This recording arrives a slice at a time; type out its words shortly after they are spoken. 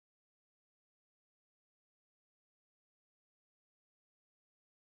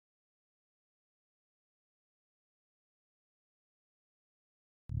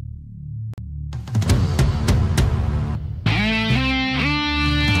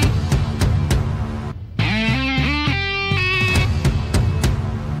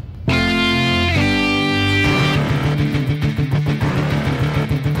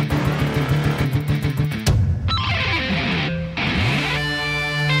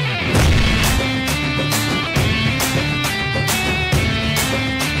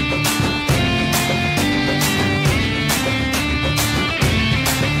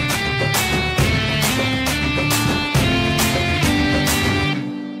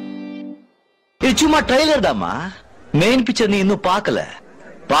இது சும்மா ட்ரைலர் தாமா. Main picture நீ இன்னும் பார்க்கல.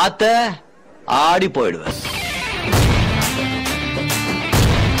 பார்த்த ஆடி போயிடுவ.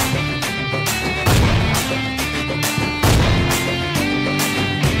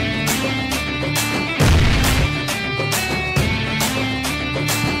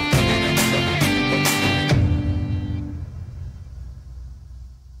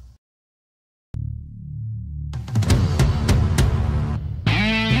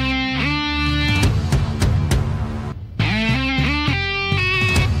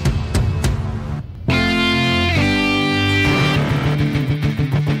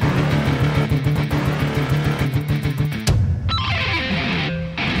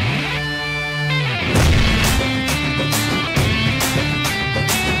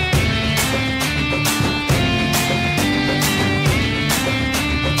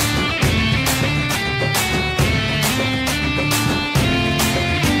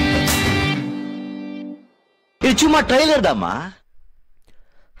 சும்மா ட்ரைலர் தாமா.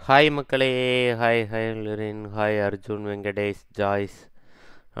 ஹாய் மக்களே, hi லிரின், hi Arjun, Venkatesh, Joyce,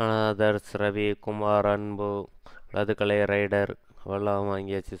 others, Ravi, Kumar, அன்பு, லதுக்கலை, ரைடர் அவெல்லாம்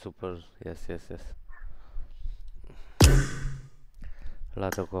வாங்கியாச்சு. சூப்பர். எஸ்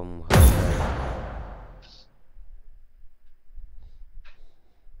எல்லாத்துக்கும்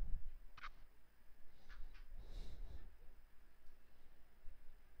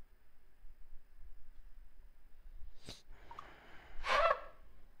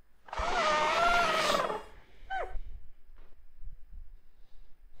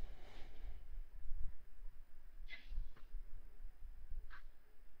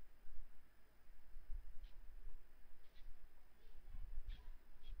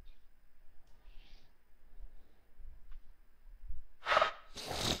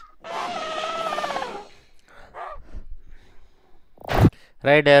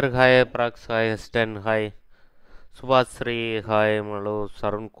rider hi, ப்ராக்ஸ் hi, stun hi, Subashree hi, மலு,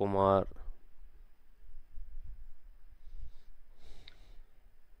 சரண்குமார்,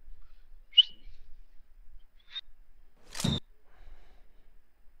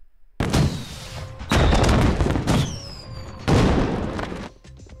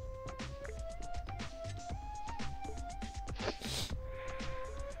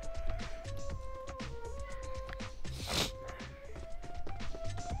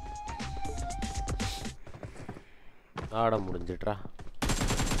 ஆட முடிஞ்சிட்ரா.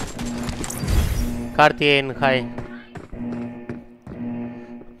 Karthikeyan hi,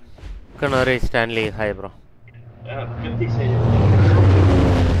 கனோரி, Stanley hi bro.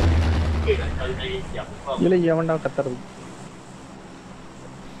 இல்ல எவன்டா கத்துறது?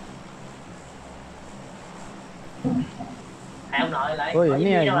 ஓ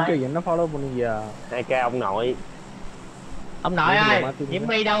என்னையா இங்க என்ன follow பண்ணீங்கயா? Cái ông nội ơi, Diễm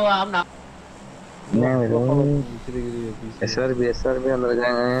My đâu rồi ông nội? SRB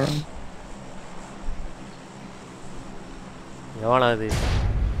வந்திருக்காங்க. எவ்வளோ அது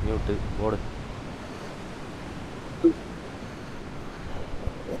மியூட்டு போடு.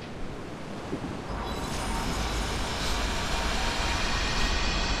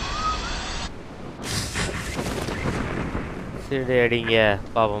 சரி அடிங்க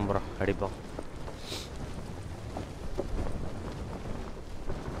பாப்போம் ப்ரோ, அடிப்போம்.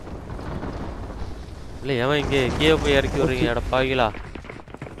 இல்லை ஏன் இங்கே கீழே போய் இறக்கி விட்றீங்க? எட பாவிங்களா.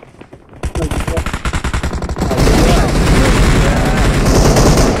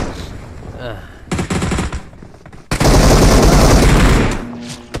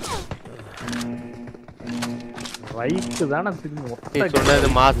 ரைட் தான திரும்பி சொன்னது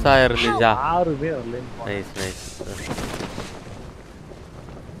மாசா இருந்துச்சா? 6 பேர் வரல. Nice nice.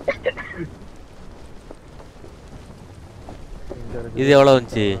 இது எவ்வளோ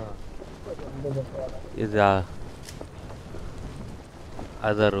வந்துச்சு? இதா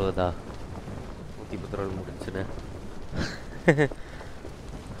அது 60. 110 ரூபா முடிச்சுன்னு.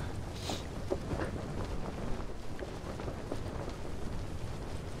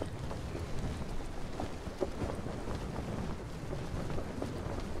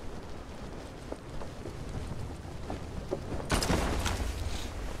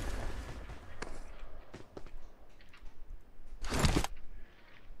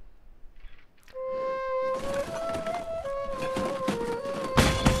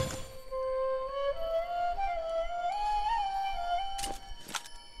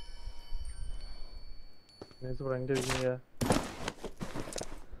 எங்க இருக்கீங்க?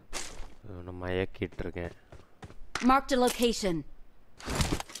 நான் மயக்கிட்டு இருக்கேன். Marked a location.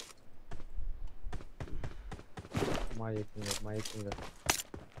 மயக்குங்க.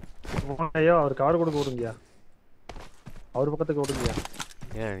 ஐயோ அவர் கார் கொடுக்க விடுங்கயா. அவர் பக்கத்துக்கு விடுங்கயா.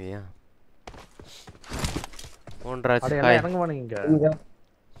 ஏன் மூன்றாச்சு அட ஹாய் எல்லாம் இறங்குவானுங்க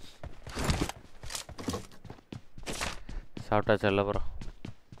சாப்பிட்டாச்சு இல்ல ப்ரோ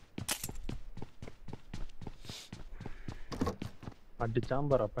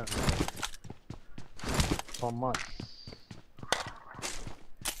அடிச்சாம்பார் அப்ப அம்மா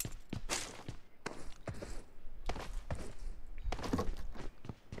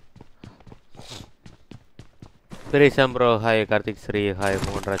Perisam bro, hi Karthik Sri, hi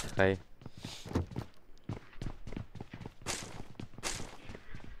Mohanraj, hi.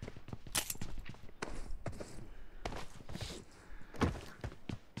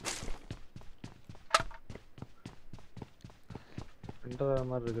 இந்த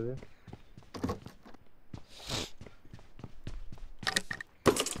மாதிரி இருக்குது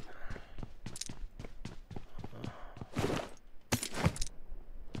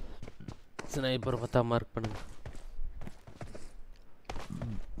Sniper பத்தா மார்க் பண்ணுங்க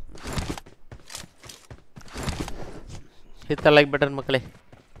hit the like button மக்களே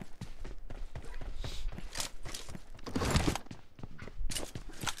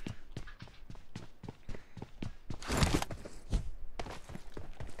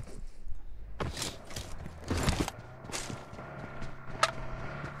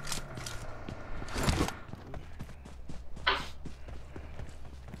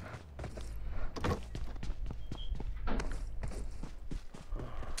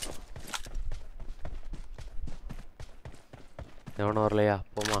எவனோ வரலையா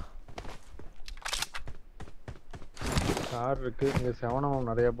போமா கார் இருக்கு இங்க 7mm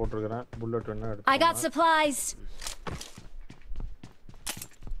நிறைய போட்டுருக்கேன் புல்லட் வேணா I எடுத்து got supplies.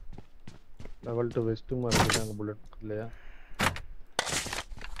 லெவல் 2 வெஸ்ட் மாதிரி இருக்கு புல்லட் இல்லையா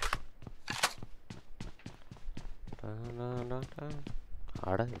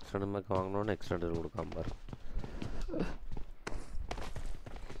அட எக்ஸ்டெண்ட் மேக் வாங்கணும்னு எக்ஸ்டெண்டர் கொடுக்காம பாரு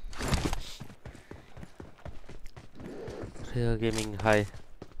Rio Gaming hi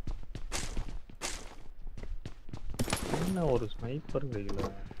என்ன ஒரு ஸ்னைப்பர் கிடைக்கல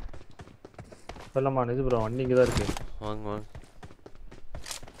சொல்லமா நிஜ ப்ரோ வண்டி இங்க தான் இருக்கு வாங்க வாங்க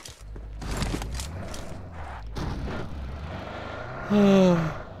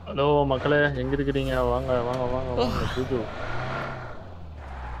ஹலோ மக்களே எங்க இருக்கீங்க வாங்க வாங்க வாங்க வாங்க புது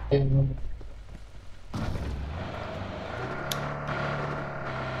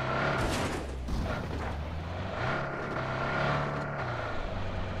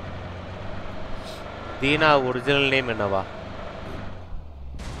தீனா ஒரிஜினல் நேம் என்னவா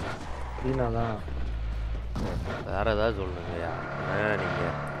தீனா தான் வேற ஏதாவது சொல்லுங்கய்யா நீங்க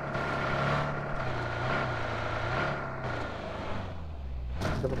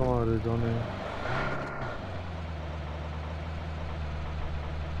இந்த பக்கமா வருது ஜோனு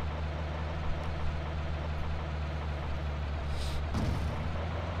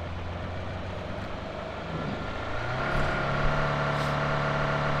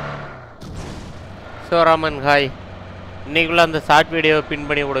சிவராமன் ஹாய் இன்னைக்குள்ள அந்த ஷார்ட் வீடியோ பின்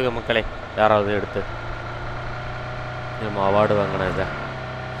பண்ணி கொடுங்க மக்களே யாராவது எடுத்து நம்ம அவார்டு வாங்கினோம் இதை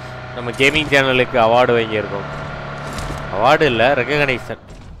நம்ம கேமிங் சேனலுக்கு அவார்டு வாங்கியிருக்கோம் அவார்டு இல்லை ரெகக்னைசன்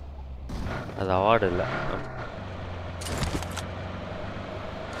அது அவார்டு இல்லை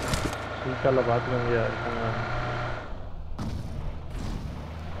ஸ்பீக்கர்ல பாத்துக்கோங்க இருக்காங்க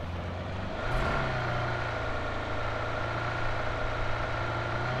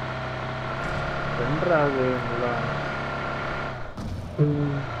ரெண்டாவது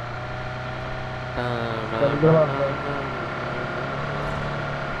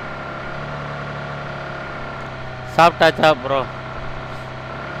சாப்பிட்டாச்சா ப்ரோ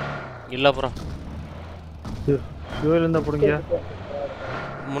இல்லை ப்ரோ ஃபியூல் இருந்தா போடுங்க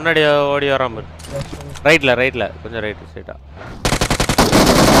முன்னாடி ஓடி வராம ரைட்டில் கொஞ்சம் ரைட்டு ஸ்ட்ரைட்டா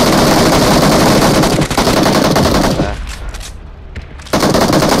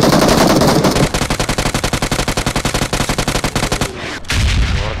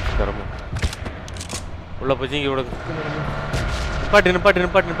உள்ள போச்சிங்க விடுங்க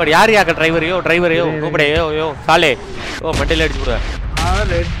நிப்பாட்டு யார் யாக்க டிரைவரையோ கூப்பிடையோ சாலே ஓ மண்டையில அடிச்சு விடுற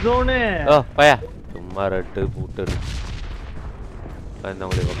ரெட் ஜோனு ஓ பயா சும்மா ரெட்டு பூட்டு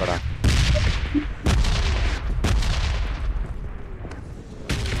பயந்தவங்களே பக்கடா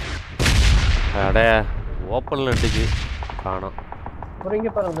அட ஓப்பன்ல அடிச்சு காணோம்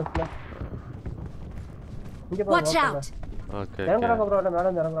இங்க பாருங்க லெஃப்ட்ல இங்க Watch பாருங்க out. ஓகே இறங்குறாங்க ப்ரோ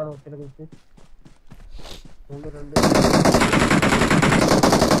மேடம் இறங்குறாங்க தெரியுது ரெண்டு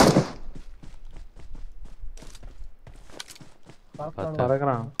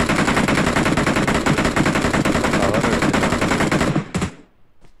பறக்குறான்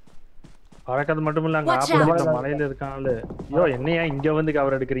பறக்கிறது மட்டும் இல்ல அங்க Watch ஆப்போசிட்ல மலையில இருக்கானே ஐயோ என்னையா இங்க வந்து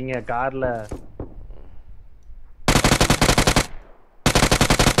கவர் எடுக்கிறீங்க கார்ல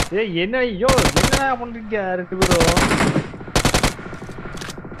ஏய் என்ன என்னடா பண்றீங்க ரெண்டு பேரும்?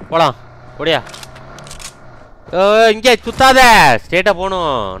 போலாம் ஓடியா. இங்கே சுத்தாத, ஸ்ட்ரெயிட்டா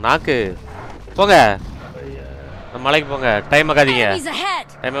போகணும். நாக்கு போங்க, மலைக்கு போங்க. டைம் ஆகாதீங்க,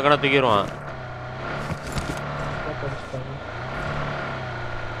 டைம் ஆகாத தூக்கிடுவான்.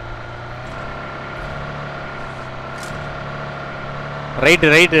 Right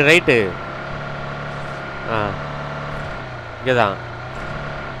right right. ஆ இங்கே தான்.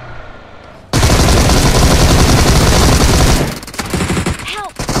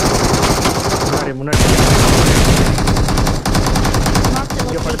 முன்னாடி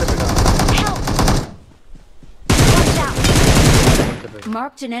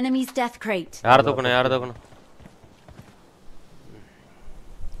Marked an enemy's death crate. யார தூக்கணும்?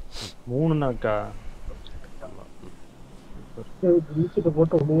 3 நாக்கா.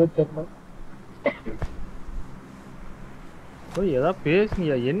 போட்டு ஒண்ணுமே தெரியல. ஏதா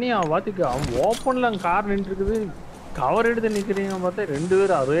பேசுனியா? என்னையா பாத்துக்க, அவன் ஓப்பன்ல கார் நின்று இருக்குது, கவர் எடுத்து நிக்கிறீங்க. பார்த்தா 2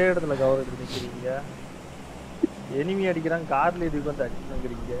 பேரும் அதே இடத்துல கவர் எடுத்து நிக்கிறீங்க. எனிமி அடிக்கிறான், கார்ல இதுக்கு வந்து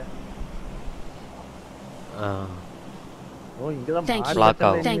அடிச்சுக்கிறீங்க. ஓ இங்கதான் மார்க்.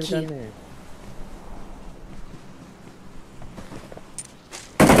 Thank you.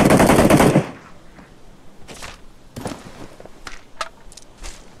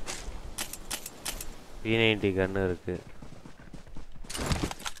 P90 கன் இருக்கு.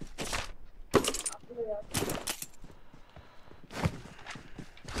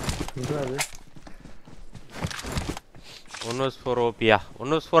 இதுவாது 114 ஓபியா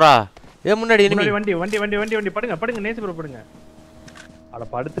 114. ஏ முன்னாடி எனிமி. வண்டி படுங்க நேச ப்ரோ படுங்க. அட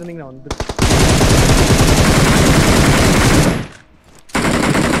படுத்துறீங்க வந்து.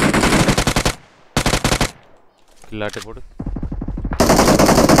 கில்லாட்ட போடு.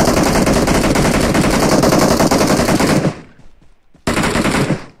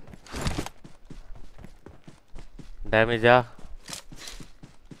 டேமேஜா?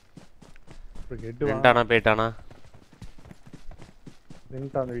 ரெண்டானா போயிட்டானா?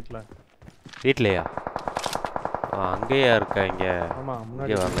 நின்னுட்டான் வீட்லயா? அங்கேயா இருக்கா? இங்க ஆமா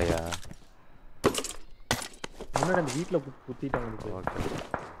முன்னாடி வரலையா? முன்னாடி அந்த வீட்ல குத்திட்டாங்க. ஓகே.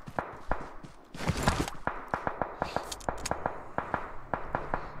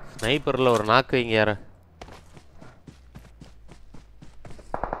 ஸ்னைப்பர்ல ஒரு நாக்கு இங்க யார?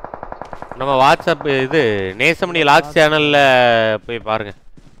 நம்ம வாட்ஸ்அப் இது நேசமணி லாக்ஸ் சேனல்ல போய் பாருங்க,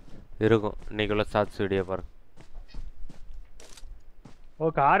 இருக்கும் இன்னைக்குள்ள ஷார்ட்ஸ் வீடியோ பாருங்க. ஓ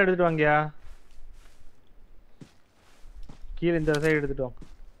கார் எடுத்துட்டு வாங்கயா, கீழ இந்த சைடு எடுத்துட்டு வாங்க.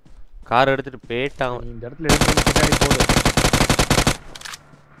 கார் எடுத்துட்டு போயிட்டான். இந்த இடத்துல எடுத்து பின்னாடி போடு.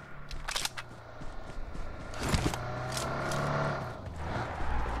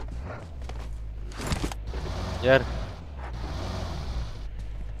 யார்?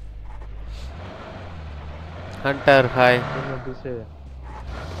 Hunter, hi.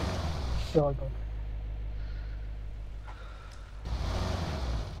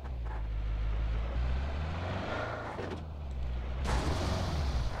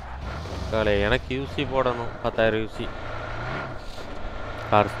 காலை எனக்கு யூசி போடணும் 10,000 யூசி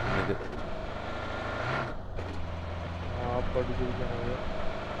கார் ஸ்பின்னுக்கு.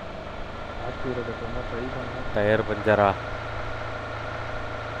 டயர் பஞ்சரா?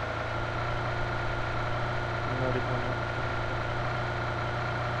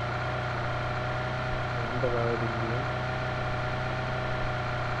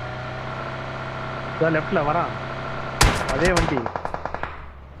 லெஃப்ட்ல வரான் அதே வண்டி.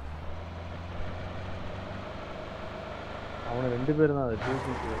 அவன 2 பேர் தான். அது 2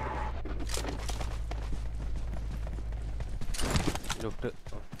 லெஃப்ட்.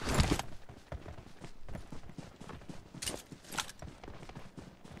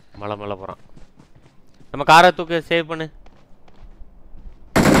 மலை போறான். நம்ம காரை தூக்க சேவ் பண்ணு.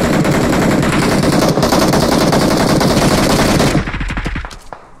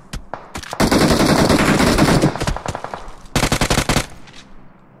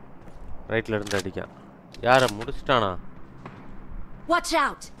 ரைட்ல இருந்து அடிக்கான். யார முடிச்சிட்டானா? Watch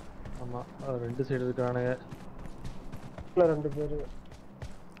out. ஆமா 2 சைடு இருக்கானுங்க. 2 பேர்.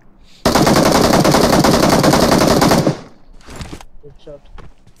 Good shot.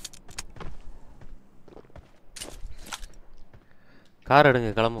 கார்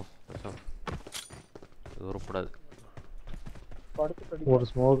எடுங்க, கிளம்பும். உருப்படாது. ஒரு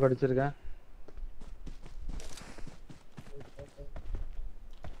ஸ்மோக் அடிச்சிருக்கேன்.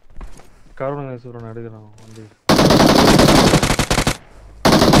 கருணங்க சூரன் எடுக்கிறான் வண்டி.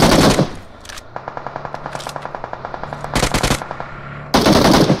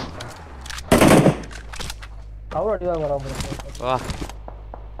 கவர் அடி வாங்க வராம. வா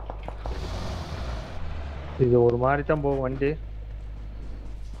இது ஒரு மாதிரி தான் போகும் வண்டி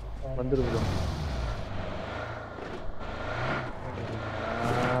வந்துருக்கு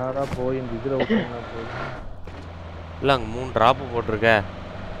நேரா போய் இந்த இதில் விட்டோம்னா போதும் இல்லை அங்கே 3 ட்ராப்பு போட்டிருக்க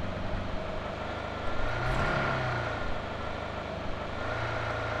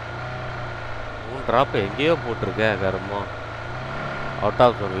 3 ட்ராப்பு எங்கேயோ போட்டிருக்க கருமோ அவுட்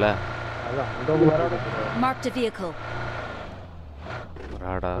ஆஃப் ஜோன்ல Marked a vehicle.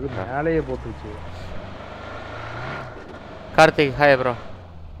 மேலேயே போட்டுருச்சு Karthik hi bro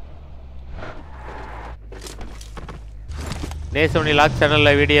Nesamani lock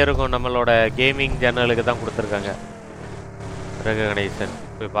சேனலில் வீடியோ இருக்கும் நம்மளோட கேமிங் சேனலுக்கு தான் கொடுத்துருக்காங்க ரெகக்னைசேஷன்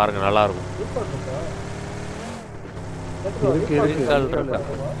போய் பாருங்க நல்லா இருக்கும்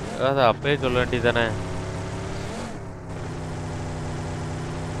அதான் அப்பயே சொல்ல வேண்டியதானே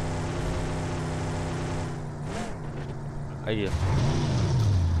ஐயோ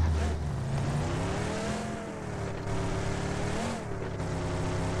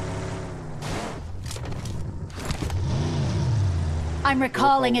I'm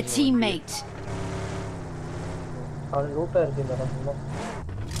recalling a teammate.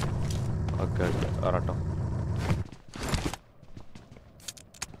 Okay வரட்டும்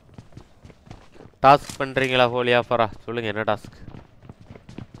டாஸ்க் பண்ணுறீங்களா ஹோலியா ஃபரா சொல்லுங்கள் என்ன டாஸ்க்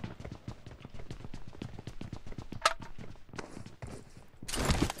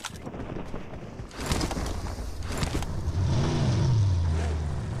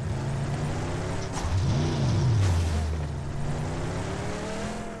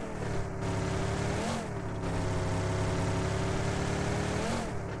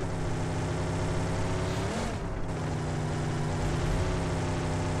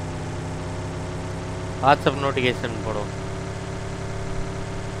வாட்ஸ்அப் நோட்டிஃபிகேஷன் போடும்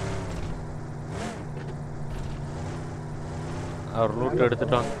அவர் ரூட்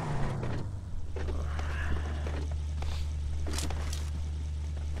எடுத்துட்டோம்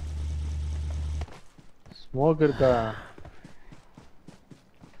ஸ்மோக் இருக்கா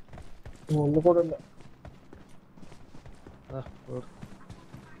ஒன்று கூட இல்லை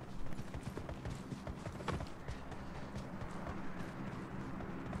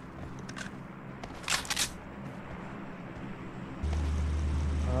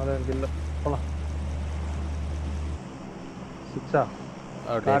இல்ல போலாம் 6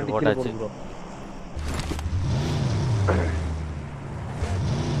 அப்படியே போட்டாச்சு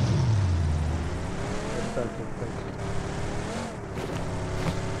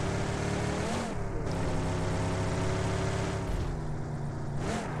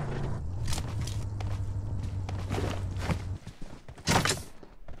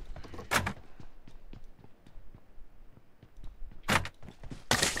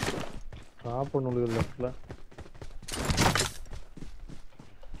லெஃப்ட்ல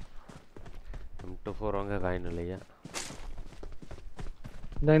M24 வாங்க காயின் இல்லையா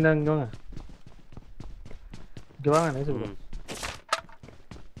இங்க வாங்க நைஸ் ப்ரோ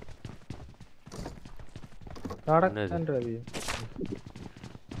ரவி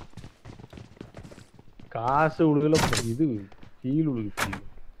காசு உழுகல இது ஹீல் உழுகுது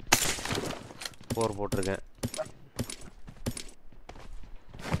 4 போட்டிருக்கேன்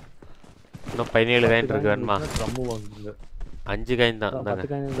இன்னும் 17 காயின் இருக்கு வேணுமா 5 காயின் தான் 10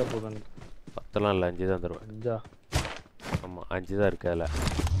 காயின் இருந்தா போதும் 10லாம் இல்லை 5 தான் தருவேன் 5 ஆமாம் 5 தான் இருக்கு அதில்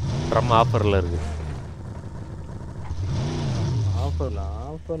ட்ரம் ஆஃபரில் இருக்கு ஆஃபர்ல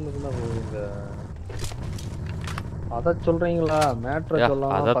இருந்தா போகுங்க அத சொல்றீங்களா மேட்ரை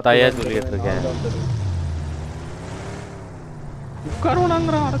சொல்லலாம் அத தாயா சொல்லிட்டு இருக்கேன்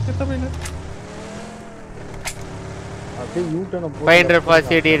உட்காருவாங்கற அடக்கிட்ட பையன் அப்படியே you turn 500 for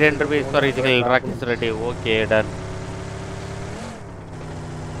city 10 rupees for physical rockets ready okay done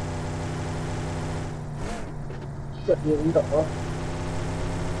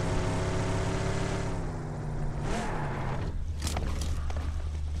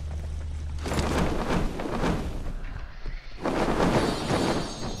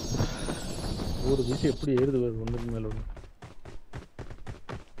ஒரு விஷயம் எப்படி ஏறுது ஒண்ணுக்கு மேல ஒண்ணு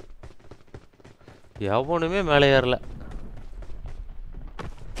எவனுமே மேலே ஏறல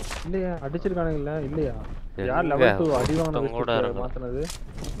இல்லையா அடிச்சிருக்கானுங்களா இல்லையா யார் லெவல் 2 அடி வாங்குனது மாத்துனது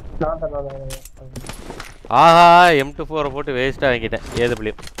ஆஹா M24 போட்டு வேஸ்டா வாங்கிட்டேன் ஏது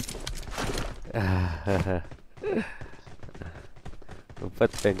பிளியம்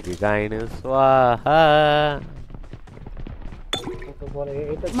 35 coin swaha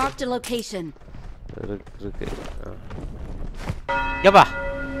Marked a location. இருக்கு ஏப்பா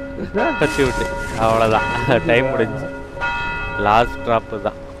தட்டி விட்டு அவ்வளோதான் டைம் முடிஞ்சு லாஸ்ட் ட்ராப்பு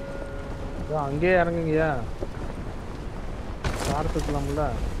தான் அங்கேயே இறங்குங்கய்யா கார் தூக்கலாம்ல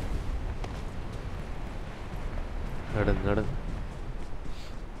நடு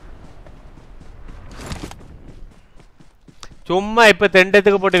சும்மா இப்ப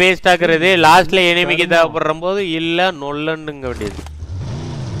தெண்டத்துக்கு போட்டு வேஸ்ட் ஆக்குறது லாஸ்ட்ல எனிமிக்கு தேவைப்படுற போது இல்ல நொல்லன்னுங்க வேண்டியது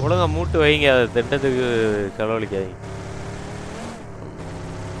ஒழுங்கா மூட்டு வைங்க அதை தெண்டத்துக்கு செலவழிக்காதீங்க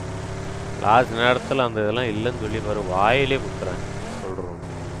லாஸ்ட் நேரத்துல அந்த இதெல்லாம் இல்லைன்னு சொல்லி பாரு வாயிலே குத்துறேன் சொல்றோம்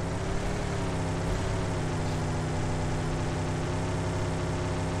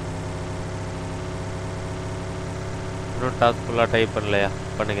இன்னும் டாஸ்க் ஃபுல்லாக டைப் பண்ணலையா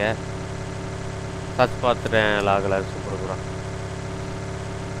பண்ணுங்க சர்ச் பார்த்துட்டேன் லாகல super bro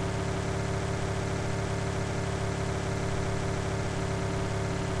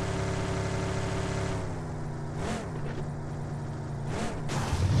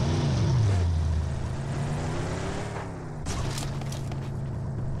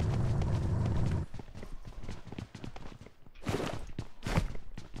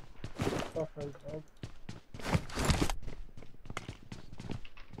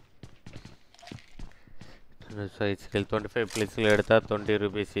each skill 25 plus எடுத்தா 20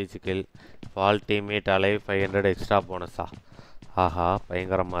 rupees each skill fall teammate alive 500 extra bonus ஆஹா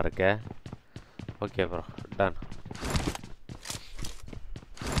பயங்கரமா இருக்கே ஓகே ப்ரோ டன்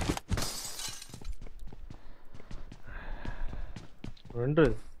ரெண்டு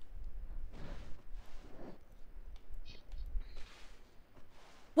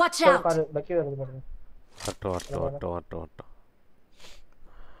Watch out. பக்கி வருது பாருங்க வட்டோ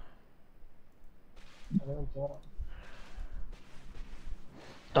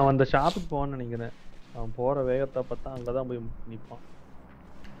அவன் அந்த ஷாப்புக்கு போவான்னு நினைக்கிறேன் அவன் போற வேகத்தை பார்த்தா அங்கதான் போய் நிப்பான்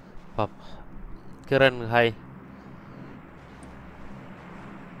பாப்பா கிரண் ஹாய்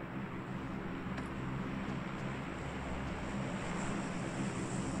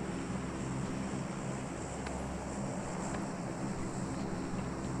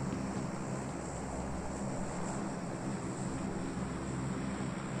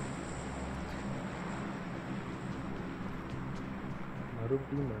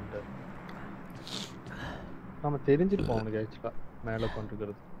நம்ம தெரிஞ்சிருப்போம் அவனுக்கு ஆக்சுவலா மேல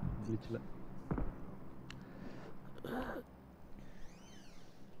கொண்டிருக்கிறது பீச்ல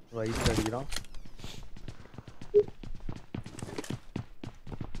ரைட் அடிக்கிறான்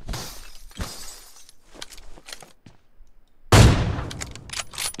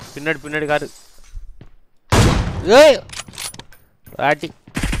பின்னாடி காரு ஏய் ராட்டி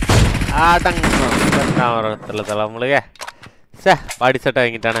ஆடங்க நான் வரத்துல தலமுலகே சே பாடி செட்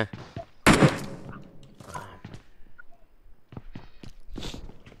வாங்கிட்டானே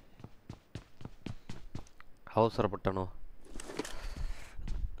அவசரப்பட்டனோ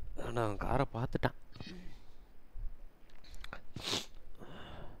நான் காரை பார்த்துட்டேன்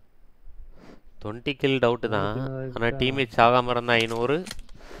 20 கில் டவுட்டு தான் ஆனால் டீமேட் ஆகாமல் இருந்தால் 500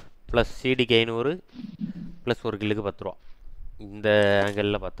 ப்ளஸ் சிடிக்கு 500 ப்ளஸ் ஒரு கில்லுக்கு 10 ரூபா இந்த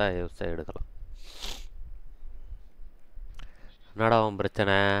ஆங்கிளில் பார்த்தா விவசாயம் எடுக்கலாம் என்னடா அவன்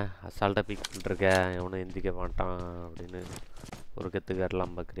பிரச்சனை அசால்ட்டாக பிக் பண்ணிருக்க எவனும் எந்திக்க மாட்டான் அப்படின்னு ஒரு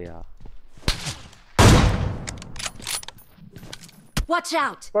கற்றுக்காரலாம் பார்க்குறியா Watch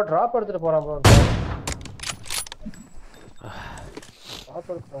out. ப்ரோ டிராப் எடுத்துட்டு போறான் ப்ரோ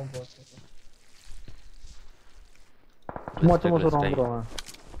டிராப் எடுத்துட்டு ப்ரோ சும்மா சொல்றான் ப்ரோ அவன்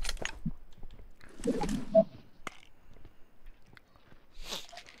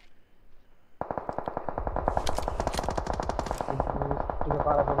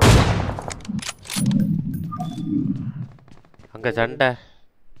அங்கே சண்டை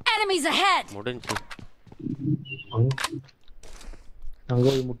Enemies ahead. முடிஞ்சு அங்க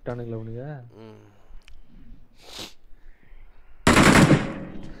போய் முட்டானுங்களா அவனுங்க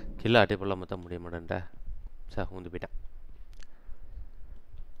கில்ல ஆட்டி போல மொத்தம் முடிய மாட்டேன்டா சார் ஊந்து போயிட்டான்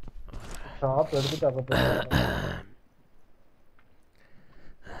ஷாப் எடுத்துட்டு அப்ப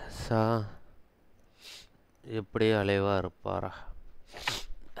சா எப்படி அலைவா இருப்பாரா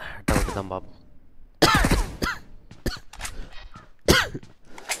டவுட் தான் பாப்போம்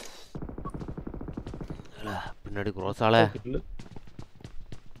பின்னாடி குரோசால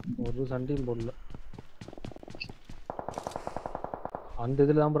ஒரு சண்டையும் போடல அந்த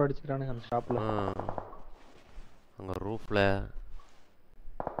இதுல தான் ப்ரோ அடிச்சுக்கிறானுங்க அந்த ஷாப்ல அங்க ரூஃப்ல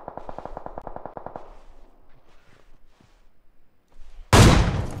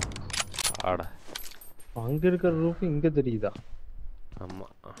ஆட அங்க இருக்கிற ரூஃப் இங்க தெரியுதா ஆமா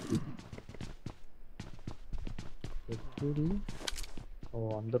எப்படி ஓ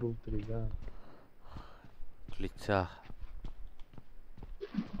அந்த ரூஃப் தெரியுதா கிளிச்சா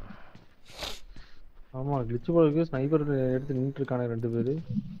ஆமா கிளிச் போல ஸ்னைப்பர் எடுத்து நின்னுட்டு இருக்கானே ரெண்டு பேரு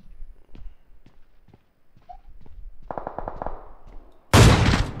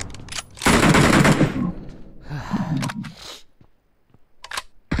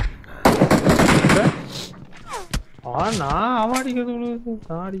நான் அவன் அடிக்கிறது விழுது,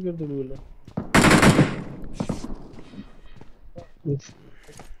 நான் அடிக்கிறது விழுல.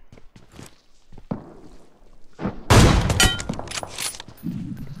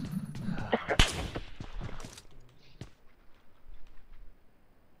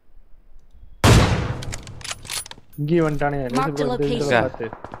 இங்கே வந்துட்டானே.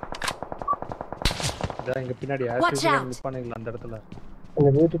 இங்க பின்னாடி நிப்பானுங்களா அந்த இடத்துல. இந்த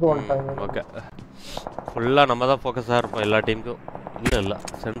வீட்டுக்கு வந்துட்டாங்க. ஓகே, ஃபுல்லா நம்ம தான் ஃபோக்கஸா இருப்போம் எல்லா டீமுக்கும். இல்ல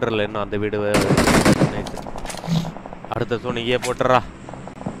சென்டர்ல இன்னும் அந்த வீடு அடுத்த சோன் இங்கே போட்டுறா.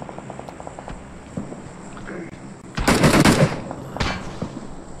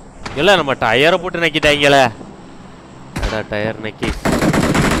 இல்ல நம்ம டயரை போட்டு நக்கிட்டாங்களே. அடா டயர் நக்கி.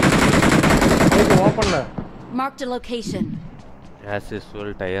 ஓபன்ல Marked a location. as usual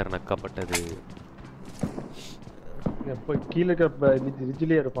tyre நக்கப்பட்டது. எப்ப கீழ இருக்க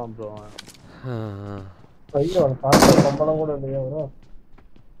ரிஜிலே இருப்பான் ப்ரோ. ஐயோ பாஸ்டர் கம்பளம் கூட இல்லையா ப்ரோ?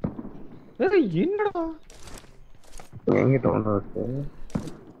 ஏய் என்னடா எங்கிட்ட ஒண்ணு இருக்கு.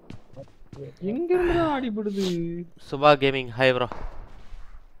 எங்க இருந்து அடிபடுது? Subha gaming hi bro.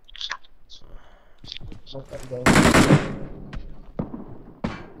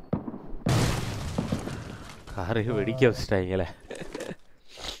 காரை வெடிக்க வச்சிட்டாங்களே.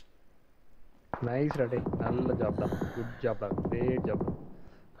 நைஸ் டே, நல்ல ஜாப் தான். குட் ஜாப் தான், கிரேட் ஜாப்.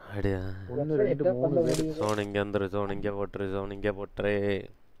 அடியா 1 2 3 பேர் சோன் இங்க வந்துரு, சோன் இங்க போட்டுரு, சோன் இங்க போட்டுரு.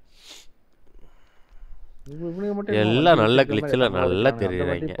 இவனுக்கு மட்டும் எல்லாம் நல்ல கிளிச்ல நல்லா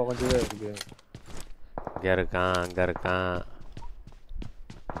தெரியுறாங்க. இருக்கு. இங்க இருக்கான், அங்க இருக்கான்.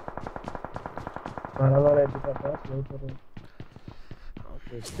 பரவாயில்லை எடுத்து பார்த்தா ஸ்லோட்டர்.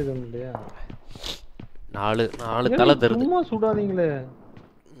 வெஸ்ட் கன் இல்லையா? நாலு தலை தருது. சும்மா சுடாதீங்களே.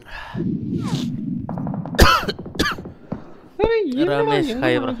 Ramesh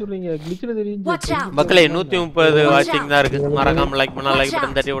hi bro. சொல்றீங்க கிளிச்ல தெரியும். மக்களே 130 வாட்சிங் தான் இருக்கு. மறக்காம லைக் பண்ணா லைக்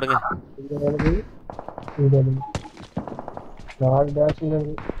பட்டன் தட்டி விடுங்க.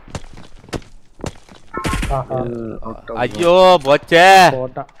 ஐயோ போச்சே.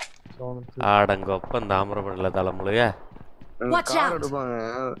 போட்டா ஆடங்கொப்பம் தாமிரபரணில தலைமுழுக. கார் எடுப்பாங்க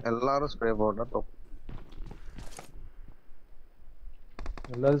எல்லாரும் ஸ்ப்ரே போட்டா top.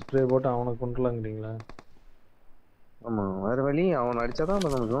 எல்லாரும் ஸ்ப்ரே போட்டு அவனை கொண்டுலாங்கறீங்களா? ஆமா, வேற வழி. அவன் அடிச்சாதான்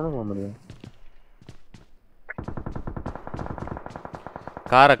நம்ம ஜோனுக்கு போக முடியும்.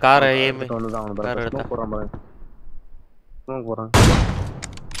 கார ஏம் வந்துதான் அவன் பாரு போறான் பாரு. ஸ்மோக் போறான்.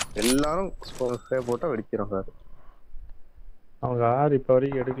 எல்லாரும் ஸ்ப்ரே போட்டா வெடிக்கிறோம் சார். அவங்க ஆர் இப்ப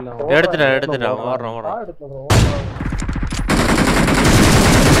வரைக்கும் எடுக்கலாம். எடுத்துட்டா ஓடுறான்.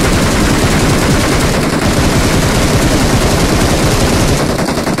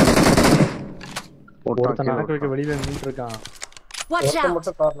 ஒருத்தன் நாக்கு வைக்க வெளியில நின்னுட்டு இருக்கான். Watch out.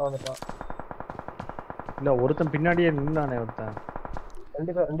 மட்டும் கார்ல வந்துட்டான். இல்ல ஒருத்தன் பின்னாடியே நின்னானே ஒருத்தன்.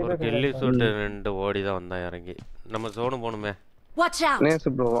 ஒரு கில்லி சூட் 2 ஓடி தான் வந்தான் இறங்கி. நம்ம Sonu போணுமே. Watch out. Naze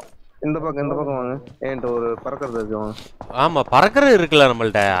bro இந்த பக்கம் வாங்க. ஏன்ட்ட ஒரு பறக்கறது இருக்கு வாங்க. ஆமா பறக்கறது இருக்குல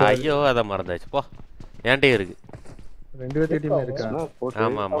நம்மள்ட்ட. ஐயோ அத மறந்தாச்சு போ. ஏன்ட்டே இருக்கு. ரெண்டு பேர் டீம்ல இருக்கா?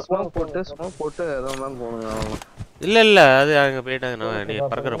 ஆமா ஸ்மோக் போட்டு ஏதோ மாதிரி போணுங்க. இல்ல அது அங்க போய்ட்டாங்க. நீ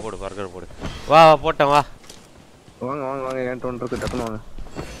பறக்கற போடு. வா போட்டேன் வா. வாங்க ஏன்ட்ட ஒன்று இருக்கு டக்குனு வாங்க.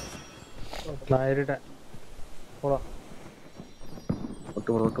 நான் ஏறிட்டேன். போலாம்.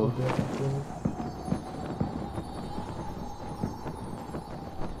 ஓட்டு.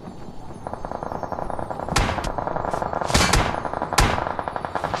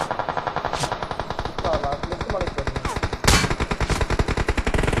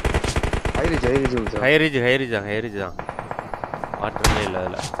 ஹைரிஜ் தான். வாட்டர்மே இல்ல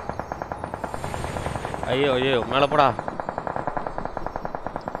அதுல. ஐயோ மேல போடா.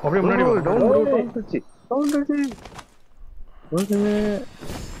 அப்படியே முன்னாடி டவுன் டச்சு. ஓகே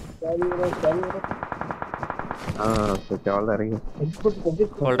அவ்வளோ இறங்கி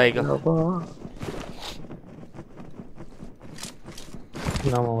ஹோல்ட் ஆயிக்கோ.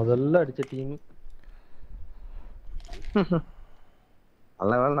 நாம முதல்ல அடிச்ச டீம்.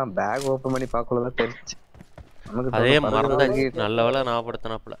 நல்ல வேலை நான் பேக் ஓபன் பண்ணி பார்க்கலதான் தெரிஞ்சு. அதே மறந்தாச்சு. நல்ல வேலை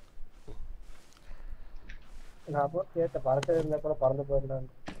ஞாபகப்படுத்தினாப்ல. நான் கேட்ட பறக்கிறது இல்ல கூட பறந்து போயிடலாம்.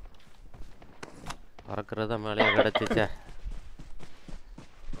 பறக்கிறதா மேலே கிடைச்சிச்சே.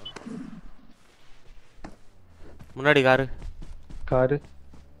 முன்னாடி காரு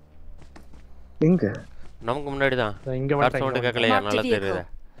எங்க? நமக்கு முன்னாடி தான். இங்க வந்து சவுண்ட் கேட்கலையா? நல்லா தெரியுது.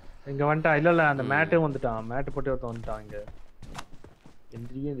 இங்க வந்துட்டா. இல்ல அந்த மேட்டே வந்துட்டான். மேட் போட்டு ஒருத்தன் வந்துட்டான். இங்க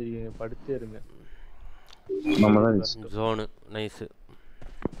எந்திரியும் படுத்தே இருங்க. நம்மதான் ஜோனு நைஸ்.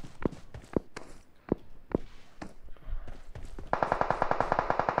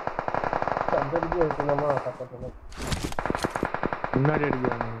 அந்த வீடியோ எடுக்கலாமா? முன்னாடி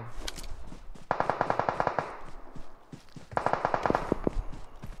அடிக்கிறாங்க.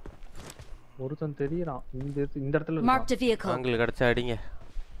 ஒருத்தன் தெரியறான் இந்த இடத்துல Marked a vehicle. ஆங்கிள் கடச்சா அடிங்க.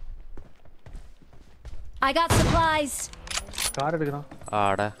 I got supplies. கார் எடுக்கறான்.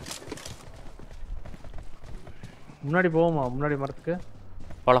 ஆடா. முன்னாடி போவோமா? முன்னாடி மரத்துக்கு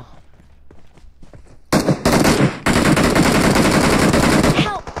போலாம்.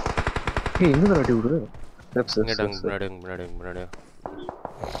 ஏய் எங்க தரட்டி விடு? முன்னாடி.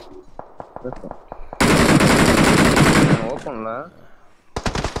 ஓபன்ல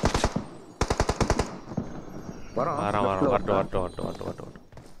வரட்டும்.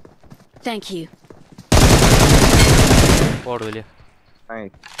 Thank you. போடு வெளிய.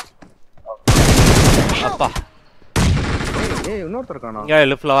 நைஸ். அப்பா. ஏய் இன்னொருத்தர் இருக்கானா? இங்க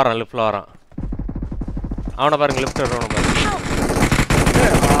லெஃப்ட்ல வரான். அவன பாருங்க, லெஃப்ட் வரவன பாருங்க.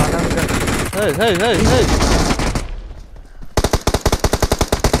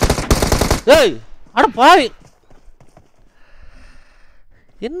 ஏய் அட பாய்.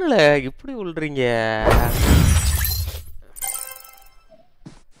 என்னல இப்படி உள்றீங்க?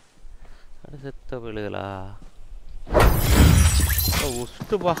 அட செத்த பிள்ளைகளா.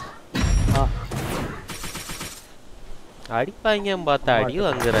 உஸ்டுப்பா. அடிப்பாங்க பார்த்தா அடி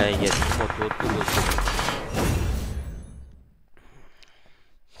வாங்குறாங்க. சும்மா தோத்து.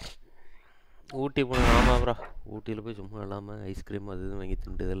 ஊட்டி போன ஆமா ப்ரோ. ஊட்டியில் போய் சும்மா இல்லாமல் ஐஸ்கிரீம் அது இது வாங்கி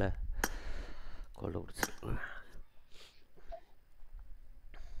திண்டுதில்ல கொள்ள பிடிச்சி.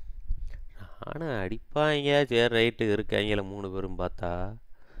 ஆனால் அடிப்பாங்க. சரி ரைட்டு இருக்காங்கள 3 பேரும் பார்த்தா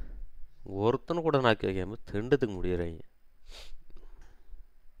ஒருத்தனை கூட நாக்கி வைக்காம திண்டத்துக்கு முடியறாங்க.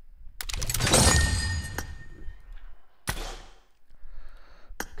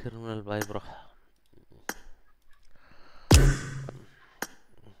 Criminal bye bro.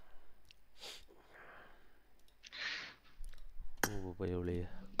 பயவுலையே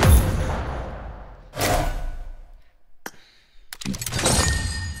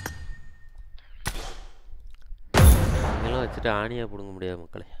இதெல்லாம் வச்சுட்டு ஆணியா பிடுங்க முடியாது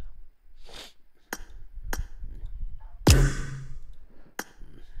மக்களே.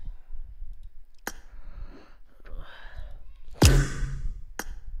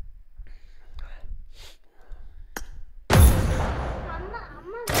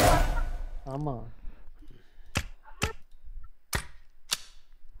 ஆமா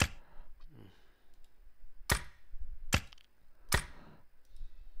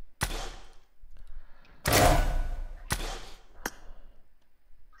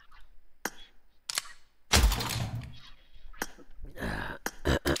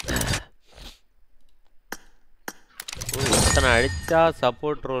ஒருத்தனை அடித்தா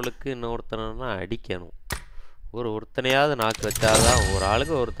சப்போர்ட் ரோலுக்கு இன்னொருத்தனா அடிக்கணும். ஒருத்தனையாவது நாக்கு வச்சாதான் ஒரு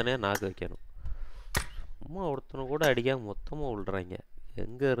ஆளுக்கு ஒருத்தனையாக நாக்கு வைக்கணும். சும்மா ஒருத்தனை கூட அடிக்காம மொத்தமாக விழுறாங்க.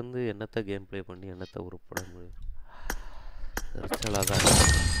 எங்கே இருந்து என்னத்தை கேம் ப்ளே பண்ணி என்னத்தை உருப்பட முடியும்? எரிச்சலாக தான்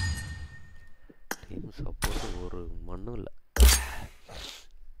டீம் சப்போர்ட் ஒரு மண்ணும் இல்லை.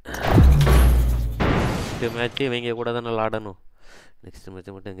 நெக்ஸ்ட் மேட்ச்சு இவங்க கூட தானே விளாடணும். நெக்ஸ்ட்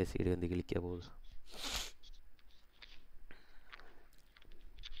மேட்ச்சை மட்டும் எங்கள் சீடி வந்து கிழிக்க போகுது.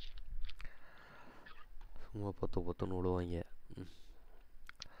 சும்மா பொத்துன்னு விடுவாங்க.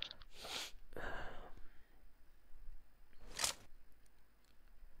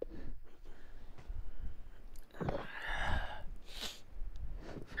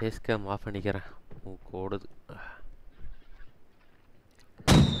 ஃபேஸ் கேம் ஆஃப் பண்ணிக்கிறேன். ஓடுது.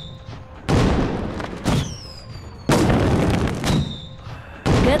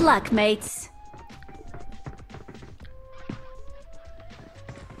 Good luck, mates.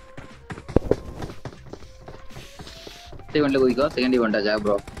 Second குதிக்கோ. Second இவன்டா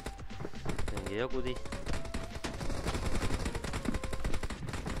bro. எங்கேயோ குதி.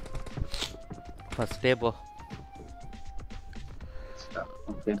 ஃபர்ஸ்ட் டே போ.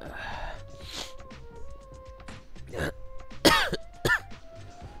 ஓகே.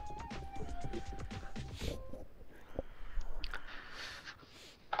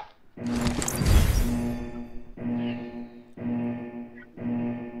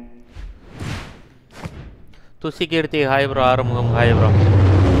 துசி கீர்த்தி hi bro. Arumugam hi bro.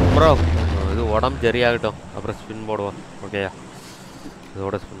 Bro இது உடம்பு சரியாகட்டும், அப்புறம் ஸ்பின் போடுவோம். ஓகேயா?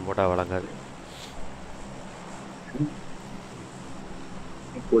 இதோட ஸ்பின் போட்டால் வழங்காது.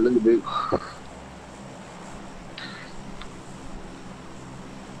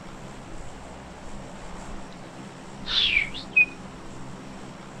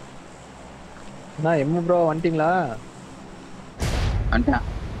 நான் எம்மு ப்ரோ வந்துட்டீங்களா? வந்துட்டேன்.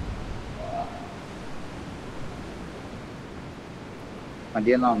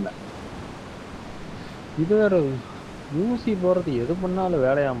 மதியம் தான் வந்தேன். இது வேற யூசி போறது எது பண்ணாலும்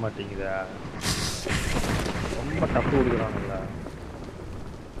வேலையாக மாட்டேங்குதா? ரொம்ப டப்பு கொடுக்குறானுங்களா?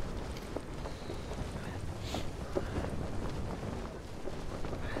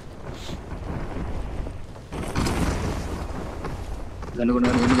 கண்ணு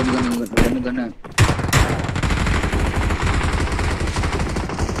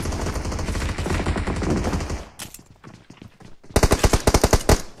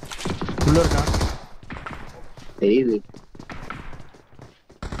உள்ள இருக்கா? தெரியுது.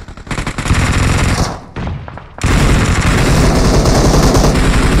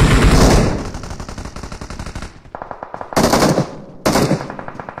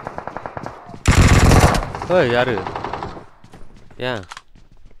 யாரு? ஏன்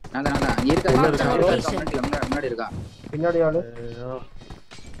நான் இருக்கா முன்னாடி இருக்கா. பின்னாடி ஆளு.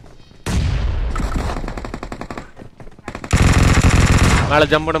 மேல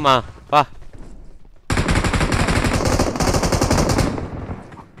ஜம்ப் பண்ணுமா? வா.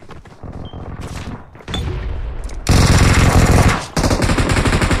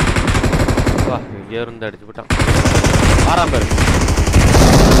 வா, இங்க இருந்து அடிச்சு விட்டான். ஆறாம் பேரு.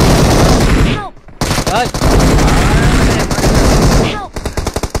 ஏய்.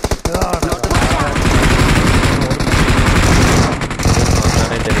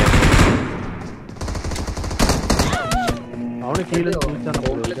 அவனு கீழே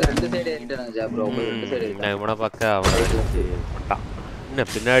உங்களுக்கு ரெண்டு சைடு ஏறிட்டாங்க ஜா ப்ரோ. உங்களுக்கு ரெண்டு சைடு நான் இவனை பார்க்க அவனை அடிச்சு விட்டான். என்ன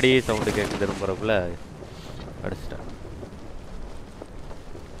பின்னாடி சவுண்டு கேட்க திரும்புறக்குள்ள அடிச்சிட்டான்.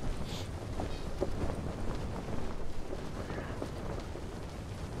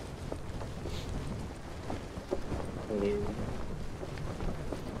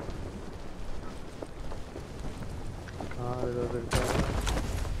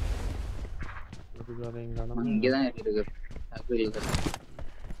 இங்கதான் இருக்கு.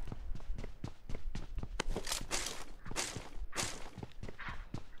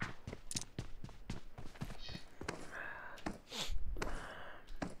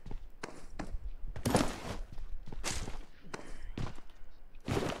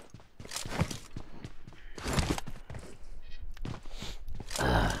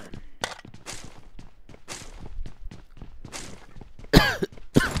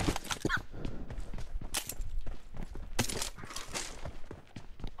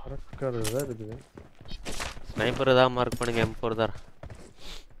 இருக்குது. ஸ்னைப்பர் தான் மார்க் பண்ணுங்க. M4 தான்.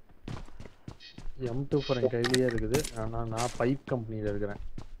 M24 என் கையிலேயே இருக்குது. ஆனால் நான் பைப் கம்பெனியில் இருக்கிறேன்.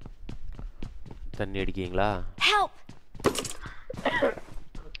 தண்ணி அடிக்கீங்களா?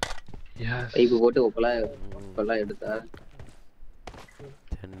 பைப்பு போட்டு ஒப்பலாம் எடுத்தா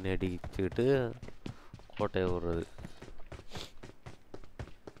தண்ணி அடிச்சுக்கிட்டு கோட்டையை விடுறது.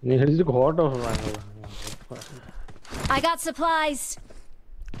 நீ அடிச்சு கோட்டை விடுறாங்க. I got supplies.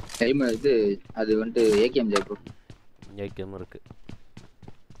 இது அது வந்து ஏகேஎம் ஜா ப்ரோ. ஏகேஎம் இருக்கு.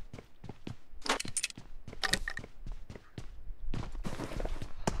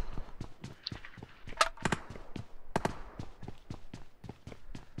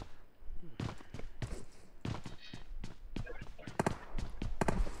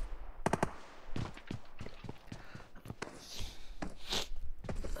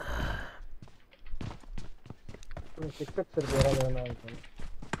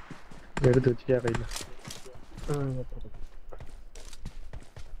 எடுத்து வச்சியா கையில்?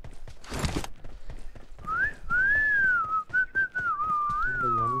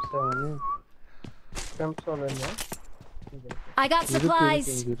 I got supplies.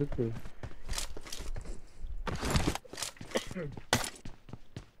 இருக்கு.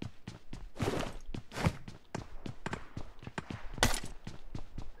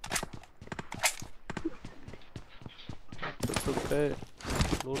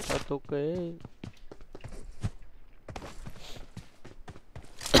 लूटा तो गए.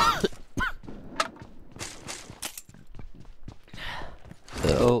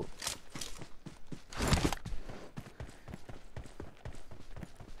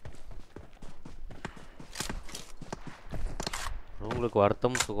 உங்களுக்கு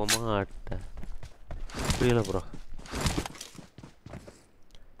வருத்தம் சுகமா ஆட்ட புரியல bro.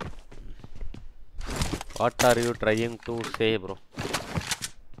 What are you trying to say bro?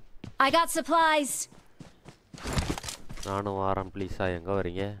 I got supplies. நானும் வாரம் ப்ளீஸா. எங்க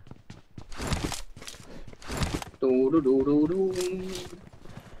வரீங்க?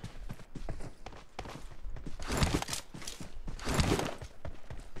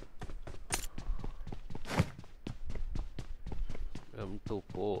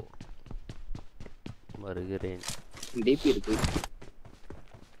 M24 வருகிறேன். டிபி இருக்கு.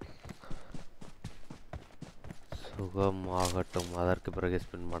 சுகம் ஆகட்டும், அதற்கு பிறகு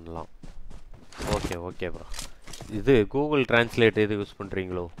ஸ்பின் பண்ணலாம். Okay okay bro. இது கூகுள் டிரான்ஸ்லேட் எது யூஸ்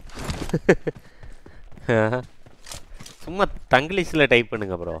பண்ணுறீங்களோ? சும்மா தங்கிலீஷில் டைப்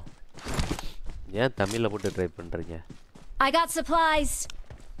பண்ணுங்க ப்ரோ. ஏன் தமிழில் போட்டு டைப் பண்ணுறீங்க? I got supplies.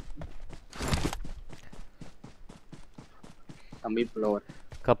 தமிழ் புலவர்.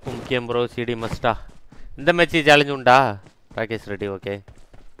 கப்பு முக்கியம் ப்ரோ. சிடி மஸ்டா. இந்த மேட்ச் சேலஞ்ச் உண்டா? ராகேஷ் ரெட்டி ஓகே.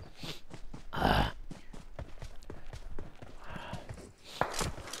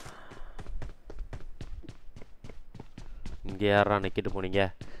 இங்கே யாரா நிற்கிட்டு போனீங்க?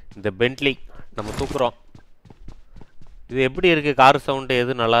 இந்த பென்ட்லி நம்ம தூக்குறோம். இது எப்படி இருக்குது கார் சவுண்டு?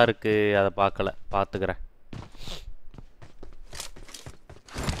 எது நல்லா இருக்குது அதை பார்த்துக்கிறேன்.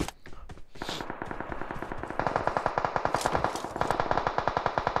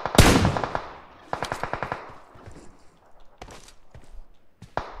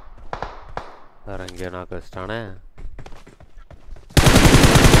 வேற எங்கே நான் கஷ்டானே.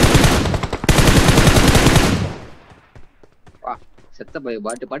 செத்த பை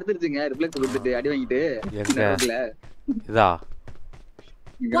பாட்டு படுத்துருச்சுங்க. ரிஃப்ளெக்ஸ் கொடுத்துட்டு அடி வாங்கிட்டு எங்க இதா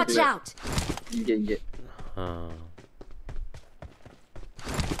Watch out. இங்க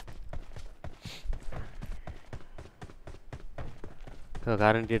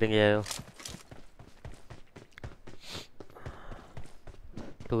காரண்டிடுங்க.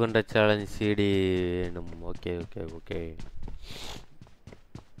 200 சேலஞ்ச் சிடி வேணும். Okay okay okay.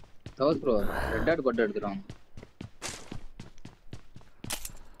 Those bro red dot பட்டு எடுத்துறோம்.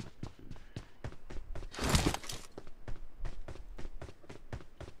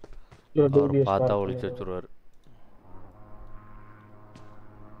 பார்த்தா ஒளிச்சு வச்சுருவாரு.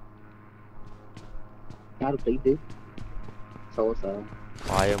 யாரு கைது சோசா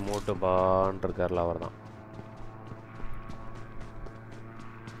பாய மூட்டு பான் இருக்கார்ல அவர் தான்.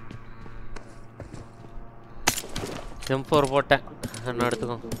 M4 போட்டேன். என்ன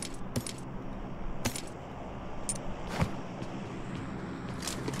எடுத்துக்கோ.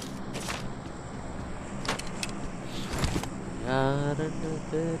 யாருன்னு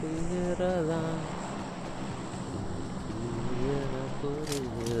தெரிகிறதா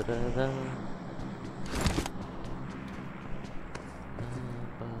புரிகிறதா?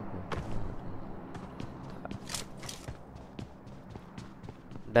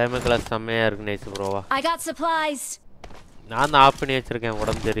 டைமண்ட் கிளாஸ் செம்மையா இருக்கு. நைஸ் ப்ரோவா. I got supplies. நான் ஆஃப் பண்ணி வச்சிருக்கேன்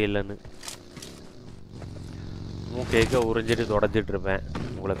உடம்பு தெரியலன்னு. மூக்கைக்க உறிஞ்சிட்டு தொடச்சிட்டு இருப்பேன்.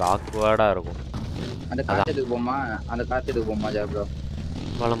 உங்களுக்கு ஆக்வர்டா இருக்கும். அந்த காத்துக்கு போமா, அந்த காத்துக்கு போமா ஜா ப்ரோ.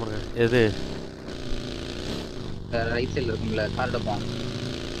 வளமுங்க. எது? ரைட் சைடுல இருக்கும்ல கார்ட போ.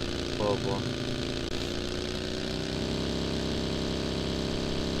 போ.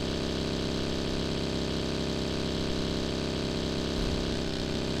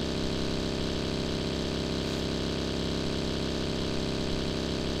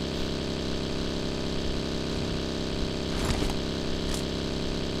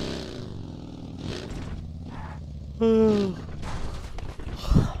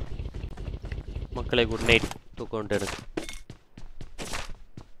 மக்களே குட் நைட். தூக்கம் எனக்கு.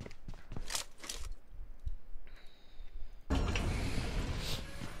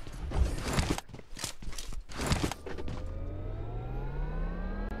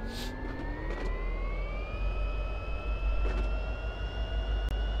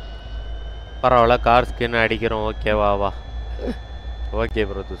 பரவாயில்ல கார் ஸ்கின் அடிக்கிறோம். ஓகேவா வா. Okay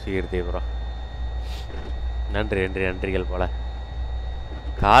bro துசிகிருதி bro. நன்றிகள் போல.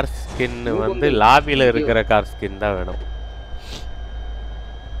 கார் ஸ்கின் வந்து லாபியில் இருக்கிற கார் ஸ்கின் தான் வேணும்.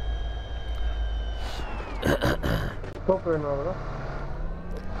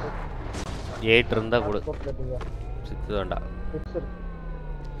 எயிட் இருந்தா கொடு. 6 வேண்டாம்.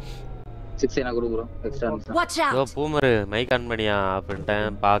 6 என்ன கொடு bro. Extra bro boomer mic on பண்ணியா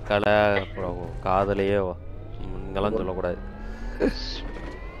அப்படின்ட்டேன். பார்க்கல காதலையே இங்கெல்லாம் சொல்லக்கூடாது.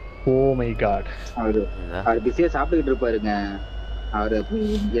 Oh my God. அவர் பிஸியா சாப்பிட்டுக்கிட்டு இருப்பாருங்க. அவர்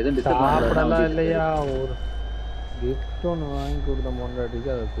எதுவும் சாப்பிடலாம் இல்லையா? ஒரு கிஃப்ட் ஒன்று வாங்கி கொடுத்த முன்னாடிக்கு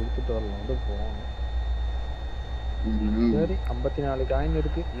அதை கொடுத்துட்டு வரலாம். போகணும். சரி 54 காயின்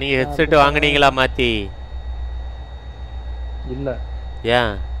இருக்கு. நீங்க ஹெட்செட் வாங்குனீங்களா மாத்தி? இல்ல.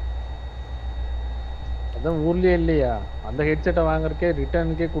 ஏன்? அதான் ஊர்லயே இல்லையா? அந்த ஹெட்செட்டை வாங்குறதுக்கே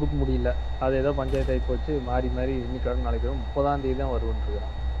ரிட்டர்னுக்கே கொடுக்க முடியல. அது ஏதோ பஞ்சாயத்து ஆகி போச்சு. மாறி இன்னைக்கு நாளைக்கு 30ஆம் தேதி தான்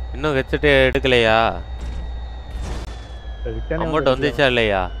வருவன்றான். இன்னும் ஹெட்செட் எடுக்கலையா? ரிட்டர்ன் அமௌண்ட் வந்துச்சா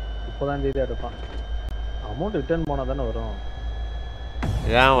இல்லையா? 30ஆம் தேதி எடுப்பான். அமௌண்ட் ரிட்டர்ன் போனா தானே வரும்.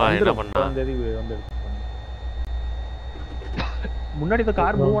 ஏன் என்ன பண்ணா? 30ஆம் தேதி வந்து முன்னாடி இந்த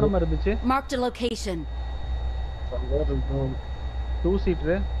கார் மூவ் ஆனமா இருந்துச்சு. Marked a location. 2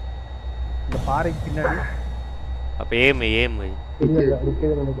 சீட்டர் இந்த பாறைக்கு பின்னாடி. அப்ப ஏம் இல்ல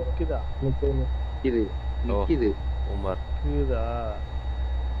நிக்குதா? இது நிக்குது உமர் இதுதா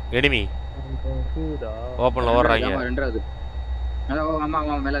எனிமி இதுதா ஓபன்ல ஓடுறாங்க. ஆமா ரெண்டாவது. ஆமா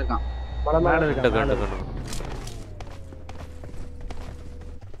ஆமா மேல இருக்கான். மேல இருக்க கண்டு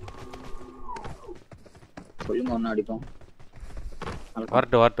சொல்லுங்க ஒண்ணு அடிப்போம்.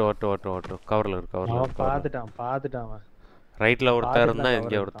 வரட்டு கவர்ல இருக்கு அவன் பாத்துட்டான் அவன். ரைட்ல ஒருத்தர் இருந்தா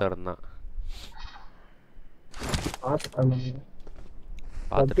இங்க ஒருத்தர் இருந்தான்.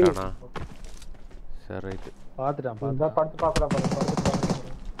 பாத்துட்டானா? சரி ரைட். பாத்துட்டான். படுத்து பாக்கலாம்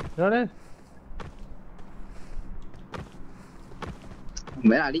பாரு.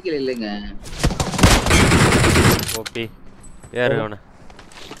 மேல அடிக்கல இல்லைங்க. ஓபி யாரு அவன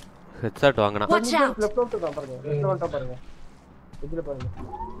ஹெட்ஷாட் வாங்குனா. லெஃப்ட் தான் பாருங்க. லெஃப்ட் பாருங்க. இதுல பாருங்க.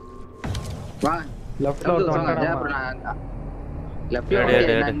 வா லெஃப்ட்ல வாங்க.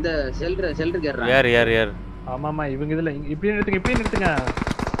 லெஃப்ட்ல இந்த ஷெல்டர் கேறறான். யார் ஆமாமா இவங்க இதுல இப்படி நிறுத்துங்க.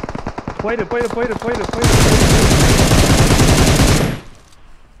 போயிரு.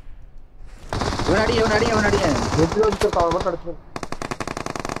 அவன் அடி. லெஃப்ட்ல வந்து கவர் அடிச்சு.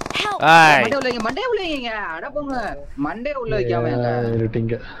 மண்டே உள்ள வைங்க. அட போங்க. மண்டே உள்ள வைக்காம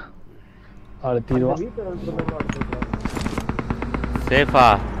இருட்டிங்க. ஆளு தீருவா. சேஃபா.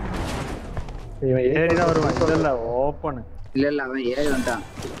 இவன் ஏறி தான் வருவான். இல்ல ஓபன். இல்ல அவன் ஏறி வந்துட்டான்.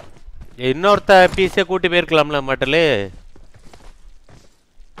 இன்னொருத்த பீஸே கூட்டி போயிருக்கலாம்ல மட்டலே.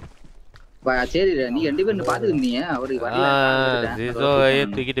 சரி நீ ரெண்டு பேரும் பாத்துக்கிட்டீங்க. அவருக்கு வரல. ஜிசோயே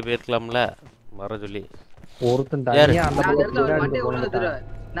தூக்கிட்டு போயிருக்கலாம்ல வர சொல்லி. ஒருத்தன் தனியா அந்த மண்டே உள்ள வச்சிரு.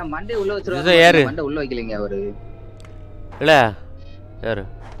 நான் மண்டே உள்ள வச்சிருவேன். மண்டே உள்ள வைக்கலங்க அவரு. இல்ல யாரு?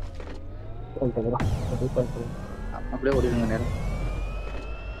 அப்படியே ஓடிடுங்க நேரா.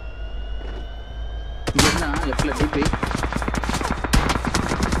 என்ன லெஃப்ட்ல டிபி.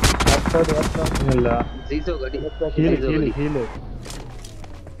 இல்ல ஜீசோ கடி. ஹீல்.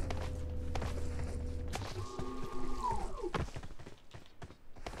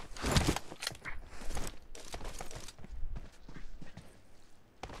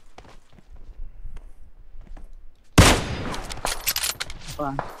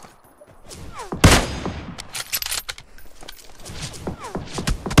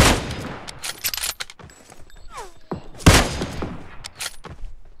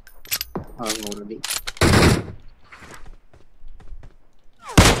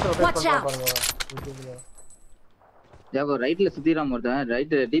 Watch out. ஜாகோ ரைட்ல சுத்திராம ஒருத்தன்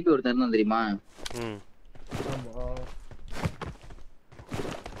ரைட் டிபி ஒருத்தன் இருந்தான் தெரியுமா?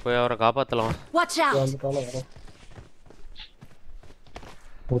 போய் அவரை காப்பாத்தலாம். Watch out.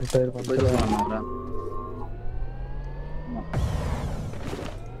 ஒரு டயர் போயிடுவாங்க.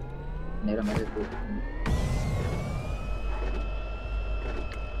 நேரா மேல போ.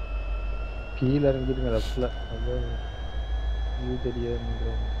 கீழ இறங்கிடுங்க லெஃப்ட்ல. அது இது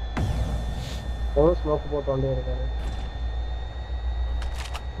தெரியாது. ஒரு ஸ்மோக் போட்டு வந்து இருக்காரு.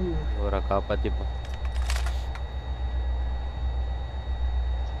 அவரை காப்பாத்திப்போம்.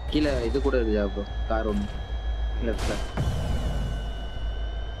 கீழ இது கூட இருக்கு ஜாகோ. கார் ஒன்னு லெஃப்ட்ல.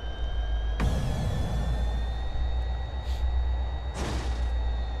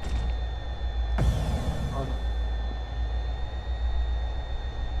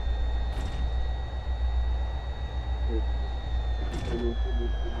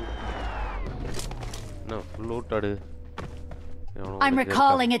 I'm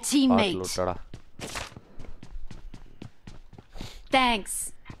recalling a teammate. Thanks.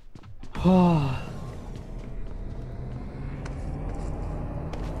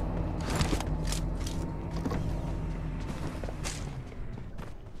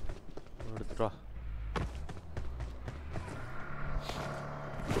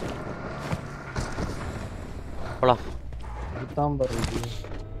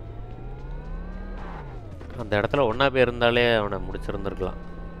 அந்த இடத்துல ஒண்ணா போய் இருந்தாலே அவனை முடிச்சிருந்திருக்கலாம்.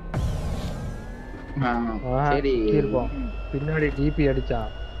 சரி பின்னாடி டிபி அடிச்சான்.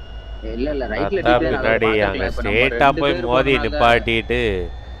 இல்ல ரைட்ல பின்னாடி அங்க ஸ்ட்ரைட்டா போய் மோதி நிப்பாட்டிட்டு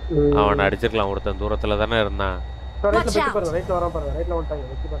அவன் அடிச்சிருக்கலாம். ஒருத்தன் தூரத்துல தானே இருந்தான். ரைட்ல வர பாருங்க. ரைட்ல வந்துட்டாங்க.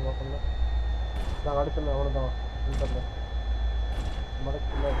 வெச்சு பாருங்க ஓபன்ல. நான் அடிச்சல அவ்வளவுதான். இன்டர்ல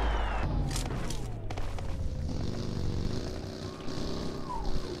மடக்குல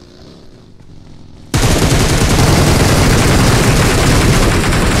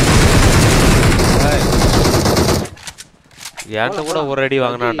ஏன்ட்ட கூட ஒரு அடி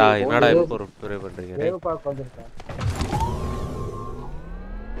வாங்கினான்டா. என்னடா இப்போ ஒரு ப்ரே பண்றீங்க? வேவ் பாக் வந்திருக்கா.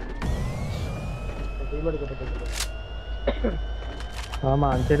 டீமேட் கிட்ட ஆமா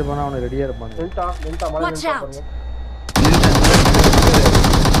அந்த சைடு போனா அவன ரெடியா இருப்பான். நின்டா மலை நின்டா பாருங்க.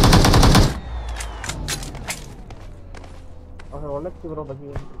 அவன் ஒண்ணு ப்ரோ பக்கி.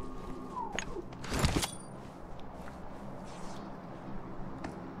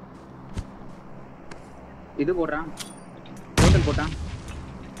 இது போடுறான் டோட்டல் போட்டான்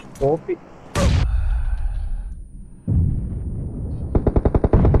OP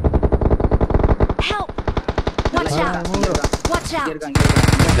Help! Watch out! Watch out!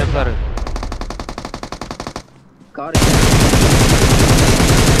 இங்க பாரு கார்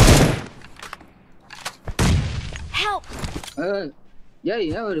Help! ஏய்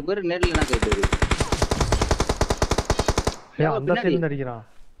ஏன் ஒரு பேர் நேர்ல நான் கேக்குது அந்த சைடுல அடிக்கிறான்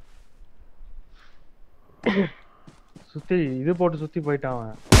சுத்தி இது போட்டு சுத்தி போயிட்டான்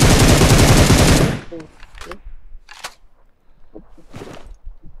அவன்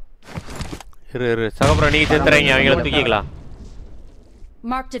இரு சகோபுரம் நீங்க செத்துறீங்க அவங்கள தூக்கிக்கலாம்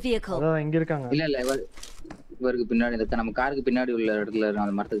Marked a vehicle. அதான் இங்க இருக்காங்க இல்ல இவருக்கு பின்னாடி இந்த நம்ம காருக்கு பின்னாடி உள்ள இடத்துல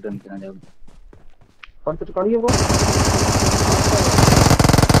அந்த மரத்துக்கிட்ட நிக்கிறான் படுத்துட்டு கடிங்க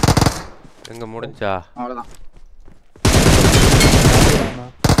எங்க முடிஞ்சா அவ்வளவுதான்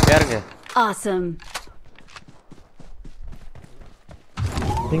யாருங்க Awesome.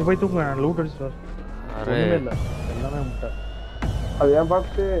 நீங்க போய் தூக்குங்க நான் லூட் அடிச்சிட்டு வரேன் அரே ஒண்ணுமே இல்ல எல்லாமே முட்டை அது என்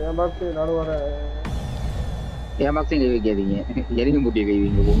பாக்ஸ் நானும் வரேன் என் பாக்ஸையும் கை வைக்காதீங்க எரிஞ்சு முட்டியை கை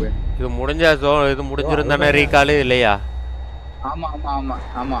வைங்க போங்க இது முடிஞ்சா இது முடிஞ்சிருந்தானே ரீகால் இல்லையா ஆமா ஆமா ஆமா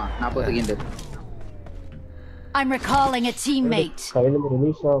ஆமா 40 second I'm recalling a teammate. கையில இருந்து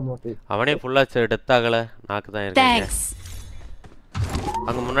ரிலீஸ் ஆக மாட்டேங்குது அவனே ஃபுல்லா டெத் ஆகல நாக்கு தான் இருக்காங்க Thanks.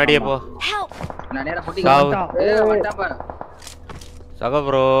 அங்க முன்னாடியே போ Help! நான் நேரா பொட்டி சாவு. வந்துட்டான் பாரு சக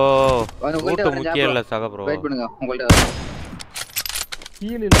ப்ரோ உங்கள்ட்ட கூட்டு முக்கியம் இல்ல சக ப்ரோ வெயிட் பண்ணுங்க உங்கள்ட்ட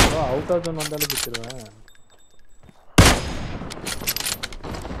ஹீல் இல்ல bro அவுட் ஆஃப் ஜோன் வந்தாலே பிடிச்சிருவேன்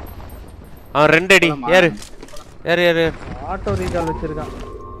அவன் 2 அடி ஏறு ஆட்டோ ரீகால் வச்சிருக்கான்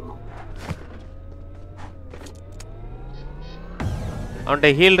அவன்கிட்ட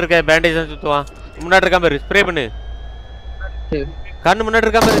ஹீல் இருக்க பேண்டேஜ் தான் சுத்துவான் முன்னாடி இருக்காம பாரு ஸ்ப்ரே பண்ணு கண்ணு முன்னாடி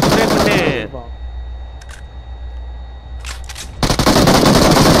இருக்காம பாரு ஸ்ப்ரே பண்ணு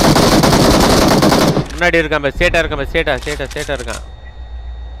முன்னாடி இருக்காம சேட்டா இருக்காம சேட்டா இருக்கான்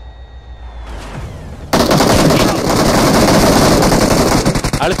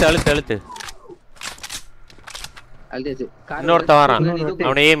அழுத்து அழுதாச்சு இன்னொருத்த வரான்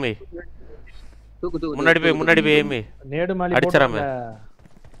அவனை ஏமி தூக்கு முன்னாடி போய் ஏமி நேடு மாலி அடிச்சறாம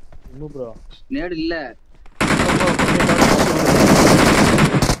இன்னும் ப்ரோ நேடு இல்ல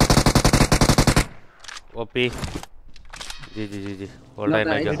ஓபி ஜி ஹோல்ட்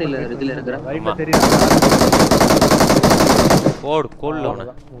ஆயினா இதுல இருக்கற ரைட்ல தெரியுது ஓடு கோல்ல அவன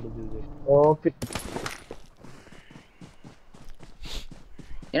ஓகே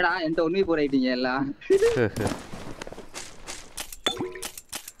ஏடா என்கிட்ட ஒண்ணே போறீங்க எல்லாம்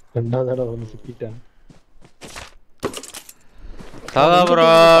ரெண்டாவது தடவை வந்து சிக்கிட்டேன் சகா ப்ரோ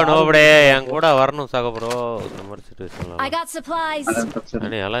நோபடே என் கூட வரணும் சகா ப்ரோ இந்த மாதிரி சிச்சுவேஷன்ல I got supplies.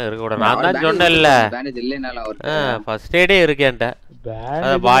 அண்ணே எல்லாம் இருக்க கூட நான் தான் சொன்னேன்ல பேண்டேஜ் இல்லனால அவர் ஃபர்ஸ்ட் எய்டே இருக்கு என்கிட்ட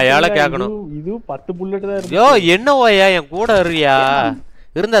அத பாயால கேக்கணும் இது 10 புல்லட் தான் இருக்கு யோ என்ன ஓயா என் கூட இருக்கியா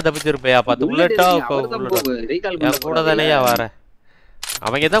இருந்தா தப்பிச்சிருப்பயா 10 புல்லட்டா என் கூட தானேயா வர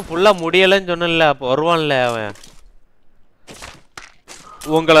அவங்க தான் ஃபுல்லா முடியலன்னு சொன்னேன்ல அப்ப வருவான்ல அவன்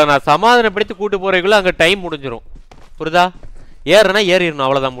உங்களை நான் சமாதானப்படுத்தி கூட்டு போறதுக்குள்ள அங்க டைம் முடிஞ்சிரும் புரியுதா ஏறுனா ஏறிடணும்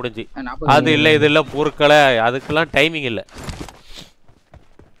அவ்வளவுதான் முடிஞ்சு அது இல்ல இது இல்ல பொருட்களை அதுக்கெல்லாம் டைமிங் இல்ல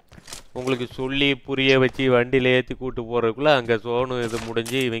உங்களுக்கு சொல்லி புரிய வச்சு வண்டியில ஏற்றி கூட்டு போறதுக்குள்ள அங்க சோனு இது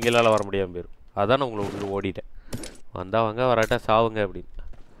முடிஞ்சு இவங்களால வர முடியாம போயிடும் அதான் நான் உங்களுக்கு ஓடிட்டேன் வந்தவங்க வராட்டா சாவுங்க அப்படின்னு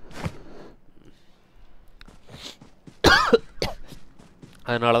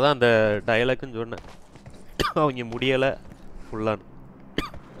அதனாலதான் அந்த டயலாக்னு சொன்னேன் அவங்க முடியல ஃபுல்லான்னு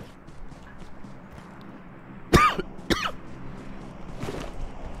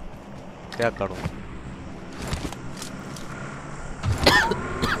கேட்கணும்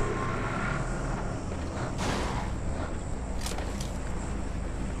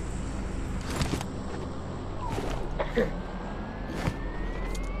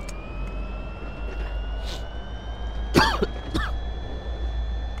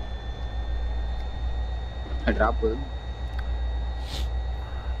டிராப்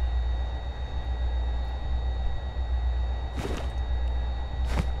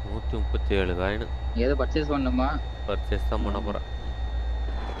 137 காயின் ஏதோ பர்ச்சேஸ் பண்ணணுமா பர்ச்சேஸ் தான் பண்ண போறேன்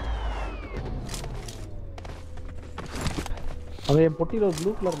அவன் என் பொட்டியில ஒரு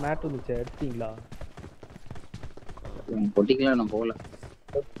ப்ளூ கலர் மேட் இருந்துச்சு எடுத்தீங்களா பொட்டிக்கலாம் நான் போகல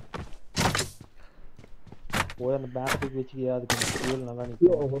போய் அந்த பேட்டரிக்கு வச்சுக்கியா அதுக்கு ஃபியூல் நல்லா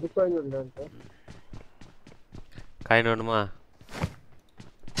நிக்கும் ஒரு காயின் இல்லைன்ட்டு காயின் வேணுமா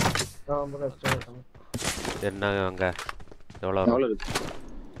ரொம்ப கஷ்டம் என்ன அங்க எவ்வளோ இருக்கு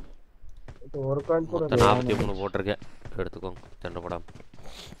ஒரு காயின் கூட மொத்தம் 43 போட்டிருக்கேன் எடுத்துக்கோங்க சண்டை போடாம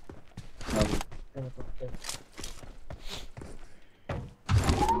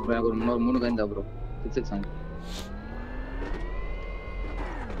ஒரு 3 காயின் தான் ப்ரோ 6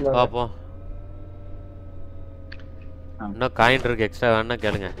 பாப்போம். இன்னும் காயின் இருக்கு எக்ஸ்ட்ரா வேணா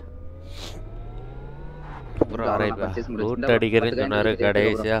கேளுங்க ப்ரோ. ரூட் அடிக்கிறேன்னு சொன்னாரு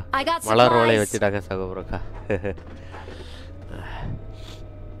கடைசியா மலர் ரோலை வச்சுட்டாங்க சகோ ப்ரோக்கா.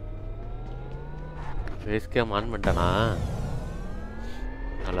 ஃபேஸ் கேம் ஆன் பண்ணிட்டேனா?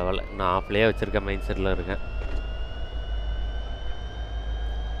 நல்ல வேலை நான் ஆஃப்லேயே வச்சிருக்கேன், மைண்ட் செட்டில் இருக்கேன்.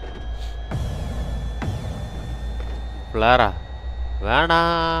 ஃப்ளாரா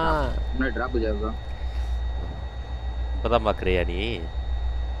வேணாம், இப்போதான் பார்க்குறியா நீ?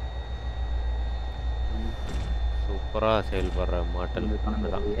 சூப்பராக செயல்படுற மாட்டல்.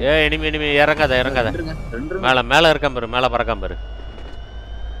 இனிமே இறங்காத மேலே இருக்காம பாரு, மேலே பறக்காம பாரு,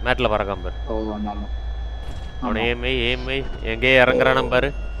 மேட்டில் பறக்காம பாரு. அவனை ஏமை எங்கேயே இறங்குறானு பாரு,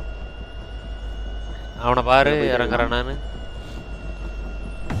 அவனை பாரு இறங்குறானான்னு.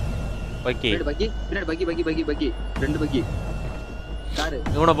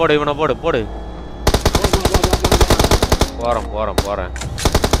 இவனை போடு போறேன்.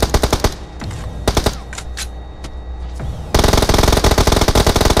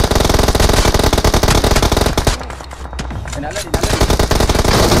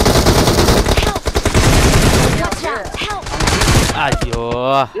 ஐயோ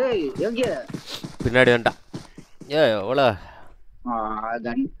பின்னாடி வேண்டாம். எவ்வளோ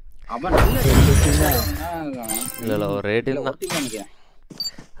இல்லை ஒரு ரேட்டிங் தான்.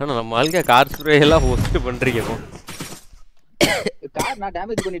 ஆனால் நம்ம ஆளுங்க கார் ஸ்ப்ரே எல்லாம் ஒஸ்ட் பண்ணுறீங்க. கார் நான்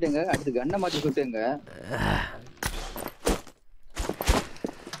டேமேஜ் பண்ணிட்டேங்க, அடுத்து கண்ணை மாற்றி சுட்டுங்க.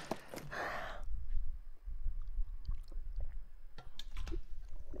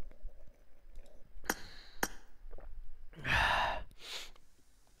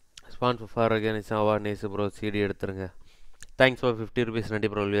 Sponsor for அகேனிஸ் award நேசு bro CD எடுத்துருங்க. Thanks for 50 rupees. நன்றி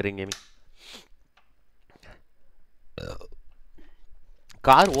ப்ரோ. Wearing gaming.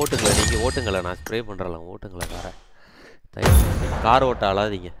 கார் ஓட்டுங்களேன், நீங்கள் ஓட்டுங்களேன், நான் ஸ்ப்ரே பண்ணுறலாம். ஓட்டுங்களேன் காரை, கார் ஓட்ட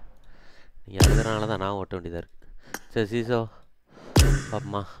அழாதீங்க நீங்கள். அதனால தான் நான் ஓட்ட வேண்டியதாக இருக்குது. சரி சீசோ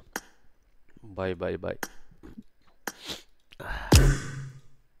பாப்பமா, பாய்.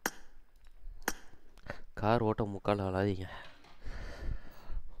 கார் ஓட்ட முக்கால் அழாதீங்க.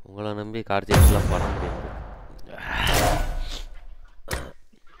 உங்களை நம்பி கார் சேஸ்லாம் பண்ண முடியாது.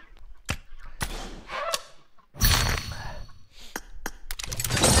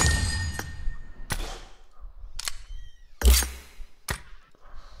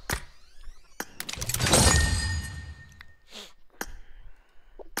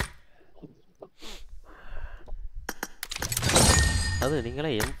 அது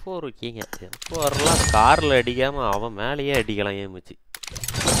நீங்களாம் M4 இருக்கீங்க. M4லாம் காரில் அடிக்காமல் அவன் மேலேயே அடிக்கலாம் ஏமிச்சு.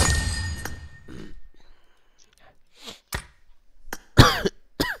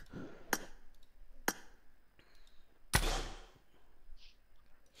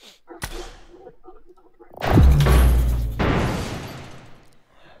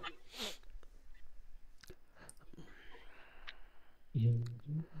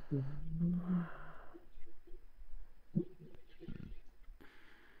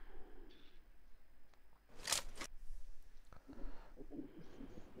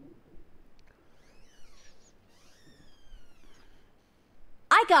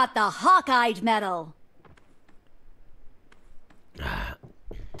 I got the hawk-eyed medal.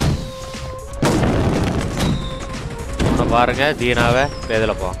 பாருங்க தீனாவை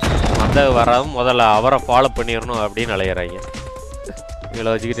பேதில் போ வந்த வராமல் முதல்ல அவரை ஃபாலோ பண்ணிடணும் அப்படின்னு அலையிறாங்க.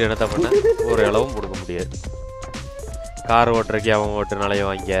 இவ்வளோ வச்சுக்கிட்டு என்னத்த பண்ண, ஒரு இளவும் கொடுக்க முடியாது. கார் ஓட்டுறக்கு அவன் ஓட்டு நிலைய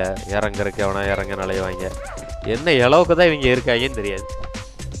வாங்க, இறங்குறக்கு அவனை இறங்க நிலைய வாங்க. என்ன இளவுக்கு தான் இவங்க இருக்காங்கன்னு தெரியாது.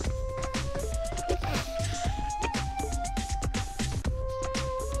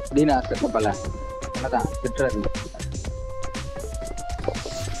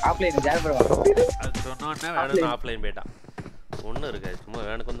 ஆஃப்லைன் போயிட்டான் ஒன்றும் இருக்காது, சும்மா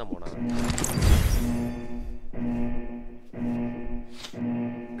வேணுக்கும் தான் போனாங்க.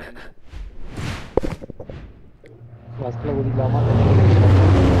 பஸ்ல குதிக்கலாமா?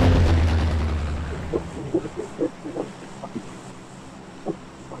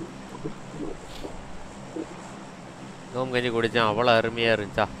 நோம் கஞ்சி குடித்தான், அவ்வளோ அருமையாக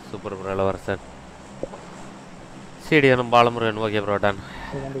இருந்துச்சா. சூப்பர் ப்ரோ இளவரசன். சீடியனும் பாலமுருகன் ஓகே ப்ரோட்டான்.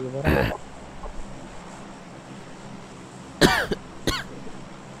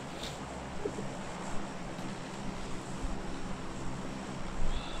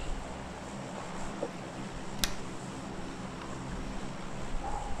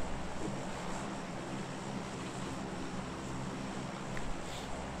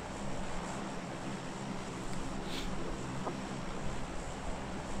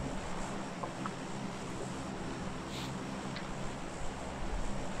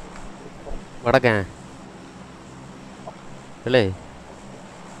 வடக்கன் இல்லை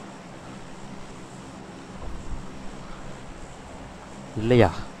இல்லையா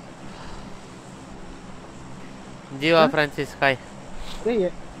ஜீவா பிரான்சிஸ் ஹாய் ஏய்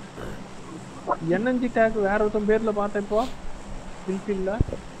என்என்ஜி டேக் வேற ஒருத்தன் பேர்ல பார்த்தேன் இப்போ ஃபில்ஃபில்ல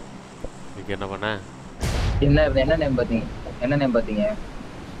இதுக்கு என்ன பண்ண என்ன நேம் பாத்தீங்க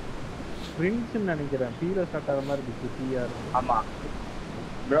பிரின்ஸ் நினைக்கிறேன் பீல ஸ்டார்ட் ஆகிற மாதிரி இருக்கு பிஆர் ஆமா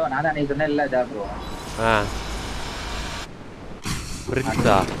ப்ரோ நான் தான் சொன்னேன் இல்ல ஜா ப்ரோ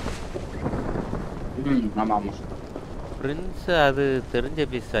பிரின்ஸா ஆமா ஆமா பிரின்ஸ் அது தெரிஞ்ச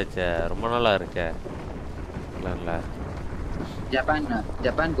பீஸ் ஆச்சே ரொம்ப நாளா இருக்கே இல்ல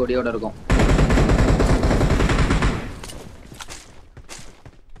ஜப்பான் கொடியோட இருக்கும்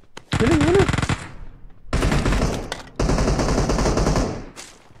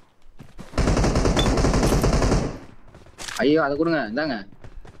ஐயோ அத கொடுங்க இந்தாங்க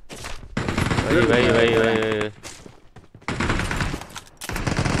வை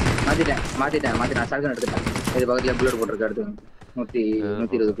மாத்திட்டேன் சர்க்கன் எடுத்துட்டேன் இது பக்கத்துல புல்லட் போட்டுருக்க அடுத்து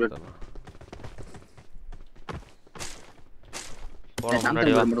 120 புல்லட்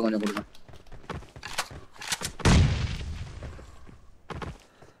முன்னாடி வா மட்டும் கொஞ்சம் கொடுங்க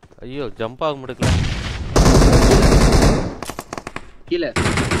ஐயோ ஜம்ப் ஆக முடியல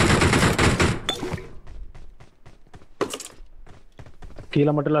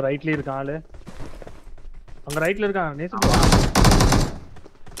கீழே மட்டும் இல்ல ரைட்லயே இருக்கான் ஆளு அங்க ரைட்ல இருக்கான் நேசம்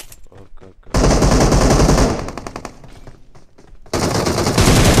ஓகே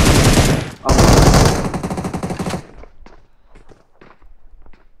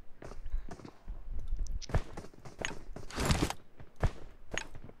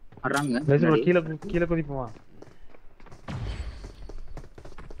கீழே குதிப்போமா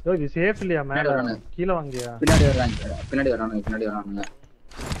இது சேஃப் இல்லையா மேல கீழே வாங்கியா பின்னாடி வரானுங்க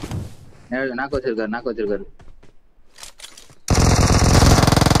நாக்கு வச்சிருக்காரு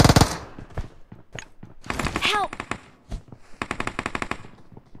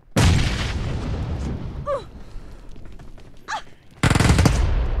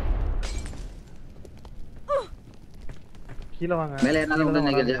கீழ வாங்க மேல ஏறனால வந்து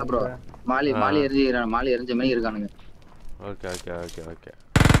நினைக்கிறேன் ப்ரோ மாலி எரிஞ்ச மாதிரி இருக்கானுங்க ஓகே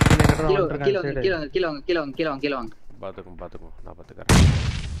கீழ வாங்க பாத்துக்கோ நான் பாத்துக்கறேன்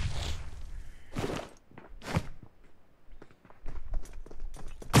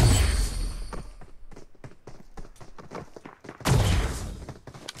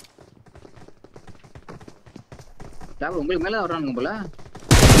உங்களுக்கு மேல வர்றானுங்க போல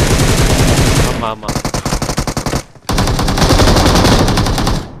ஆமா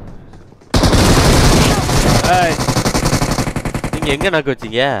நீங்க எங்க நாக்கு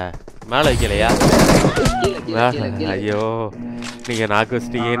வச்சீங்க மேல வைக்கலையா ஐயோ நீங்க நாக்கு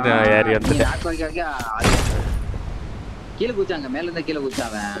வச்சிட்டீங்கன்னு ஏறி வந்துட்டேன் கீழே குச்சாங்க மேல இருந்தா கீழே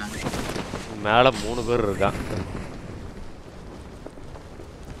குச்சாங்க மேல 3 பேர் இருக்கான்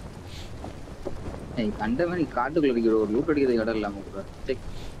கண்ட மாதிரி காட்டுக்குள்ள அடிக்கிற ஒரு லூட் அடிக்கிறது இடம் இல்லாம கூட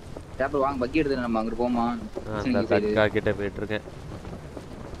டேப்பர் வாங்க பக்கி எடுத்து நம்ம அங்க போமா அந்த தக்கா கிட்ட போயிட்டு இருக்கேன்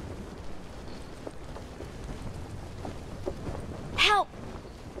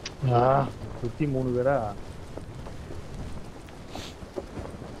சுத்தி 3 பேரா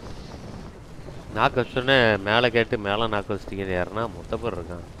நாக்கு வச்சோன்னே மேல கேட்டு மேல நாக்கு வச்சிட்டீங்க யாருன்னா மொத்த பேர்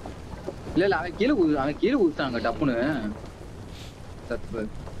இருக்கான் இல்ல அவன் கீழே ஊத்தாங்க டப்புன்னு தப்பு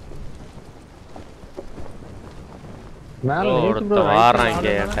மேல வாறாங்க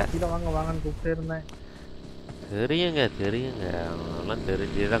கீழ வாங்கன்னு கூப்பிட்டே இருந்தேன் தெரியுங்க அவனெல்லாம்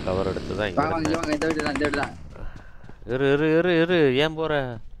தெரிஞ்சேதான் கவர் எடுத்துதான் இரு ஏன் போற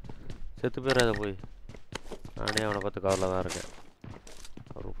செத்து போயிடாத போய் நானே அவனை பார்த்து கவர்ல தான் இருக்கேன்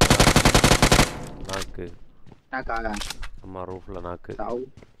நாக்கு ஆமா ரூஃப்ல நாக்கு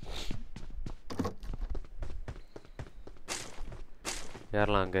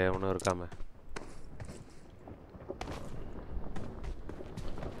யாரெல்லாம் அங்க ஒன்றும் இருக்காம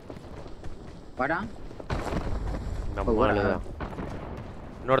நம்ம ஆளுதான்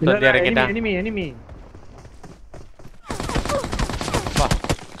இன்னொருத்தன் இறங்கிட்டான் எனிமி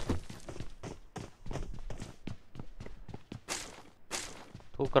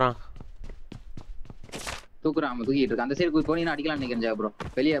தூக்குறான் தூக்கிட்டு இருக்கான் அந்த சைடு போனீங்கன்னா அடிக்கலாம் நினைக்கிறேன் ப்ரோ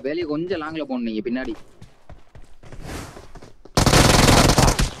வெளியே கொஞ்சம் லாங்ல போகணும் நீங்க பின்னாடி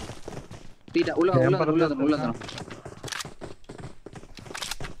உள்ள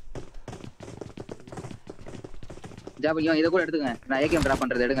ஜாபையும் இத கூட எடுத்துங்க நான் ஏகேம் டிராப்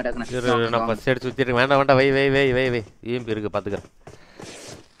பண்றது எடுங்க டக்குனு நான் பஸ் எடுத்து சுத்திட்டு வேண்டாம் வை ஈஎம்பி இருக்கு பாத்துக்கறேன்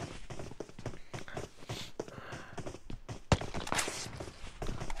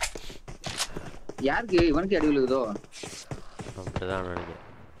யாருக்கு இவனுக்கு அடி விழுகுதோ அப்படிதான் நினைக்கிறேன்.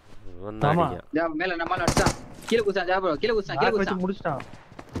 ஆமா. மேல நம்மால அடிச்சா கீழே குச்சான் ஜாபரோ கீழே குச்சான் முடிச்சிட்டான்.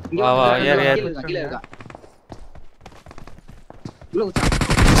 வா வா ஏறு ஏறு. கீழே இருக்கா உள்ள குச்சான்.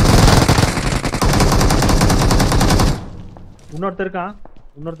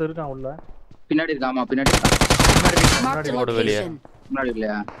 இன்னொருத்தர் இருக்கான் உள்ள. பின்னாடி இருக்கா. ஆமா பின்னாடி இருக்கா. Marked a ஓடு வெளியே. location. முன்னாடி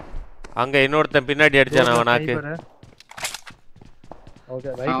இல்லையா? அங்க இன்னொருத்தன் பின்னாடி அடிச்சான் அவனாக்கு. ஓகே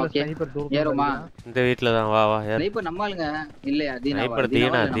ரைட்ல ஸ்னைப்பர் தூரத்துல ஏறுமா? இந்த வீட்ல தான். வா வா ஏறு. ஸ்னைப்பர் நம்மாளுங்க இல்லையா? ஸ்னைப்பர்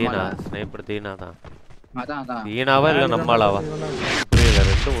தீனா தான். அதான் தீனாவா இல்ல நம்மாளாவா? புரியல,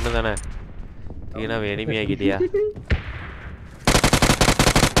 ரெண்டும் ஒண்ணு தானே. தீனாவை எனிமி ஆக்கிட்டியா?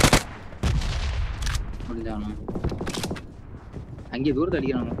 முடிஞ்சானோ அங்கே தூரத்தை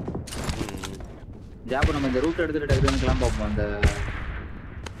அடிக்கணும். ஜாபர் நம்ம இந்த ரூட் எடுத்துட்டு டக்குனு கிளம்ப பார்ப்போம். அந்த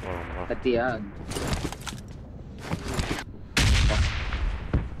கத்தியா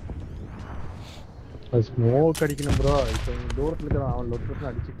ஸ்மோக் அடிக்கணும் ப்ரோ. இப்போ தூரத்துல இருக்கறவன் அவன் லொட்டுன்னு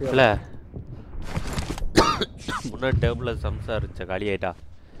அடிச்சிட்டே இல்ல முன்னாடி டேபிள்ல சம்சா இருந்துச்சு, காலி ஆயிட்டா.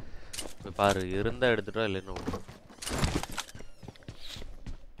 பாரு இருந்தா எடுத்துட்டா இல்லைன்னு விட்டுரும்.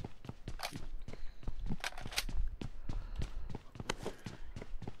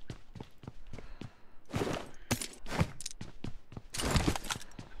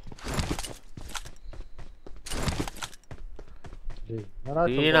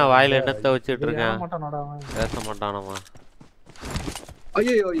 தீனா வாயில என்னத்தை வச்சுட்டு இருக்கேன்? பேச மாட்டானமா?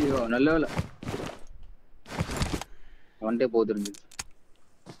 ஐயோ நல்ல வேலை ஒன்டே போதுருங்க.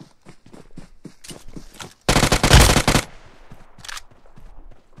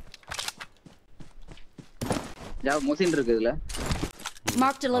 ஜாப் மோசின் இருக்கு இதுல.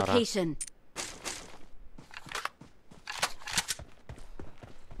 Marked a location.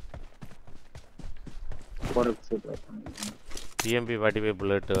 போறதுக்கு சூப்பரா டிஎம்பி 45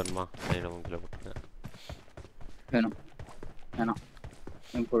 புல்லட் வேணுமா? நான் உங்களை போட்டுறேன். வேணும்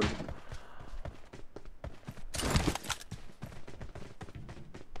இம்போர்ட்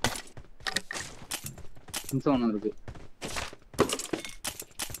நிமிஷம் ஒன்று இருக்கு.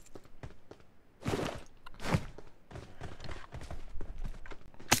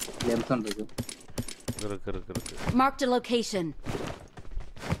 நிமிஷம் இருக்கு. Marked a location.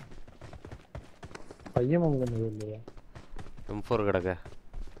 பையன் உங்களுக்கு இல்லையா? M4 கிடக்க.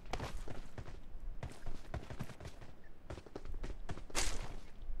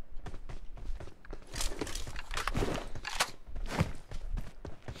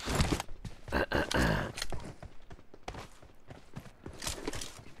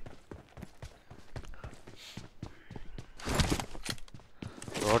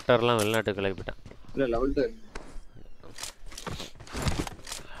 ரோட்டர்லாம் வெளிநாட்டு கிளப்பிட்டான். இல்ல லெவல்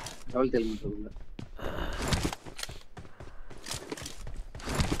 12 இல்ல.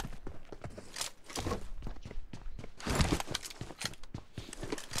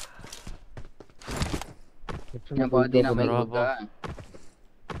 நான் பாத்தீனா மைக்கா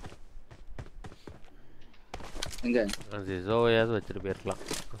எங்க அது ஜோயாவது வச்சிட்டு போயிருக்கலாம்.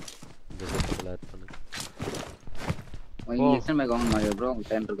 இந்த செட்டப்ல ஆட் பண்ணு. இன்ஜெக்ஷன் மேக் ஆன் மாதிரி bro உங்க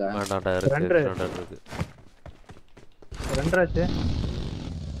டைம் இருக்கா? வேண்டாம்டா இருக்கு. ரெண்டராச்சு.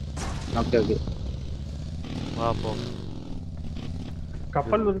 ஓகே வா போ.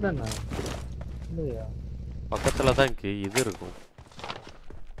 கப்பல் வருதா என்ன? இல்லையா? பக்கத்துல தான் இது இருக்கும்.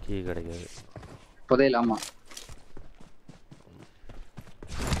 கீ கிடைக்காது. புதையலாமா?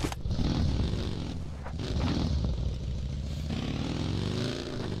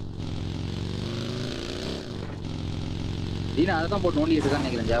 தீனா அதான் போட்டு நோண்டிட்டு இருக்கான்னு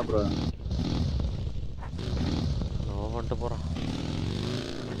நினைக்கிறேன். ஜா ப்ரோ அவன் வந்துட்டு போறான்.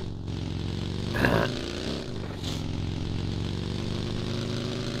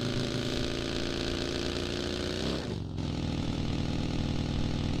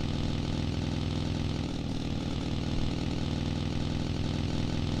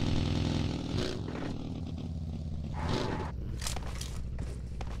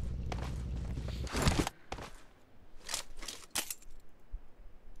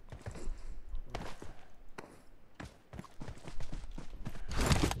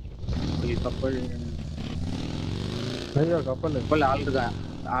 கப்பல் ஐயோ கப்பல் ஆள்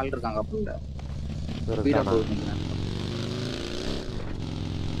இருக்காங்க கப்பல்ல. வீரா போகுதுங்க.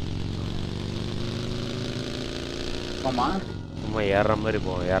 ஆமா சும்மா ஏறுற மாதிரி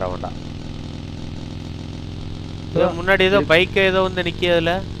போவோம். ஏற வேண்டாம். முன்னாடி ஏதோ பைக் ஏதோ வந்து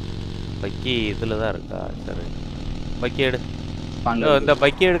நிக்கிறதுல பக்கி இதுல தான் இருக்கா? சரி பக்கி எடு. இந்த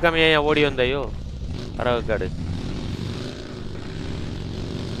பக்கி எடுக்காம ஏன் ஓடி வந்தாயோ? அரவக்காடு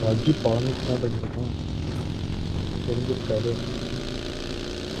அஜி பானிஸ்னா தெரிஞ்சிருக்காது.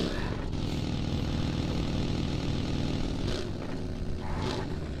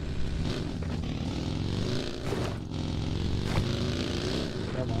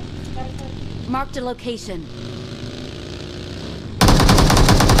 Marked a location.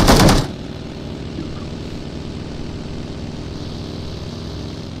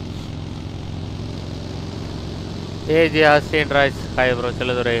 Hey Jia, Saint Rice. Hi bro,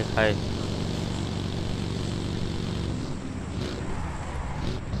 चलो तो रे. Hi.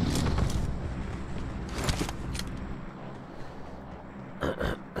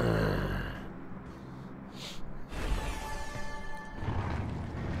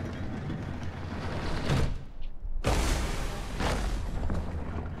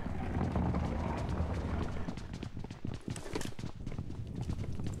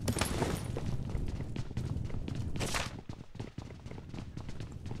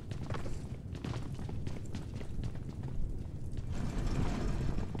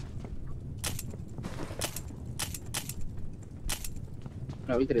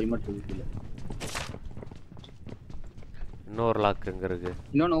 வீட்டுல ஹெல்மெட் இருக்கு. இன்னொரு லாக் எங்க இருக்கு?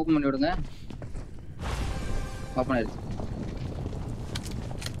 இன்னொன்னு ஓபன் பண்ணி விடுங்க. ஓபன் ஆயிடுச்சு.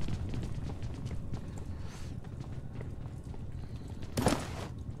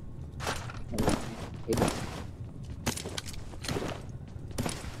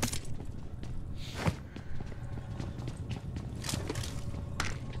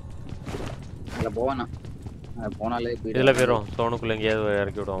 இல்ல போவானா? போனாலே இதுல போயிரும். சோனுக்குள்ள எங்கேயாவது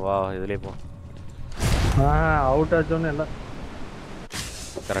இறக்கி விடுவோம். வா இதுலயே போ. அவுட் ஆச்சோன்னு எல்லாம்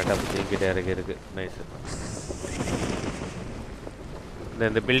கரெக்டா பிடிக்கிட்டே இறக்கி இருக்கு. நைஸ்.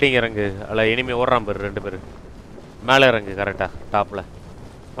 இந்த பில்டிங் இறங்கு. அல்ல இனிமே ஓடுறான் பேர் 2 பேர். மேலே இறங்கு கரெக்டா டாப்ல.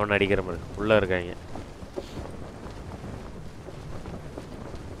 அவன் அடிக்கிற மாதிரி உள்ள இருக்காங்க.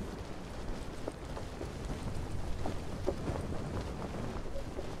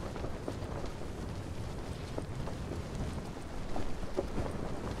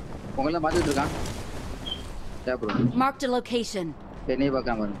 உங்கள பாத்துட்டு இருக்கான். Marked a location. என்னைய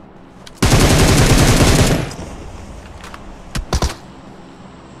பார்க்காம பாருங்க.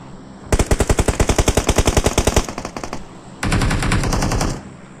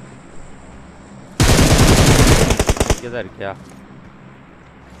 இங்கதான் இருக்கியா?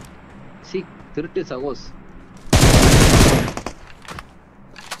 திருட்டு சகோஸ்.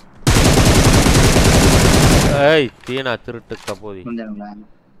 ஏய் தீனா திருட்டு கபோதி.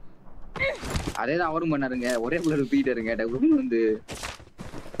 அதேதான் அவரும் பண்ணாருங்க. ஒரே புள்ள பீட்டருங்க. டபுள் வந்து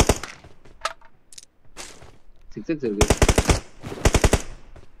 6x இருக்கு.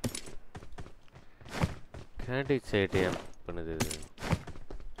 கேண்டிட் சேட்டியம் பண்ணுது.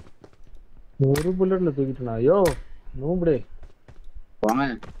 ஒரு புல்லட்ல தூக்கிட்டனா? ஐயோ நூம்படே. வாங்க.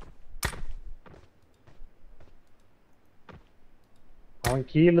 அவன்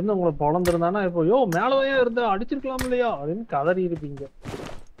கீழ இருந்து உங்களை பொளந்திருந்தானா இப்போ யோ மேலவே இருந்தா அடிச்சிருக்கலாம் இல்லையா அப்படின்னு கதறி இருப்பீங்க.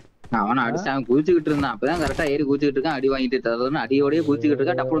 அவனை அடிச்சு அவன் குதிச்சுக்கிட்டு இருந்தான். அப்பதான் கரெக்டா ஏறி குதிச்சுக்கிட்டு இருக்கான். அடி வாங்கிட்டு தரதுன்னு அடியோடய குதிச்சுக்கிட்டு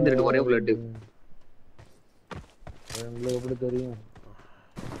இருக்கா. டப்பு வந்துருக்கு ஒரே புல்லட்டு. உங்களுக்கு எப்படி தெரியும்?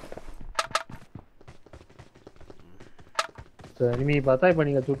 இனிமே பார்த்தா இப்ப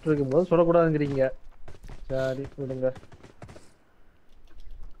நீங்க சுட்டு இருக்கும் போது சொல்லக்கூடாதுங்கிறீங்க. சரி விடுங்க.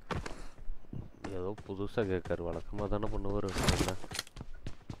 ஏதோ புதுசா கேட்காரு. வழக்கமா தானே பண்ணுவாரு.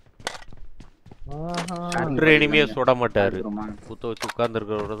 இனிமே சுட மாட்டாரு. குத்த வச்சு உட்கார்ந்து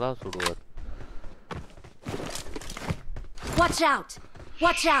இருக்கிறவரை தான் சுடுவார். Watch out!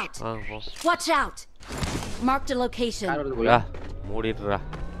 Watch out! Watch out! Marked a location. மூடிடுறா.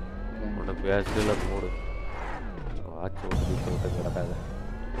 உன்னை பேசல மூடு. வாட்ச் ஓட்டு கிடக்காத.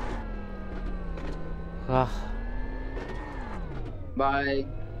 பாய்.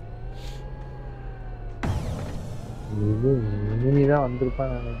 இனிமேதான்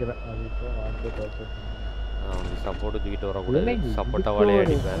வந்திருப்பான்னு நினைக்கிறேன். அது இப்போ வாட்ச் அவனுக்கு சப்போர்ட் தூக்கிட்டு வரக்கூடாது. சப்போர்ட்டா வாழை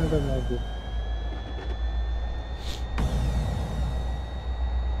அடிப்பேன்.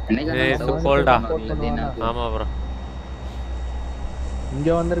 ஆமா ப்ரோ. இங்க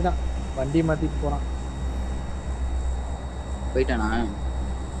வந்திருக்கான். வண்டி மாத்திட்டு போறான். போயிட்டானா?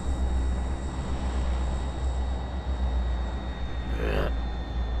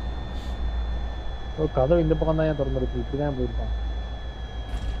 கதவு இந்த பக்கம் தான் ஏன் திறந்துருக்கு? இப்படிதான் போயிருப்பான்.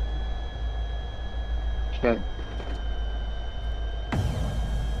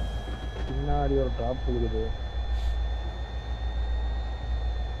 பின்னாடி ஒரு ட்ராப் இருக்குது.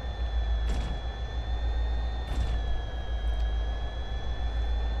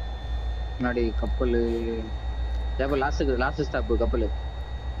 முன்னாடி கப்பல். லாஸ்ட் ஸ்டாப் கப்பல்.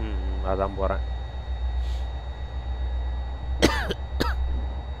 அதான் போறேன்.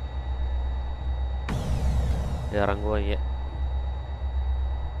 இறங்குவாங்க.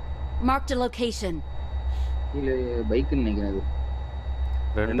 Marked a location. இல்ல பைக் நினைக்கிறது.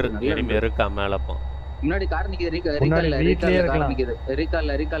 2 இனிமே இருக்கா மேலப்போ. முன்னாடி கார் நிக்குது. முன்னாடி வீட்லயே கார் இருக்கலாம். நிக்குது.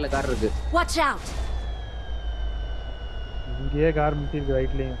 ரீகால்ல கார் இருக்கு. Watch out! இங்கேயே கார் நிக்கிது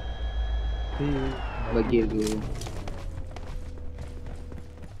ரைட்லயும். பக்கி இருக்கு.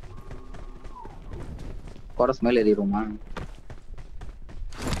 கோரஸ் மேல ஏறிடுமா?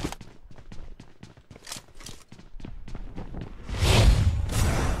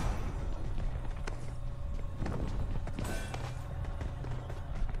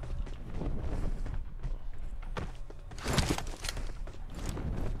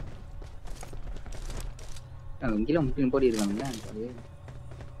 இங்கேல முட்டின் போடி இருக்காங்க.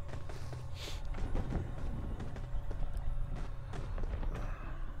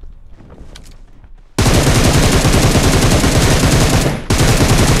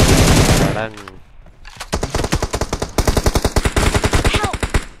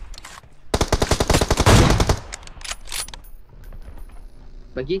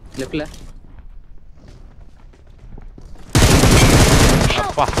 பக்கி லெஃப்ட்ல.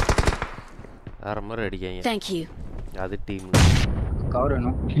 அப்பா வேற மாதிரி அடிக்காங்க. Thank you. அது டீம் கவர்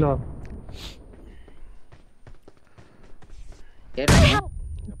வேணும். கிலோ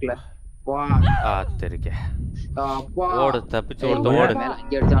லெஃப்ட்ல. வா தெரிக்க. அப்பா ஓடு தப்பிச்சு ஓடு. மேல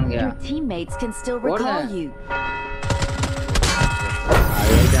அங்க அடிச்சானுங்க. Your teammates can still recall you.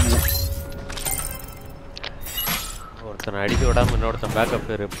 ஒருத்தனை அடிக்க விடாம இன்னொருத்தன் பேக்கப்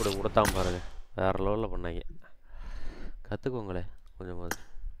பேர் எப்படி கொடுத்தாம பாருங்க. வேற லெவலில் பண்ணாங்க. கற்றுக்கோங்களே கொஞ்சமாவது.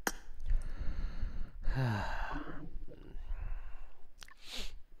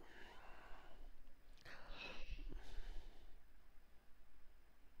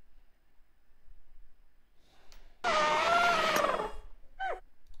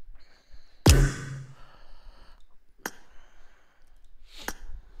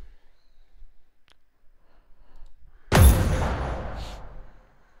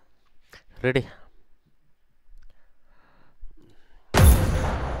 ரெடி.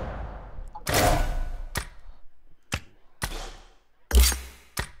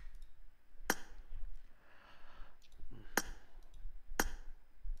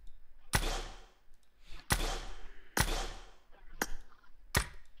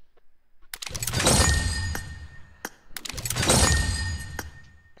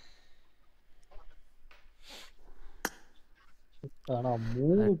 ஆனா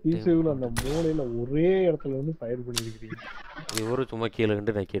 3 பீஸுகள் அந்த மூலையில ஒரே இடத்துல வந்து ஃபயர் பண்ணிருக்கீங்க. இவரு சும்மா கீழே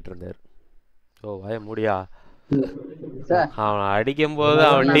கண்டு நக்கிட்டு இருந்தார். ஓ வாய முடியா. அவன் அடிக்கும் போது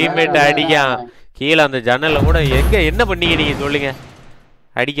அவன் டீம்மேட் அடிக்கான் கீழே அந்த ஜன்னல்ல கூட. எங்க என்ன பண்ணீங்க நீங்க சொல்லுங்க?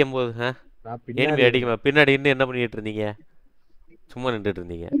 அடிக்கும் போது எனிமி அடிக்கும் பின்னாடி இருந்து என்ன பண்ணிட்டு இருந்தீங்க? சும்மா நின்றுட்டு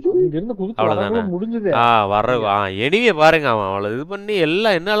இருந்தீங்க. அவ்வளவுதானே முடிஞ்சது. எனிமியை பாருங்க. அவன் அவ்வளவு இது பண்ணி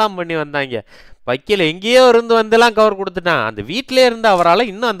எல்லாம் என்னெல்லாம் பண்ணி வந்தாங்க. வைக்கல எங்கேயோ இருந்து வந்தெல்லாம் கவர் கொடுத்துட்டான். அந்த வீட்டிலே இருந்து அவரால்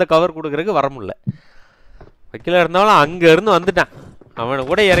இன்னும் அந்த கவர் கொடுக்கறதுக்கு வர முடியல. வைக்கல இருந்தாலும் அங்க இருந்து வந்துட்டான். அவனை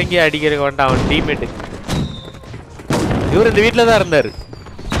கூட இறங்கி அடிக்கிறதுக்கு வேண்டாம். அவன் டீம்மேட்டு இவர் இந்த வீட்டில் தான் இருந்தார்.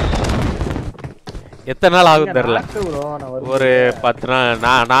 எத்தனை நாள் ஆகும் தெரியல. ஒரு 10 நாள்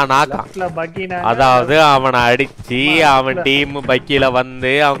நான் அதாவது அவனை அடிச்சு அவன் டீம் பக்கில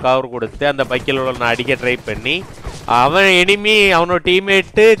வந்து அவன் கவர் கொடுத்து அந்த பக்கில உள்ள அடிக்க ட்ரை பண்ணி அவன் எனிமி அவனோட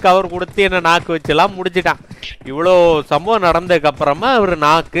டீம்மேட்டு கவர் கொடுத்து என்ன நாக்கு வச்செல்லாம் முடிச்சிட்டான். இவ்வளோ சம்பவம் நடந்ததுக்கு அப்புறமா அவர்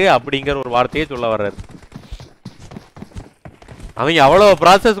நாக்கு அப்படிங்கிற ஒரு வார்த்தையை சொல்ல வர்றாரு. அவங்க அவ்வளோ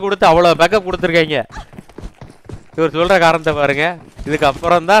ப்ராசஸ் கொடுத்து அவ்வளோ பேக்கப் கொடுத்துருக்காங்க. இவர் சொல்ற காரணத்தை பாருங்க.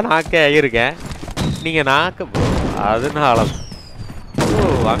 இதுக்கப்புறம் தான் நாக்கே ஆகியிருக்கேன். நீங்க நாக்கு அதனால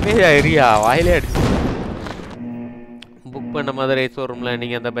அமைதியா ஏரியா வாயிலே அடிச்சு. புக் பண்ண மதுரை ஷோரூம்ல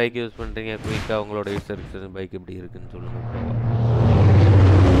நீங்க அந்த பைக் யூஸ் பண்றீங்க. குயிக்கா உங்களோட யூஸ் பைக் எப்படி இருக்குன்னு சொல்லுங்க.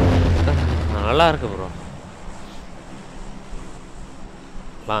 நல்லா இருக்கு ப்ரோ.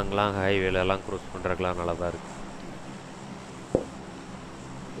 லாங் ஹைவேல எல்லாம் க்ரூஸ் பண்றதுலாம் நல்லா தான் இருக்கு.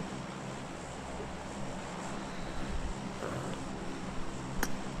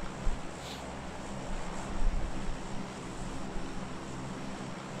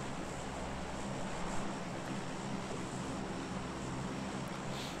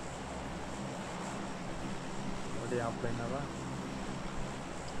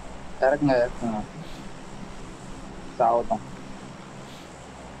 இறக்குங்க சாவட்டும்.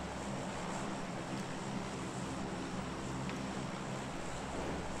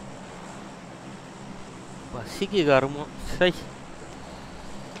 பசிக்கு கருமோ சை.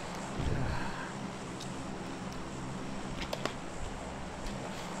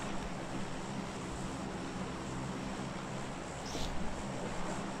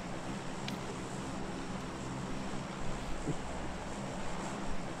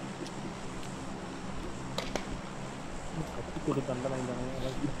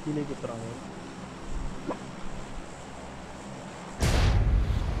 கீழே குத்துறாங்க.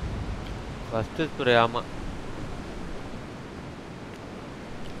 ஃபர்ஸ்ட் ஸ்ப்ரே ஆமா.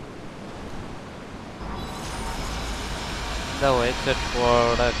 இந்த ஒயிட் ஷர்ட்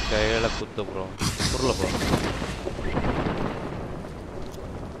போட கையில குத்து ப்ரோ. புரியல ப்ரோ.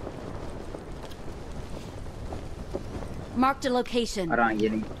 Marked a location. வராங்க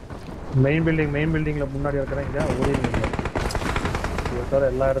நீ. மெயின் பில்டிங்ல முன்னாடி இருக்கறேன். இங்க ஓடிங்க. இது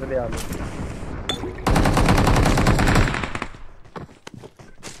தர எல்லா இடத்துலயும் ஆளு.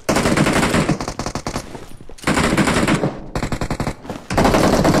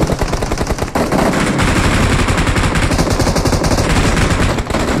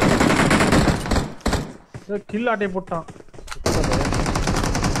 கில் ஆட்டை போட்டான்.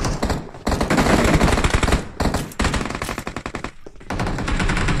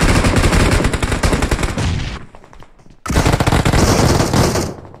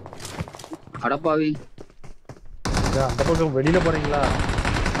 அடப்பாவி அந்த பக்கம் வெளியில போறீங்களா?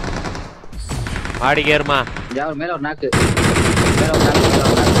 மாடி கேருமா. ஜாவர் மேல ஒரு நாக்கு. மேல ஒரு நாக்கு.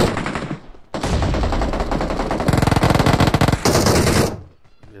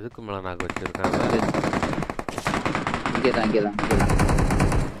 எதுக்கு மேல நாக்கு வச்சிருக்காங்க? இங்கேதான்.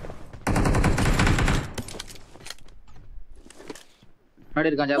 மாடி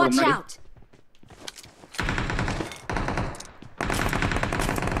இருக்கான் ஜாவர் Watch முன்னாடி. out.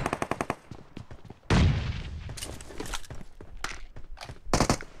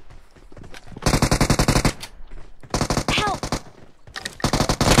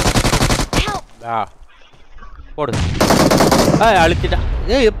 போடு. அழிச்சிட்டா.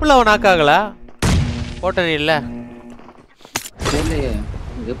 எப்படி அவன் நாக்காகல போட்ட நீ இல்ல தெரியலையே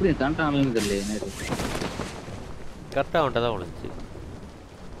எப்படி கரெக்டா ஆனதுன்னு தெரியல. கரெக்டா அவன்கிட்ட தான் விழுந்துச்சு.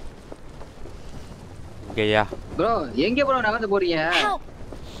 இங்கயா ப்ரோ எங்க ப்ரோ நகர்ந்து போறீங்க?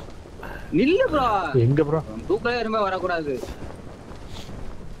 நில்லு ப்ரோ. எங்க ப்ரோ? தூக்கலே ரொம்ப வரக்கூடாது.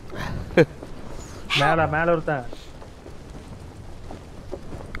 மேல ஒருத்தன்.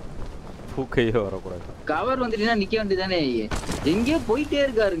 தூக்கையே வரக்கூடாது. கவர் வந்துட்டீங்கன்னா நிக்க வேண்டியதானே? எங்கேயோ போயிட்டே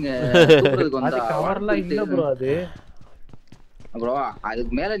இருக்காருங்க. அது கவர்லாம் இல்ல ப்ரோ. அது ப்ரோ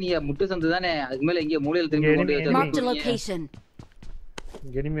அதுக்கு மேல நீங்க முட்டு சந்து தானே, அதுக்கு மேல எங்கேயோ மூலையில திரும்பி கொண்டு Marked a location.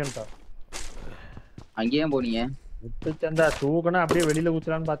 கெனிமியன்டா. அங்கேயே போனீங்க? முட்டு சந்தா தூக்கனா அப்படியே வெளியில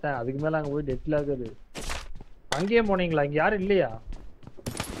ஊச்சலான்னு பார்த்தேன். அதுக்கு மேல அங்க போய் டெட்ல இருக்குது. அங்கேயே போனீங்களா? இங்க யாரும் இல்லையா?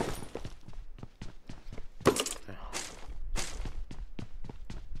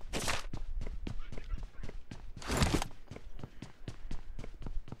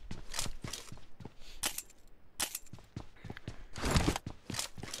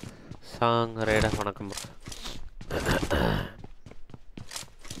 சாங் ரேடா வணக்கம்.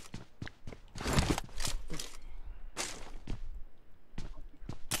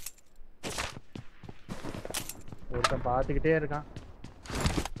 ஒருத்தன் பாத்துக்கிட்டே இருக்கான்.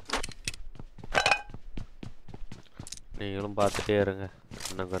 நீங்களும் பார்த்துட்டே இருங்க.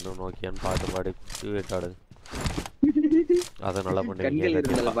 என்ன கண்ணு நோக்கியான்னு பாட்டு பாடி காடு. அதை நல்லா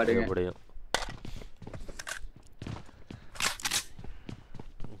பண்ணுவீங்க முடியும்.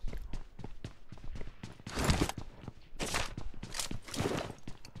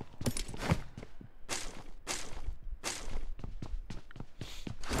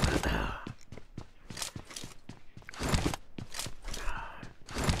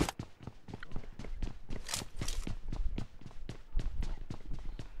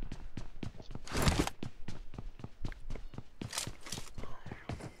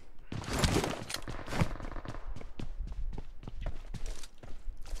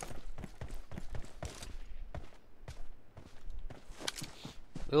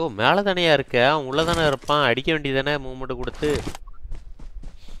 ஓ மேலே தானேயா இருக்க? அவன் உள்ள தானே இருப்பான். அடிக்க வேண்டியதானே மூவ்மெண்ட் கொடுத்து.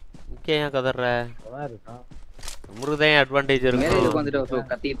 முக்கிய ஏன் கதற? முருகதான் அட்வான்டேஜ் இருக்கும்.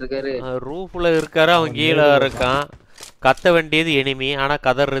 ரூஃப்ல இருக்காரு, அவன் கீழே இருக்கான். கத்த வேண்டியது எனிமி, ஆனா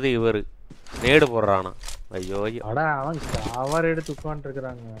கதறது இவரு. நேடு போடுறானா? ஐயோ அவன் கவர் எடுத்து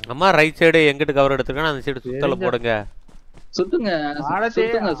உட்கார்ந்துருக்காங்க. அம்மா ரைட் சைடு எங்கிட்டு கவர் எடுத்துருக்கான அந்த சைடு சுத்தல போடுங்க.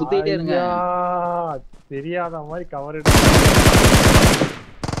 சுத்துங்க சுத்திட்டே இருங்க. தெரியாத மாதிரி கவர் எடுத்து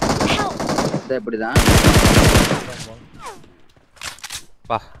இப்படிதான்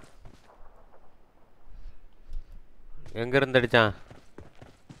பா. எங்க இருந்து அடிச்சான்?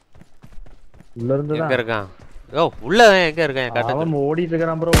 உள்ள இருந்து எங்க இருக்கான்? ஓ உள்ள எங்க இருக்கான்? காட்டு. அவன் ஓடிட்டு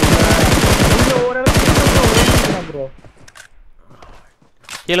இருக்கான் ப்ரோ. உள்ள ஒரு இடத்துல ப்ரோ.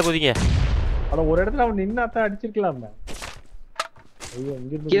 கீழ குதிங்க. அட ஒரு இடத்துல அவன் நின்னாதான் அடிச்சிருக்கலாம்ல. ஐயோ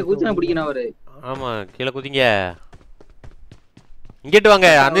இங்க இருந்து கீழ குதினா பிடிக்கணும் அவரு. ஆமா கீழ குதிங்க. இங்கிட்டு வாங்க.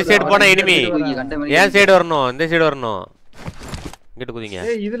 அந்த சைடு போனா எனிமி. ஏன் சைடு வரணும்? இந்த சைடு வரணும். இங்கிட்டு குதிங்க.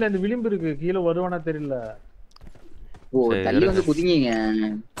 ஏய் இதுல இந்த விளிம்பு இருக்கு. கீழ வருவானா தெரியல. ஓ தள்ளி வந்து குதிங்கீங்க.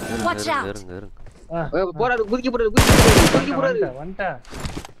 Watch out. இருங்க இருங்க. போறாரு குதிக்க போறாரு வந்துட்டேன்.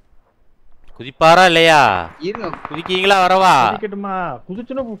 குதிப்பாரா இல்லையா? இருங்க. குதிக்கீங்களா வரவா? குதிக்கட்டுமா?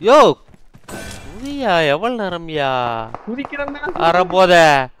 குதிச்சுனா யோ குதியா எவ்வளவு நேரம்யா? குதிக்கிறேன்னா அரபோத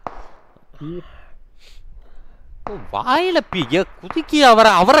வாயில பீய குதிக்கி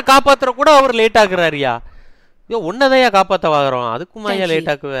அவரை காப்பாத்துற கூட அவர் லேட் ஆகுறாருயா. ஐயோ உன்னதையா காப்பாத்த வாங்குறோம், அதுக்குமாயா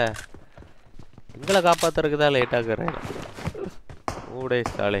லேட் ஆக்குவே? எங்களை காப்பாத்துறதுக்கு தான் லேட் ஆகுறேன். ஊடே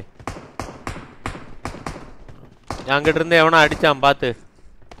சாலே அங்கிட்ட இருந்து எவனா அடிச்சான் பார்த்து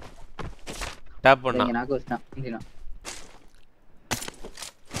டேப் பண்ணா. நாக்கு வச்சான்.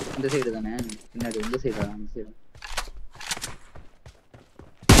 இந்த சைடு தானே பின்னாடி இந்த சைடு தான் அந்த சைடு.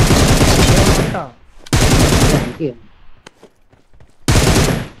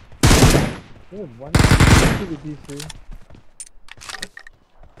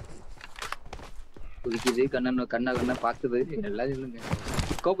 குதிக்குது கண்ணா பாக்குது எல்லாம் சொல்லுங்க.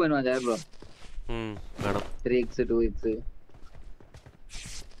 ஸ்கோப் வேணுமா Joy bro? Madam 3x 2x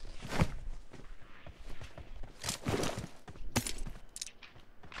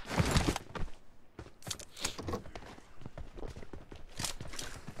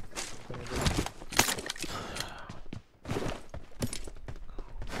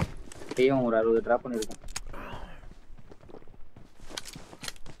டேயும் ஒரு 60 டிராப் பண்ணிருக்கேன்.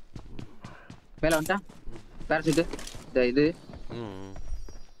 மேல வந்துட்டா பேரஷூட் இது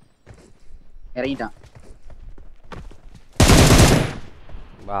இறங்கிட்டான்.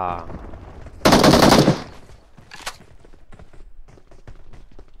 வா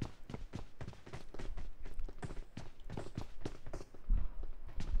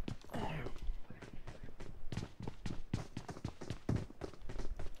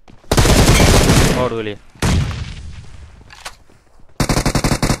ஓடு வெளியே.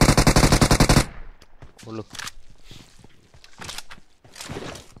 உள்ளு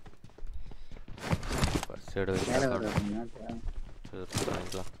சைடு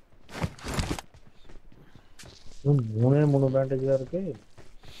மூணு பேண்டேஜ் தான் இருக்கு.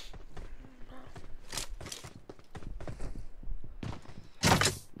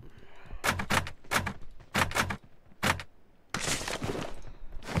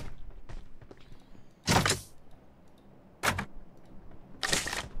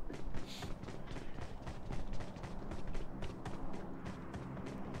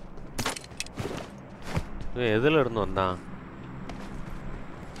 எதுல இருந்து வந்தான்?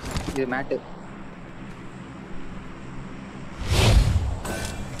 இது மேட்.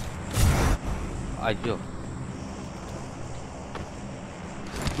 ஐயோ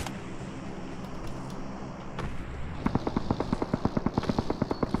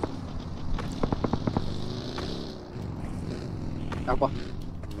அப்பா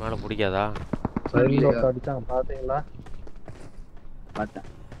மேல பிடிக்காதா? சைடுல அடிச்சாங்க பாத்தீங்களா? பார்த்தேன்.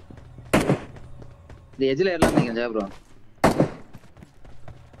 இந்த எஜ்ல ஏறலாம் நீங்க ஜெய ப்ரோ.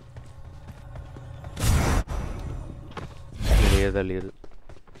 ஏதல்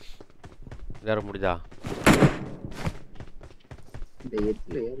வேற முடிஞ்சா? இந்த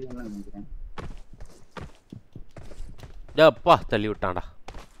எஜ்ல ஏறலாம் நினைக்கிறேன். அப்பா தள்ளி விட்டான்டா.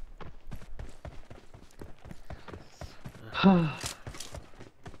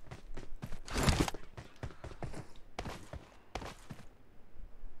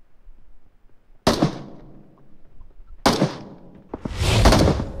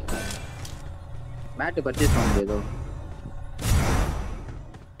 மேட் பர்ச்சேஸ் பண்ண முடியாதோ?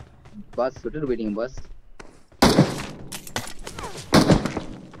 பாஸ் விட்டுட்டு போயிட்டீங்க பாஸ்.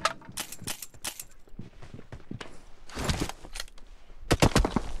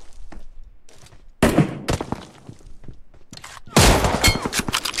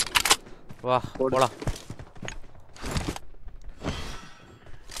 வா போலாம்.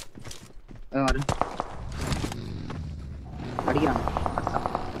 அடிக்கிறான்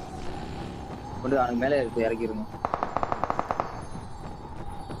கொண்டு அவனுக்கு மேலே இருக்கு இறக்கிருங்க.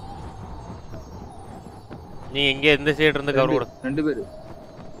 நீ எங்க எந்த சைடு இருந்து கவர் கொடு? 2 பேரு.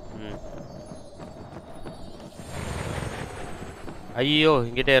 ஐயோ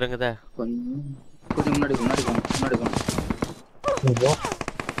இங்கிட்ட இறங்குதே. கொஞ்சம் முன்னாடி போங்க.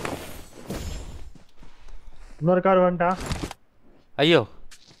 இன்னொரு கார் வந்துட்டா. ஐயோ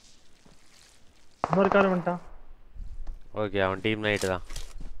இன்னொரு கார் வந்துட்டா. ஓகே அவன் டீம் நைட் தான்.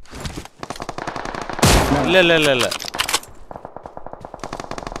 இல்ல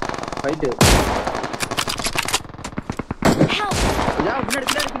ஃபைட். யா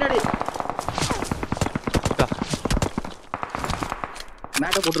பின்னாடி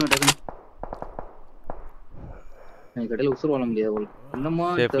மேட்ட போட்டுருங்க டக்கு. நான் கடையில உசுர் வாழ முடியாது போல. என்னமா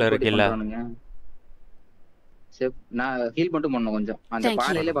சேஃப்ல இருக்கீல்ல? சேஃப் நான் ஹீல் மட்டும் பண்ணனும் கொஞ்சம் அந்த Thank you.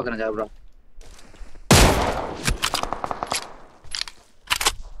 பாறையிலே பார்க்கறேன் ஜாப்ரோ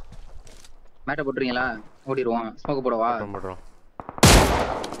மேட்ட போட்டுறீங்களா ஓடிடுவோம் ஸ்மோக் போடவா போடுறோம்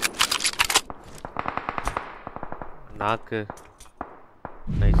நாக்கு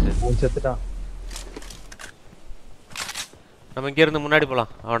நைஸ் அவன் செத்துட்டான் நம்ம இங்க இருந்து முன்னாடி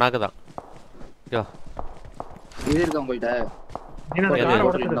போலாம் அவன் நாக்கு தான் யோ இது இருக்கா உங்கள்ட்ட நீ அந்த காரை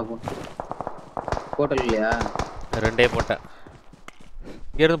உடைச்சிடு போட்டல் இல்லையா ரெண்டே போட்டேன்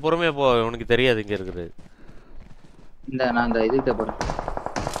இங்க இருந்து பொறுமையா போ உனக்கு தெரியாது இங்க இருக்குது இந்த நான் அந்த இதுகிட்ட போறேன்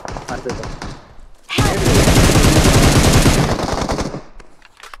அடுத்து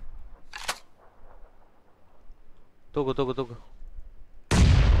தூக்கு தூக்கு தூக்கு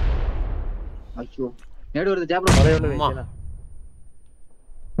ஐயோ நேடு வருது ஜாப்ரோ தலையோட அம்மா. வைக்கணும்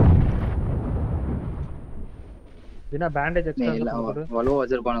தினா பேண்டேஜ் எக்ஸ்ட்ரா இல்ல போடு வலுவா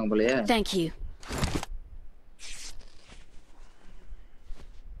வச்சிருப்பானுங்க போலயே Thank you.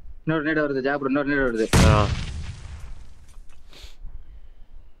 இன்னொரு நேடு வருது ஜாப்ரோ இன்னொரு நேடு வருது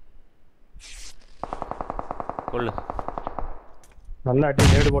கொள்ளு நல்லா அடி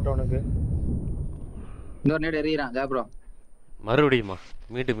நேடு போட்டவனுக்கு இன்னொரு நேடு எறியறான் ஜாப்ரோ மறுபடியுமா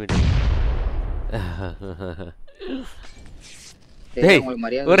மீண்டும் மீண்டும் டேய் உங்களுக்கு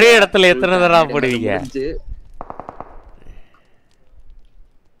மரியாதை ஒரே இடத்துல எத்தனை தடவை போடுவீங்க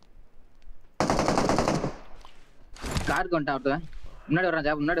கார்க்கு வந்துட்டான் ஒருத்தன் முன்னாடி வரான்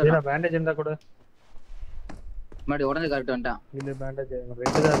ஜாப் முன்னாடி தினா வரான் பேண்டேஜ் இருந்தா கூட முன்னாடி உடனே கார்க்கு வந்துட்டான் இல்ல பேண்டேஜ்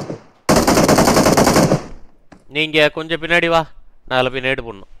ரெண்டு தான் இருக்கு நீங்க கொஞ்சம் பின்னாடி வா நான் அதுல போய் நேடு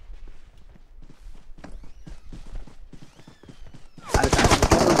போடணும் அது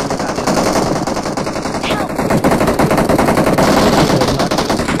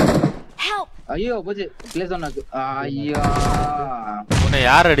Help! ஐயோ போச்சு பிளேஸ் ஒன்னாக்கு ஐயா உன்னை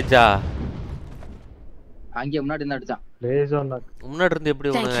யார் அடிச்சா அங்கே முன்னாடி இருந்து அடிச்சான் லேஸ் ஒன் முன்னாடி இருந்து எப்படி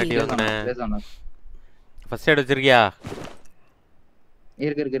Thank உனக்கு you. அடி வாங்கினேன் பிளேஸ் ஒன்னாக்கு ஃபர்ஸ்ட் எய்ட் வச்சிருக்கியா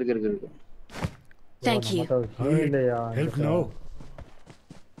இருக்கு Thank you. ஹீல் இல்லையா Help now.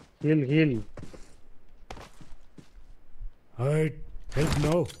 Heel Alright, help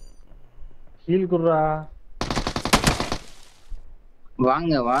now. Heel குர்ரா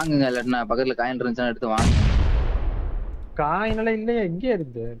வாங்குங்க இல்லாட்டினா பக்கத்துல காயின் இருந்துச்சுன்னா எடுத்து வாங்க காயினெல்லாம் இல்லையா இங்கே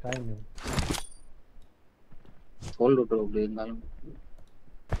இருக்கு காயின் சோல் விட்டுரும் அப்படி இருந்தாலும்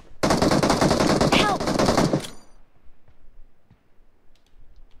Help!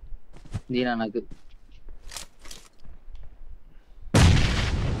 தீனானாக்கு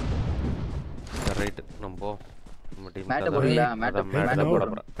ரைட் நம்ம போ நம்ம டீம் மேட்ட போடுறீங்களா மேட்ட மேட்ட போட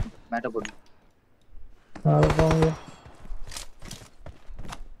போடுறேன் மேட்ட போடு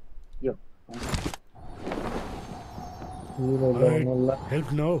ஐயோ Alright, help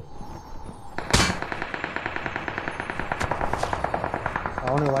now.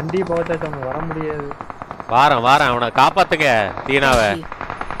 அவனுக்கு வண்டி போகச்சாச்சு அவனுக்கு வர முடியாது வாரேன் அவனை காப்பாத்துங்க தீனாவை Thank you.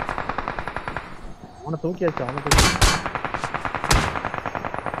 அவனை தூக்கியாச்சு அவனை தூக்கி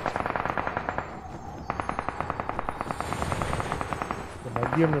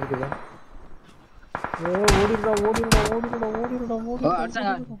பக்கி ஒன்று இருக்குது ஓடிடுடா ஓ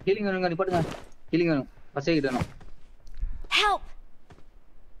அடிச்சாங்க ஹீலிங் வேணுங்க நிப்பாட்டுங்க ஹீலிங் வேணும் பசை கிட்ட வேணும் Help!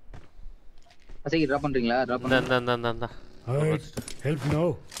 பசை கிட்ட டிராப் பண்றீங்களா டிராப் பண்ண இந்த Alright, help now.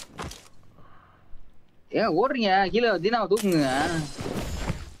 ஏன் ஓடுறீங்க கீழே தீனாவை தூக்குங்க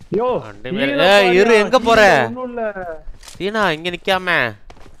யோ இரு எங்க போற ஒண்ணும் இல்ல தீனா இங்க நிக்காம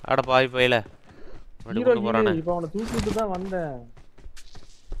அட பாய் பையில ஹீரோ போறானே இப்போ அவனை தூக்கிட்டு தான் வந்தேன்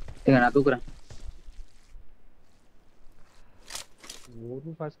ஏங்க நான் தூக்குறேன்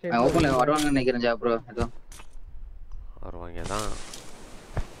ஒரு ஃபர்ஸ்ட் நான் ஓபன்ல வருவாங்கன்னு நினைக்கிறேன் ஜா ப்ரோ ஏதோ வருவாங்க தான்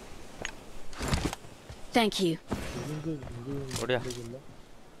Thank you. ஓடியா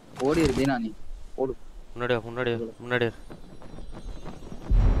ஓடி இரு தீனா நீ ஓடு முன்னாடி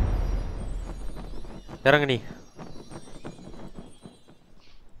இறங்கு நீ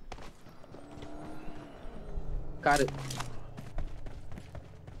காரு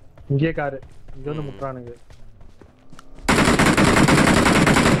இங்கே காரு இங்க வந்து முட்டுறானுங்க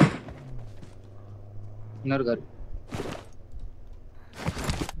இன்னொரு காரு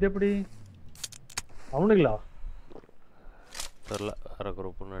இது எப்படி அவனுங்களா தெரியல வேற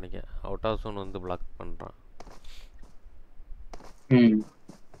குரூப்னு நினைக்கிறேன் அவுட் ஆஃப் ஜோன் வந்து பிளாக் பண்றான்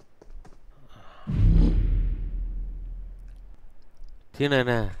தீனா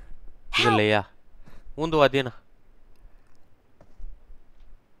என்ன இது இல்லையா ஊந்து வா தீனா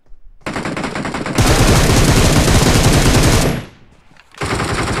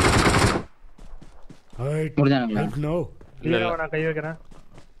Alright, முடிஞ்சானுங்களா help now. இல்ல நான் கை வைக்கிறேன்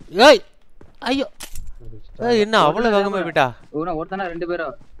ஏய் ஐயோ என்ன அவ்வளவு வேகமா போயிட்டா? ஓனா ஒருத்தனா ரெண்டு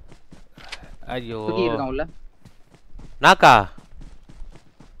பேரும். ஐயோ. தூக்கி இருக்கான் உள்ள. நாக்கா?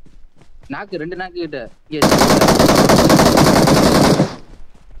 நாக்கு ரெண்டு நாக்கு கிட்ட.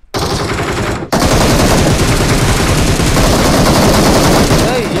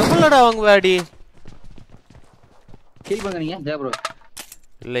 ஏய் எவ்வளவுடா வாங்குவாடி? கில் பண்ணுங்க ஜெய ப்ரோ.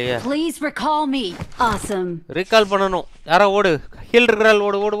 இல்லையா? Please recall me. Awesome. Recall பண்ணனும். யாரா ஓடு. ஹீல் இருக்கறால்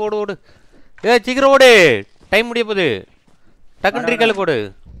ஓடு ஓடு ஓடு ஓடு. ஏய் சீக்கிரம் ஓடு. டைம் முடிய போகுது. டக்குனு ரீகால் ஓடு.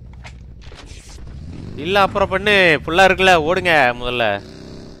 இல்ல அப்புறம் பண்ணு. ஃபுல்லா இருக்குல ஓடுங்க முதல்ல.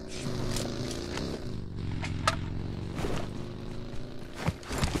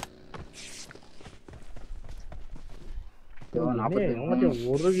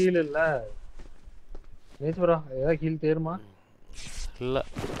 ஒரு ஹீல் இல்ல. நேஸ்வரா ஏதா ஹீல் தேருமா? இல்ல.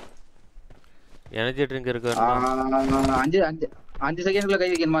 எனர்ஜி ட்ரிங்க் இருக்கு. 5 செகண்ட்ல கை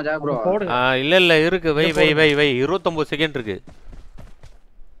வைக்கணுமா ஜா ப்ரோ? இல்ல இல்ல இருக்கு. வை வை வை வை 29 செகண்ட் இருக்கு.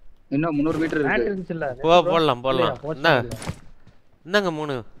 இன்னும் 300 மீட்டர் இருக்கு. போடலாம் போடலாம். என்னங்க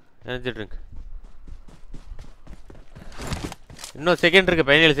 3 எனர்ஜி ட்ரிங்க். இன்னும் செகண்ட் இருக்கு.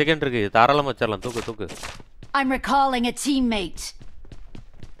 17 செகண்ட் இருக்கு. தாராளமா வச்சிரலாம். தூக்கு தூக்கு. I'm recalling a teammate.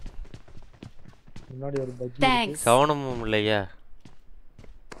 முன்னாடி ஒரு பக்கி. Thanks. கவனமும் இல்லையா?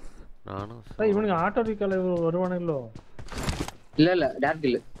 நானும் இவனுக்கு ஆட்டோ ரீகால் வருவானுங்களோ? இல்ல இல்ல டைரக்ட்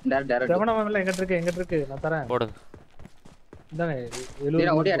இல்ல. டைரக்ட். கவனமா இல்ல எங்க இருக்கு நான் தரேன். போடுங்க. இதானே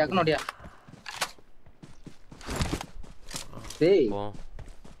ஏனா ஓடியா டக்குனு ஓடியா. டேய்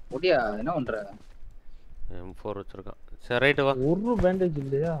ஓடியா என்ன பண்ற? M4 வச்சிருக்கான். சரி ரைட் வா. ஒரு பேண்டேஜ்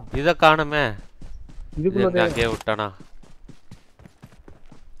இல்லையா? இத காணுமே. இதுக்குள்ள அங்கே விட்டானா?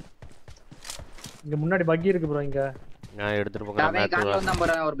 இங்க முன்னாடி பக்கி இருக்கு ப்ரோ இங்க. நான் எடுத்துட்டு போறேன். நான் கார்ல வந்தா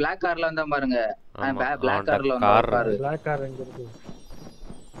பாருங்க. ஒரு Black கார்ல வந்தா பாருங்க. Black கார்ல வந்தா பாரு. Black கார் எங்க இருக்கு?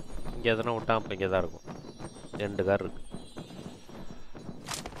 இங்க எதனா விட்டா அப்ப இங்க தான் இருக்கும். ரெண்டு கார் இருக்கு.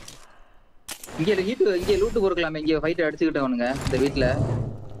 இங்க லூட் போறக்கலாம். இங்க ஃபைட் அடிச்சிட்டவனுங்க இந்த வீட்ல.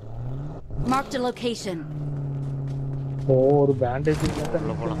 Marked a location. ஒரு பேண்டேஜ்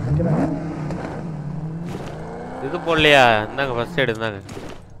மட்டும் போலாம். இது போடலையா? இந்தாங்க ஃபர்ஸ்ட் எய்ட் இந்தாங்க.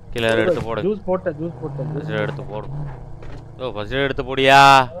 கீழ எடுத்து போடு. ஜூஸ் போட்ட. ஃபர்ஸ்ட் எடுத்து போடு. ஓ ஃபர்ஸ்ட் எடுத்து போடியா?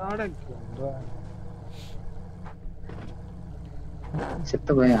 செத்த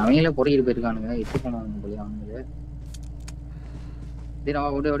போய் அவங்களே பொறியிட்டு போயிருக்கானுங்க. இட்டு போனானுங்க போல அவனுங்க. டேய்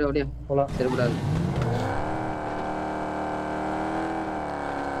நான் ஓடி போலாம். சரிபடாது.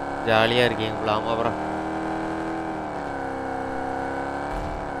 ஜாலியா இருக்கீங்க போலாமா ப்ரோ?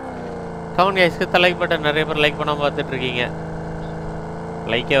 கவுன் गाइस க்கு லைக் பட்டன் நிறைய பேர் லைக் பண்ணாம பார்த்துட்டு இருக்கீங்க.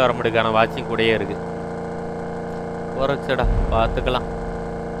 லைக்கே வர மாட்டேங்குது. ஆனா வாட்சிங் கூடயே இருக்கு. ஒருச்சடா பாத்துக்கலாம்.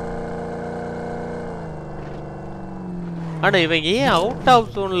 ஆனா இவங்க ஏன் அவுட்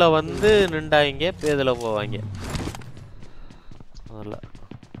ஆஃப் ஜோன்ல வந்து நின்றாங்க? பேதல போவாங்க. வரல.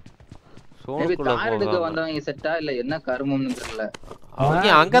 சோனுக்குள்ள கார்டுக்கு வந்தவங்க செட்டா இல்ல என்ன கர்மம்னு தெரியல. அவங்க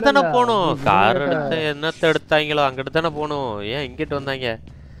அங்க தான போணும். கார் எடுத்து என்னத்த எடுத்தாங்களோ அங்கட்டு தான போணும். ஏன் இங்கிட்டு வந்தாங்க?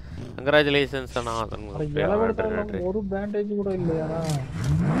 கங்க்ராச்சுலேஷன்ஸ் அண்ணா. ஒரு பேண்டேஜ் கூட இல்லையா?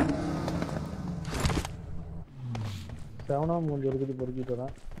 செவனா மூஞ்சி எடுத்து பொறுக்கிட்டு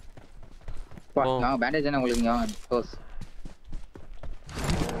வரேன். நான் பேண்டேஜ் என்ன உங்களுக்கு க்ளோஸ்.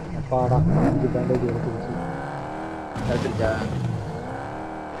 அப்பாடா இந்த பேண்டேஜ் எடுத்துச்சு. எடுத்துச்சா?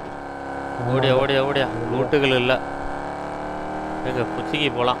 ஓடியா லூட்டுகள் இல்ல. எங்க புச்சிக்கு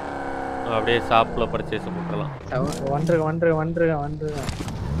போலாம். அப்படியே ஷாப்ல பர்சேஸ் பண்ணலாம். வந்துருங்க.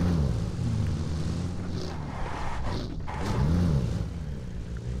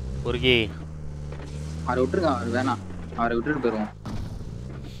 புர்கி அவரை விட்டுருங்க. அவர் வேணாம். அவரை விட்டுட்டு போயிருவோம்.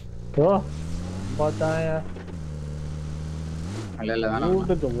 பார்த்தாயா? இல்ல வேணாம்.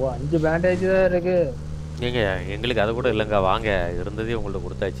 5 பேண்டேஜ் தான் இருக்கு. ஏங்க எங்களுக்கு அது கூட இல்லைங்க. வாங்க இருந்ததே உங்கள்ட்ட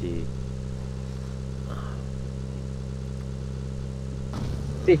கொடுத்தாச்சு.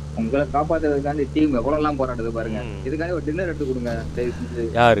 உங்களை காப்பாத்துறதுக்காண்டி டீம் எவ்வளவுலாம் போராடுது பாருங்க. இதுக்காண்டி ஒரு டின்னர் எடுத்து கொடுங்க.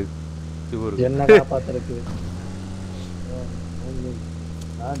 யாரு என்ன காப்பாத்துறதுக்கு?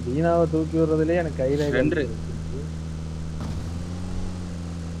 நான் தீனாவை தூக்கி விடுறதுலயே எனக்கு கையில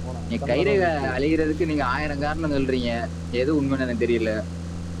என் கைரேகை அழிகிறதுக்கு நீங்க 1000 காரணம் சொல்றீங்க. எது உண்மைன்னு எனக்கு தெரியல.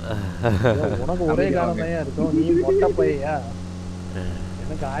 உனக்கு ஒரே காரணம் தான் இருக்கும். நீ மொட்டை பையா?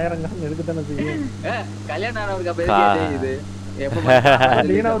 எனக்கு 1000 காரணம் எடுக்கத்தானே செய்யும். கல்யாணம் ஆனவருக்கு அப்ப இது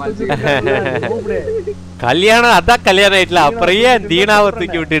கல்யாணம் அதான் கல்யாணம் ஆயிட்டல. அப்புறம் ஏன் தீனாவை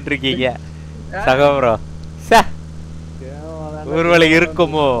தூக்கி விட்டுட்டு இருக்கீங்க சகோதரோ? ஒருவேளை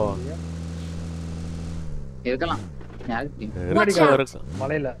இருக்குமோ? இருக்கலாம்.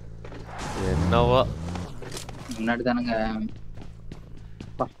 மலையில என்னவோ முன்னாடி தானுங்க.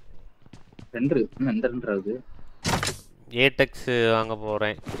 2 எந்த 2 ஆகுது ஏடெக்ஸ் வாங்க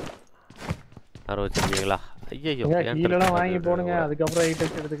போறேன். யாரோ வச்சிருக்கீங்களா? ஐயோ கீழலாம் வாங்கி போடுங்க, அதுக்கு அப்புறம்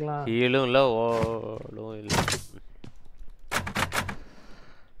ஏடெக்ஸ் எடுத்துக்கலாம். கீழும் இல்ல ஓலும் இல்ல.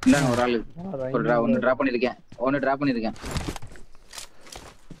 நான் ஒரு ஆளு ஒன்னு டிராப் பண்ணிருக்கேன்.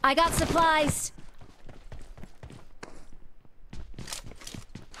 I got supplies.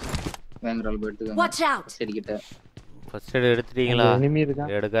 வேங்கறால் எடுத்துங்க. Watch out. சரி கிட்ட. ஃபர்ஸ்ட் எய்ட் எடுத்துட்டீங்களா? எனிமி இருக்கா?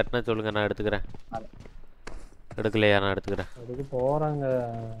 எடுக்காட்டனா சொல்லுங்க, நான் எடுத்துக்கறேன். எடுக்கலையா? நான் எடுத்துக்கறேன். அதுக்கு போறாங்க.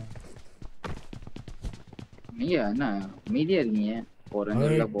 நீங்க என்ன மீதியா இருக்கீங்க? போறேங்க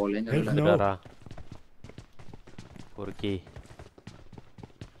இல்ல போலன்னு சொல்லுடா. பொறுக்கி.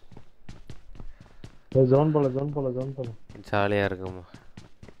 ஜோன் போல. ஜாலியா இருக்குமா?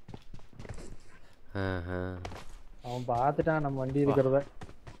 அவன் பார்த்துட்டான் நம்ம வண்டி இருக்கிறத.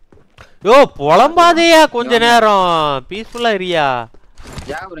 யோ புலம்பாதேயா, கொஞ்ச நேரம் பீஸ்ஃபுல்லா இரியா.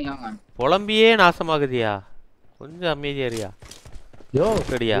 புலம்பியே நாசமாகுதியா, கொஞ்சம் அமைதியா இரியா. யோ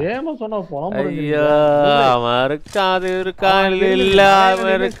கடியா ஏமா சொன்னா புலம்புறீங்க? ஐயா அவன் இருக்காது இருக்கான் இல்ல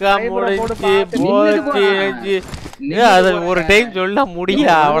அவன் இருக்கா முடிஞ்சு போச்சு. அது ஒரு டைம் சொல்ல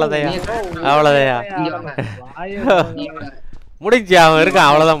முடியா, அவ்வளவுதையா முடிஞ்சு. அவன் இருக்கான்,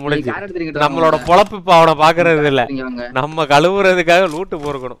 அவ்வளவுதான் முடிஞ்சு. நம்மளோட பொழப்பு இப்ப அவனை பாக்குறது இல்ல, நம்ம கழுவுறதுக்காக லூட்டு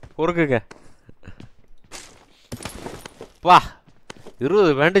பொறுக்குங்க. வா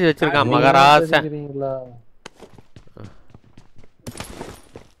 20 பேண்டேஜ் வச்சிருக்கான் மகராசன்.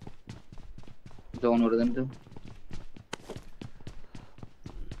 ஜோன் வருதுன்னு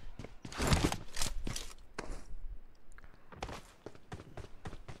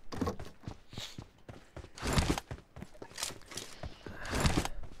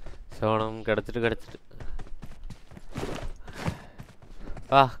சோனம் கிடைச்சிட்டு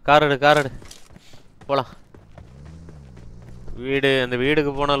வா. கார் எடு போலாம். அந்த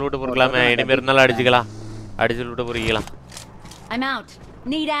வீடுக்கு போனா லூட்டு பொறுக்கலாமே. இனிமே இருந்தாலும் அடிச்சுக்கலாம், அடிச்சு loot பொறுக்கலாம். I'm out.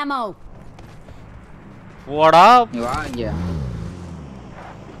 Need ammo. போடா வா இங்க.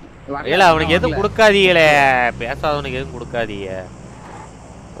 இல்ல அவனுக்கு எதுவும் கொடுக்காதீங்களே, பேசாதவனுக்கு எதுவும் கொடுக்காதீங்க.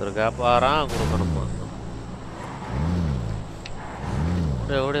 ஒரு காப்பாரான் கொடுக்கணுமா?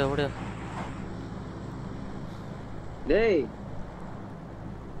 ஓடியா டேய்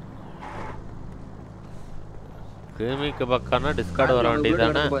கேமிக்கு பக்கானா டிஸ்கார்ட் வர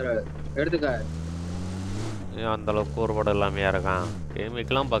வேண்டியதானே. எடுத்துக்க. அந்த அளவுக்கு ஒரு படம் இல்லாமையா இருக்கான்.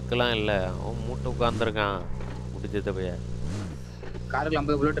 கேமிக்கெல்லாம் பக்கெல்லாம் இல்லை, அவன் மூட்டை உட்காந்துருக்கான். முடிஞ்சது போய் காருக்கு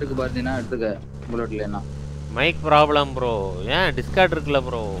 50 புல்லட் இருக்கு பாத்தீங்கன்னா எடுத்துக்க. புல்லட் இல்லைன்னா மைக் ப்ராப்ளம் ப்ரோ. ஏன் டிஸ்கார்ட் இருக்குல்ல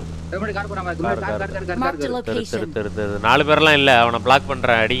ப்ரோ? தெரு 4 பேர்லாம் இல்லை, அவனை பிளாக்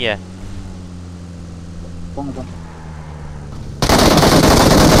பண்ணுறேன். அடிங்க போங்க.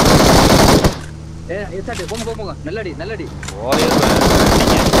 நல்லடி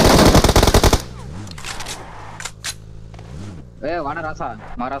வாடா ராசா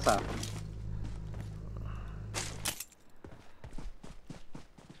மகாராசா.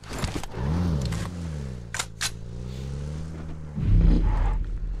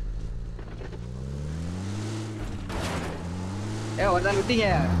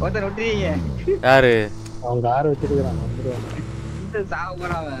 ஒருத்தன் விட்டீங்க. யாரு? அவங்க கார் வச்சிருக்கான். வந்துருவாங்க. இந்த சாவு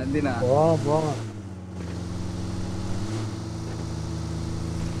போறான் வந்தினா. போங்க.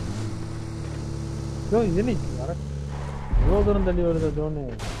 யோ இது வர இவ்வளோ தூரம் தள்ளி வருது ஜோனு.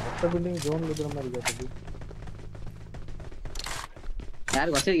 மொத்த பில்டிங் ஜோன்ல இருக்கிற மாதிரி கேட்டது.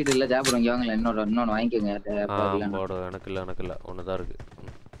 யாருக்கு வசதி கிட்ட இல்ல ஜாபர் இங்க வாங்கல. இன்னொன்னு வாங்கிக்கோங்க. எனக்கு இல்ல ஒண்ணுதான் இருக்கு.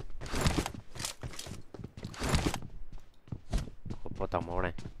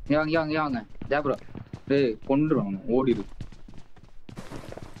 போத்தாமோனே இங்க வாங்க ஜாப்ரோ. டேய் கொன்றுவாங்க, ஓடிரு.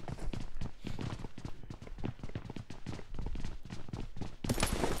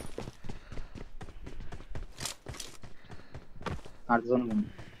 அடுத்து சொன்ன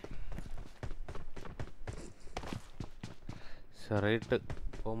சரி ரைட்டு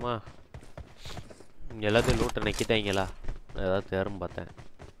போமா. எல்லாத்தையும் லூட்டை நிக்கிட்டாங்களா? ஏதாவது தேரும் பார்த்தேன்.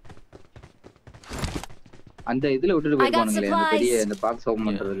 அந்த இதுல விட்டுட்டு போயிருப்பானுங்களே, அந்த பெரிய அந்த பாக்ஸ் ஓபன்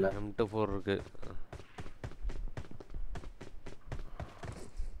பண்றது இல்ல. M24 இருக்கு.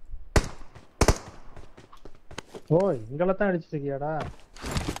 ஓ இங்கல தான் அடிச்சிருக்கியாடா?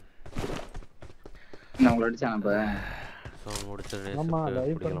 நான் உங்களை அடிச்சானே அப்ப. சோ முடிச்சனே. ஆமா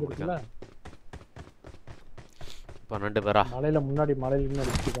லைவ் பண்ணிருக்கல. 12 பேரா? மலையில முன்னாடி நின்னு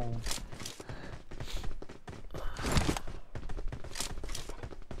அடிச்சிட்டாங்க.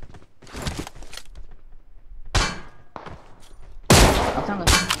 அச்சாங்க.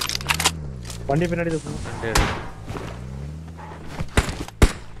 வண்டி பின்னாடி தூக்கு.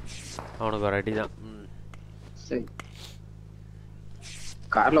 அவனுக்கு ஒரு அடி தான். சரி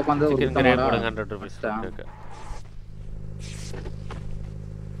கார்ல உட்காந்து ஒரு சிக்கன் கிரேவி போடுங்க 100 rupees இருக்கு.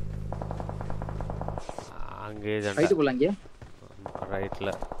 அங்கே ரைட் போலாம் அங்கே ரைட்ல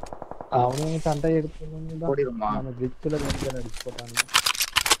அவனுங்க சண்டை எடுத்து ஓடிடுமா நம்ம கிளிச்ல ரெண்டு அடிச்சு போட்டாங்க.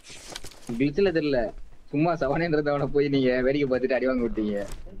 கிளிச்ல தெரியல சும்மா சவனேன்றதவன போய் நீங்க வேடிக்கை பார்த்துட்டு அடி வாங்க விட்டீங்க.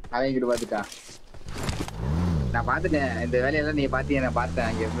 அவன் இங்கிட்டு பார்த்துட்டான். நான் பார்த்துட்டேன் இந்த வேலையெல்லாம் நீங்க பாத்தீங்க. நான் பார்த்தேன்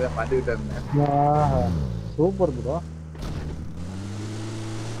அங்க இருந்து பார்த்துக்கிட்டு இருந்தேன். Super bro.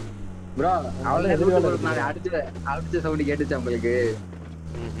 ப்ரோ அவ்வளவு அடிச்ச சவுண்ட் கேட்டுச்சா உங்களுக்கு?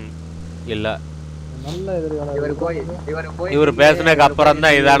 இல்ல நல்ல எதிர்காலம். இவர் பேசுனதுக்கு அப்புறம்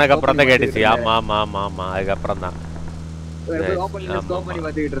தான் இதானக்கு அப்புறம் தான் கேட்டுச்சு. ஆமா ஆமா ஆமா ஆமா அதுக்கு அப்புறம் தான்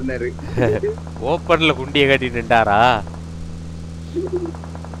ஓப்பன்ல குண்டிய கட்டி நின்றாரா?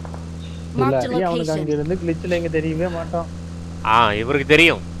 அவனுக்கு அங்க இருந்து கிளிச்ல எங்க தெரியவே மாட்டான். இவருக்கு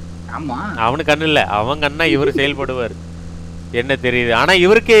தெரியும். ஆமா அவனுக்கு கண்ணு இல்ல, அவன் கண்ணா இவரு செயல்படுவார். என்ன தெரியுது, ஆனா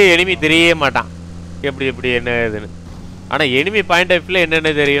இவருக்கு எனிமி தெரியவே மாட்டான். எப்படி எப்படி என்ன இதுன்னு. ஆனா எனிமி பாயிண்ட் ஆஃப் வியூல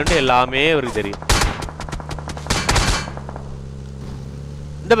என்னென்ன தெரியும்னு எல்லாமே இவருக்கு தெரியும்.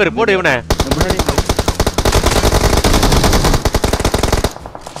 இந்த பேரு போடு இவனை.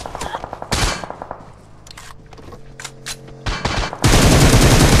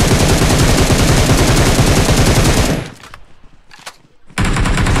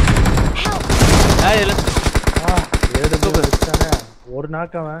 ஒரு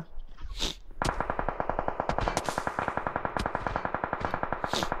நாக்கவன்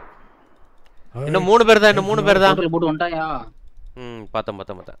இன்னும் 3 பேர் தான். இன்னும் 3 பேர் தான். போட்டு வந்துட்டாயா?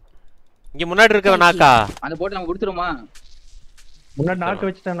 பார்த்தேன். இங்க முன்னாடி இருக்கவன் நாக்கா. அந்த போட்டு நம்ம குடிச்சிரோமா? முன்னாடி நாக்க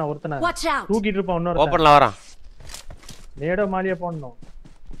வச்சிட்டேன் நான் ஒருத்தனை. தூக்கிட்டு இருப்பான் இன்னொரு. ஓபன்ல வரான். நேடோ மாலியா போடணும்.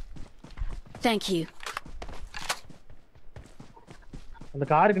 Thank you. அந்த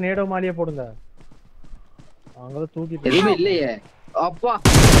காருக்கு நேடோ மாலியா போடுங்க. அங்க தூக்கிட்டு எதுமே இல்லையே. அப்பா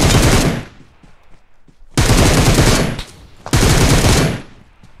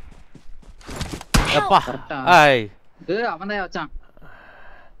அப்பா ஐய் அவன்தான் வச்சான்.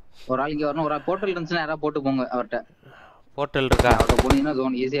 ஒரு ஆள் இங்க வரணும். ஒரு ஆள் போர்ட்டல் இருந்துச்சுன்னா யாராவது போட்டு போங்க அவர்கிட்ட. போர்ட்டல் இருக்கா? அவர்கிட்ட போனீங்கன்னா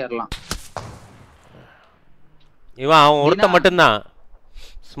ஜோன் ஈஸியா இருக்கலாம். இவன் அவன் ஒருத்த மட்டும்தான்.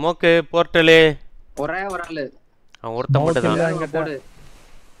 ஸ்மோக்கு போர்ட்டலு ஒரே ஒரு ஆளு அவன் ஒருத்த மட்டும்தான். போடு.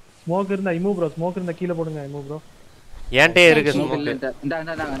 ஸ்மோக் இருந்தா இமூவ் ப்ரோ. ஸ்மோக் இருந்தா கீழ போடுங்க. இமூவ் ப்ரோ. ஏன்டே இருக்கு ஸ்மோக்.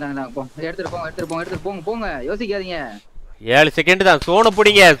 இந்தா போ. எடுத்துட்டு போங்க. யோசிக்காதீங்க. 7 செகண்ட் தான். சோனு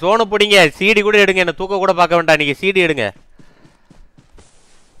பிடிங்க. சீடி கூட எடுங்க. என்ன தூக்க கூட பார்க்க வேண்டாம். நீங்க சீடி எடுங்க.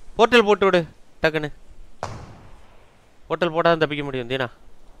 போர்ட்டல் போட்டு விடு டக்குன்னு. போர்ட்டல் போட்டா தப்பிக்க முடியும். தீனா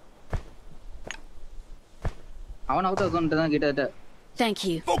அவன் அவுட் ஆஃப் ஜோன் தான் கிட்ட. Thank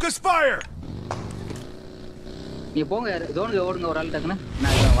you. Focus fire. நீ போங்க ஜோனுக்கு ஓடுங்க. ஒரு ஆள் டக்குன்னு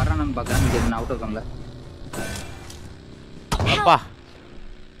நான் வரானான்னு பார்க்கறேன். நான் அவுட் ஆஃப் ஜோன்ல. அப்பா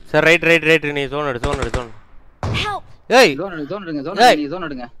சரி ரைட் நீ ஜோன் எடு. ஏய் ஜோன் எடுங்க. நீ ஜோன்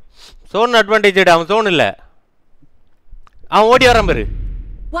எடுங்க. ஜோன் அட்வான்டேஜ் எடு. அவன் ஜோன் இல்ல. அவன் ஓடி வரான் பாரு.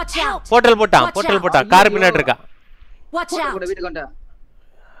 Watch out. போர்ட்டல் போட்டான். கார் பின்னாடி இருக்கான். Watch out. கூட வீட்டுக்கு வந்தா.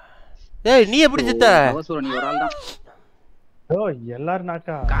 ஏய் நீ எப்படி செத்த? அவசரம் நீ ஒரு ஆள் தான். எல்லாரும்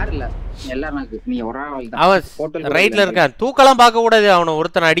நாக்கா. கார் இல்ல எல்லாரும் நாக்கு. நீ ஒரு ஆள் தான். அவன் ரைட்ல இருக்கான். தூக்கலாம் பார்க்க கூடாது. அவனை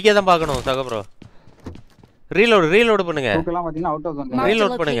ஒருத்தனை அடிக்க தான் பார்க்கணும். சக ப்ரோ ரீலோட் பண்ணுங்க. தூக்கலாம் பாத்தீங்கன்னா அவுட் ஆஃப் ஜோன்.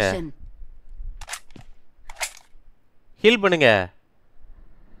 ரீலோட் பண்ணுங்க. ஹீல் பண்ணுங்க.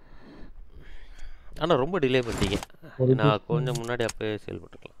 ஆனா ரொம்ப டிலே பண்ணிட்டீங்க. நான் கொஞ்சம் முன்னாடி அப்பவே சேல்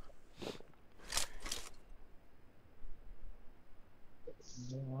போட்டுக்கலாம்.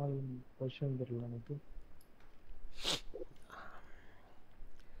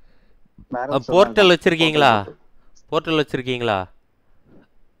 போர்ட்டல் வச்சிருக்கீங்களா?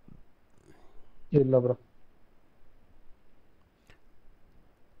 இல்ல ப்ரோ.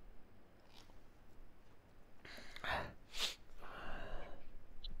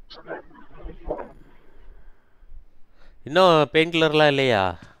 இன்னும் பெயின் கில்லர்லாம் இல்லையா?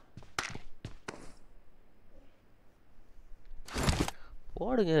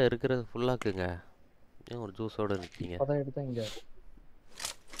 போடுங்க. இருக்கிறது ஃபுல்லாக்குங்க. ஏன் ஒரு ஜூஸோட நிற்கீங்க?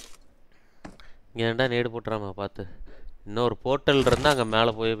 இங்கே ஏன்டா நேடு போட்டுறாமா பார்த்து. இன்னொரு போர்ட்டல் இருந்தால் அங்கே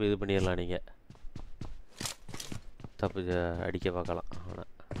மேலே போய் இது பண்ணிடலாம். நீங்கள் தப்பு அடிக்க பார்க்கலாம். ஆனால்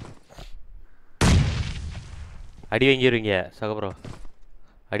அடி வாங்கிடுவீங்க சகப்ரோ.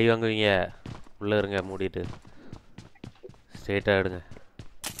 அடி வாங்குவீங்க. உள்ளே இருங்க மூடிட்டு ஸ்ட்ரெயிட்டாக எடுங்க.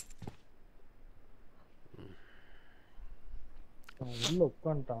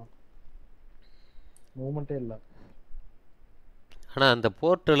 உட்காந்துட்டான். மூமெண்ட்டே இல்லை. ஆனால் அந்த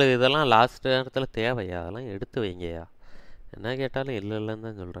போர்ட்டலு இதெல்லாம் லாஸ்ட் நேரத்தில் தேவையா? அதெல்லாம் எடுத்து வைங்கயா. என்ன கேட்டாலும் இல்லைன்னு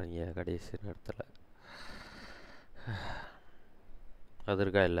தான் சொல்கிறாங்க கடைசி நேரத்தில். அது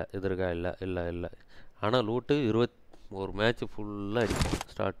இருக்கா இல்லை, இது இருக்கா இல்லை, இல்லை இல்லை. ஆனால் லூட்டு 21 மேட்ச் ஃபுல்லாக அடிக்கும்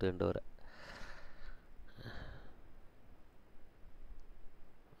ஸ்டார்ட் எண்டு வர.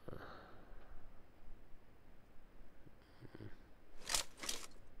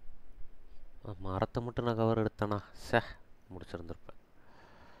 மரத்தை மட்டும் நான் கவர் எடுத்தேனா முடிச்சிருந்துருப்பேன்.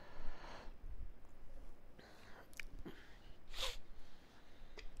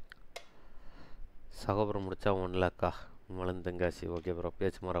 சகோபுரம் முடிச்சா 1 லேக்கா மலன் தெங்காசி. ஓகே ப்ரோ,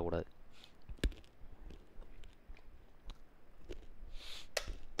 பேச்சு மாறக்கூடாது.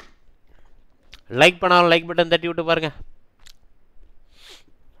 லைக் பண்ணாலும் லைக் பட்டன் தட்டி விட்டு பாருங்க.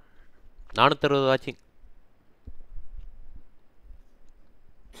 460 வாட்சிங்.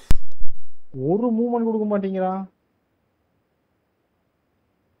 ஒரு மூவ்மெண்ட் கொடுக்க மாட்டேங்கிறா.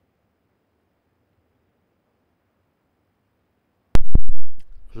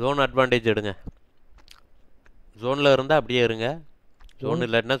 ஜோன் அட்வான்டேஜ் எடுங்க. ஜோனில் இருந்தால் அப்படியே இருங்க. ஜோன்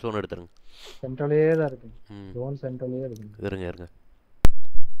இல்லாட்டினா ஜோன் எடுத்துருங்க. சென்ட்ரலே தான் இருக்கு. ஜோன் சென்ட்ரலே இருக்கு. இருங்க இருங்க.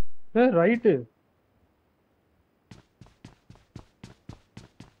 ரைட்டு.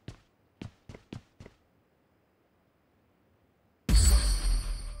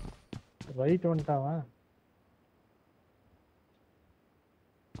 ரைட் வந்துட்டான்.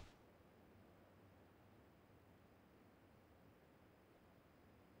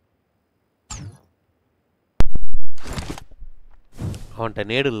 அவன்கிட்ட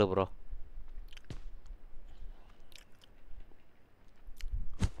நேடு இல்லை ப்ரோ.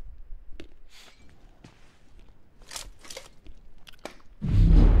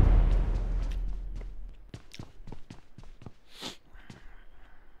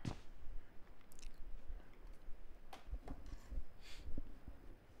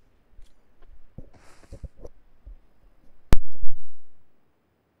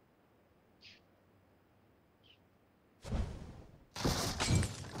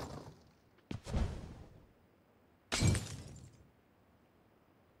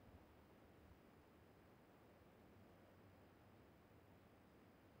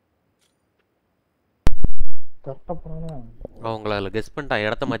 அவங்கள அதில் கெஸ் பண்ணிட்டான்.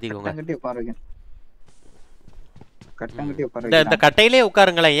 இடத்த மாற்றிக்கோங்க. இந்த கட்டையிலே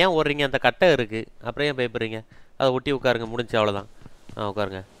உட்காருங்களேன். ஏன் ஓடுறீங்க? அந்த கட்டை இருக்குது, அப்புறம் ஏன் பயப்படுறீங்க? அதை ஒட்டி உட்காருங்க, முடிஞ்சு அவ்வளோதான்.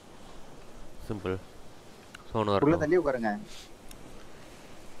 உட்காருங்க, சிம்பிள். சோனு வரணும். தள்ளி உட்காருங்க.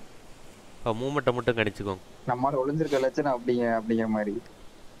 மூமெண்ட்டை மட்டும் கணிச்சுக்கோங்க. நம்மளால ஒளிஞ்சிருக்க லட்சணம் அப்படிங்கிற மாதிரி.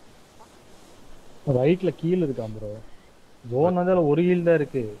 ரைட்ல கீழ இருக்கான் ப்ரோ. ஜோன் வந்து ஒரு ஹீல் தான்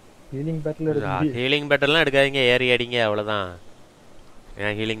இருக்கு. ஹீலிங் பேட்டில் எடுங்க. ஹீலிங் பேட்டல்லாம் எடுக்காதீங்க, ஏறி அடிங்க அவ்வளோதான்.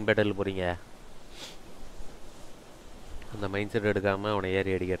 ஏன் ஹீலிங் பேட்டல் போகிறீங்க? அந்த மைண்ட் செட் எடுக்காமல் அவனை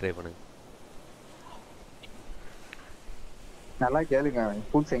ஏறி அடிக்க ட்ரை பண்ணுங்க. நல்லா கேளுங்க,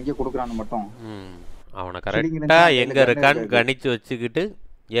 ஃபுட்ஸ் எங்கே கொடுக்குறான்னு மட்டும். அவனை கரெக்டாக எங்கே இருக்கான்னு கணிச்சு வச்சுக்கிட்டு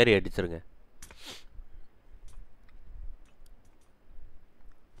ஏறி அடிச்சிருங்க.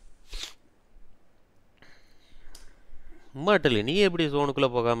 மாட்டல நீ எப்படி ஜோனுக்குள்ள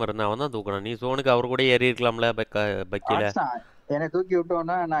போகாம இருந்தா? அவன் தான் தூக்கணும். நீ ஜோனுக்கு அவர் கூட ஏறி இருக்கலாம்ல பக்கில. என்னை தூக்கி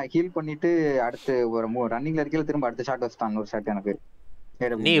விட்டோன்னா நான் ஹீல் பண்ணிட்டு அடுத்து ஒரு ரன்னிங்ல இருக்கல திரும்ப அடுத்த ஷாட் வச்சிட்டான். ஒரு ஷாட் எனக்கு.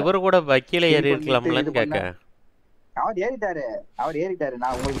 நீ இவர் கூட பக்கில ஏறி இருக்கலாம்லன்னு கேட்க. அவர் ஏறிட்டாரு.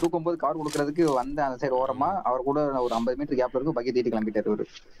 நான் உங்களுக்கு தூக்கும் போது கவர் கொடுக்கறதுக்கு வந்த அந்த சைடு ஓரமா அவர் கூட ஒரு 50 மீட்டர் கேப்ல இருக்கு. பக்கி தீட்டி கிளம்பிட்டாரு அவரு.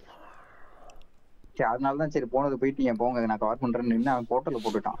 சரி, அதனாலதான் சரி போனது போயிட்டு போங்க நான் கவர் பண்றேன்னு நின்று அவன் போர்ட்டல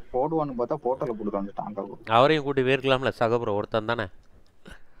போட்டுட்டான். போடுவான்னு பார்த்தா போர்ட்டல போட்டு வந்துட்டான். அவரையும் கூட்டி போயிருக்கலாம்ல. சகப்ரோ ஒருத்தன் தானே,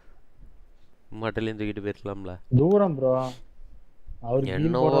 மாட்டிலையும் தூக்கிட்டு போயிருக்கலாம்ல. தூரம் ப்ரோ. அவர்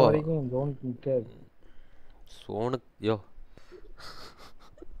கீழ போற வரைக்கும் ஜோனுக்கு நிக்காது. சோனுக்கு யோ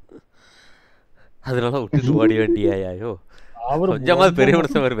அதனால விட்டுட்டு ஓடி வேண்டியாயோ. கொஞ்சமா பெரிய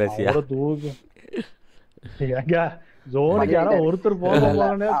மனுஷன் மாதிரி பேசியா? ஜோனுக்கு யாரோ ஒருத்தர்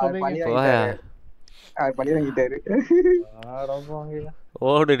போகணும்னு சொன்னீங்க.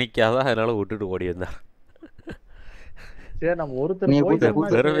 ஓடு நிக்காதான், அதனால விட்டுட்டு ஓடி வந்தான். சரி, நம்ம ஒருத்தர்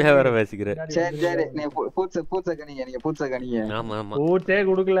பெருமையா வேற பேசிக்கிறேன். ஆமா ஆமா பூட்டே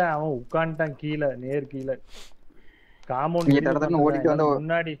குடுக்கல. அவன் உட்கார்ந்துட்டான் கீழே, நேர் கீழே காம்பவுண்ட் ஓடிட்டு வந்த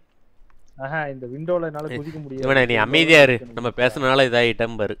முன்னாடி. இந்த விண்டோல என்னால குதிக்க முடியாது. இவனே நீ அமைதியா இரு, நம்ம பேசனால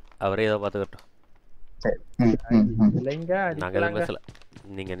இதாயிட்டம் பாரு. அவரே ஏதோ பாத்துக்கட்டும். நாங்க எதுவும் பேசல,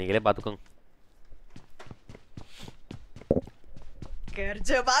 நீங்களே பாத்துக்கோங்க.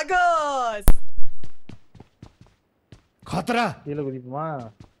 Kerja bagus. Khatra. கீழ குதிப்புமா?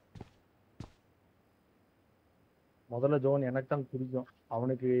 முதல்ல ஜோன் எனக்கு தான் குதிக்கும்,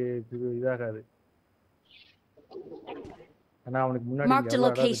 அவனுக்கு இதாகாது. ஆனா அவனுக்கு முன்னாடி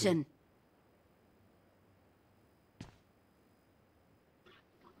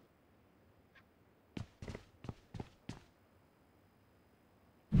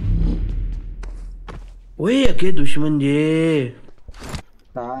ओए अके दुश्मन जे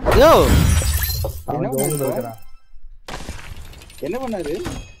யோ என்ன பண்ணாரு?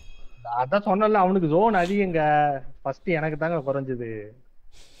 அதான் சொன்னல அவனுக்கு ஜோன் அதிகங்க. ஃபர்ஸ்ட் எனக்கு தாங்க குறைஞ்சது.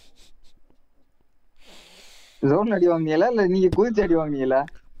 ஜோன் அடி வாங்குனீங்களா இல்ல நீங்க குதிச்சு அடி வாங்குனீங்களா?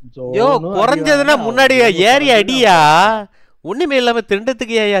 யோ குறைஞ்சதுன்னா முன்னாடி ஏறி அடியா. ஒண்ணுமே இல்லாம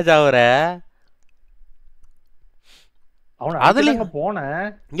திண்டத்துக்கு ஏயா சாவற? அதுல போன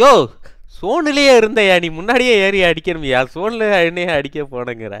யோ சோனிலேயே இருந்தையா நீ? முன்னாடியே ஏறி அடிக்கணும்யா. சோன்ல என்னையே அடிக்க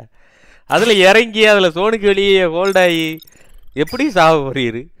போனங்கிற. அதுல இறங்கி அதுல சோனுக்கு வெளியே ஹோல்ட் ஆகி எப்படி சாவ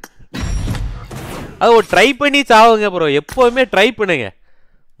போறீரு? அது ஒரு ட்ரை பண்ணி சாவுங்க ப்ரோ. எப்போவுமே ட்ரை பண்ணுங்க.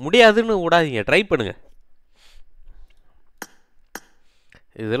 முடியாதுன்னு விடாதீங்க, ட்ரை பண்ணுங்க.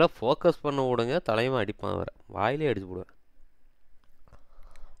 இதெல்லாம் ஃபோக்கஸ் பண்ண விடுங்க. தலைமை அடிப்பான் வர வாயிலே அடிச்சு விடுவேன்.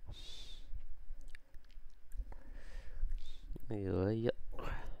 ஐயோ ஐயா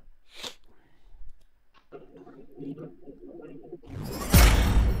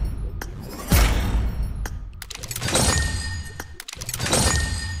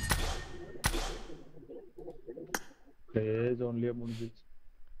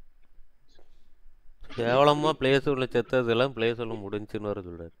கேவலமா பிளேஸ் உள்ள செத்ததெல்லாம் பிளேஸ் உள்ள முடிஞ்சுன்னு வர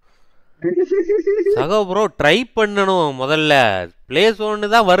சொல்றாரு. சகோ ப்ரோ ட்ரை பண்ணணும் முதல்ல. பிளேஸ்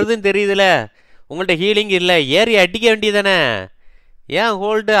ஒன்று தான் வருதுன்னு தெரியுதுல. உங்கள்கிட்ட ஹீலிங் இல்லை, ஏறி அடிக்க வேண்டியதானே. ஏன்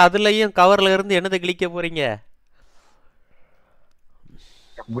ஹோல்டு அதுலயும் கவர்ல இருந்து என்னதை கிளிக்க போறீங்க?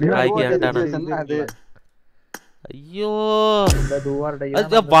 ஐயோ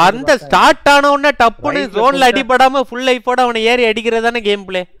அந்த ஸ்டார்ட் ஆன உடனே டப்புன்னு ஜோன்ல அடிபடாம ஃபுல் லைஃபோட அவனை ஏறி அடிக்கிறதானே கேம்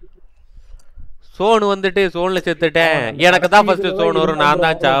பிளே. சோனு வந்துட்டு சோன்ல செத்துட்டேன், எனக்கு தான் ஃபர்ஸ்ட் சோன் வரும், நான்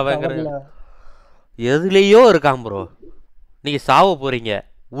தான் சாவேங்கிறேன். எதுலேயோ இருக்கான் ப்ரோ. நீங்க சாவ போறீங்க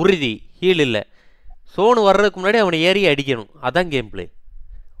உறுதி. ஹீல் இல்லை. சோனு வர்றதுக்கு முன்னாடி அவனை ஏறி அடிக்கணும். அதான் கேம் பிளே.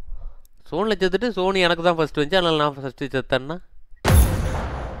 சோனில் செத்துட்டு சோனு எனக்கு தான் ஃபர்ஸ்ட் வந்துச்சு அதனால நான் ஃபர்ஸ்ட் செத்தேன்னா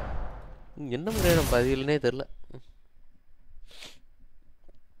என்ன முறையான பதில்னே தெரியல.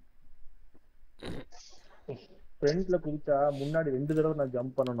 ஃப்ரண்ட்ல குதிச்சா முன்னாடி 2 தடவை நான்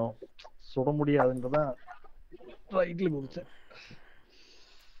ஜம்ப் பண்ணணும். சுட முடியாதுன்றதான் ரைட்ல குதிச்சேன்.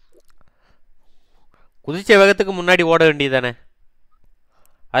 குதிச்ச வேகத்துக்கு முன்னாடி ஓட வேண்டியதானே.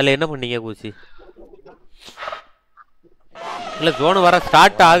 அதுல என்ன பண்ணீங்க குதிச்சு? இல்ல ஜோன் வர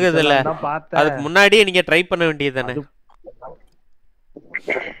ஸ்டார்ட் ஆகுது இல்ல, அதுக்கு முன்னாடியே நீங்க ட்ரை பண்ண வேண்டியதானே.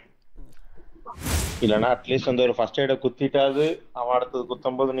 இல்லனா அட்லீஸ்ட் வந்து ஒரு ஃபர்ஸ்ட் எய்ட குத்திட்டாது அவன் அடுத்து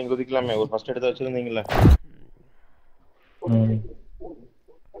குத்தும்போது நீங்க குதிக்கலாமே. ஒரு ஃபர்ஸ்ட் எய்ட வச்சிருந்தீங்கல.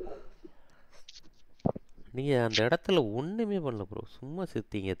 நீங்க அந்த இடத்துல ஒண்ணுமே பண்ணல ப்ரோ. சும்மா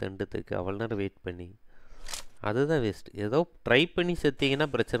செத்தீங்க தண்டத்துக்கு அவ்வளவு நேரம் வெயிட் பண்ணி. அதுதான் வேஸ்ட். ஏதோ ட்ரை பண்ணி செத்தீங்கன்னா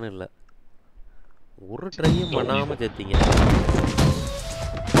பிரச்சனை இல்லை. ஒரு ட்ரையும் பண்ணாம செத்தீங்க.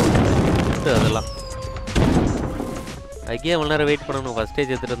 அதெல்லாம் அங்கேயே அவ்வளவு நேரம் வெயிட் பண்ணணும். ஃபர்ஸ்ட்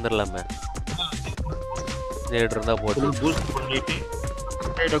ஸ்டேஜ் எடுத்துட்டு வந்துடலாமே. நேட் இருந்தா போட்டு பூஸ்ட் பண்ணிட்டு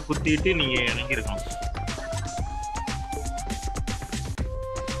சைட குத்திட்டு நீங்க இறங்கி இருக்கணும்.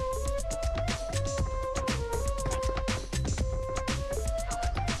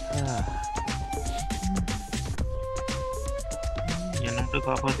 என்ன மட்டும்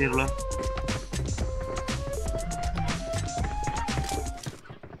காப்பாத்திரல.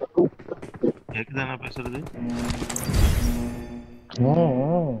 கேக்குதானே பேசுறது?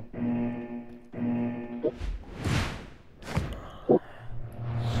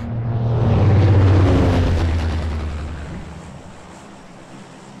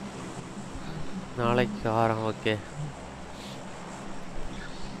 நாளைக்கு வாரம். ஓகே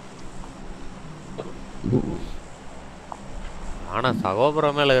ஆனா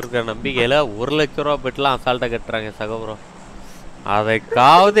சகோபுரம் மேல இருக்கிற நம்பிக்கையில 1 லட்சம் ரூபா பெட்லாம் அசால்ட்டா கட்டுறாங்க சகோபுரம்.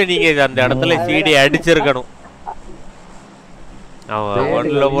 அதைக்காவது நீங்க அந்த இடத்துல சீடி அடிச்சிருக்கணும். அவன்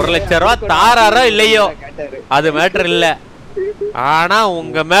 1 லட்சம் ரூபா தாராரோ இல்லையோ அது மேட்டர் இல்ல. ஆனா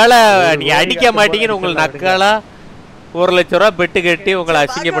உங்க மேல நீங்க அடிக்க மாட்டீங்கன்னு உங்களை நக்கலா 1 லட்சம் ரூபா பெட்டு கட்டி உங்களை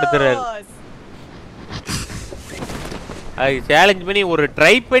அசிங்கப்படுத்துறாரு. அது சேலஞ்ச் பண்ணி ஒரு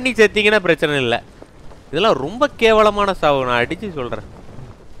ட்ரை பண்ணி செத்தீங்கன்னா பிரச்சனை இல்லை. இதெல்லாம் ரொம்ப கேவலமான சாவு. நான் அடிச்சு சொல்றேன்.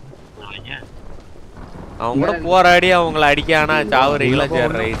 அவங்க கூட போராடி அவங்கள அடிக்கானா சாவுறீங்களா?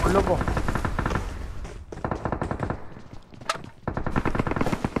 சரி ரைட்.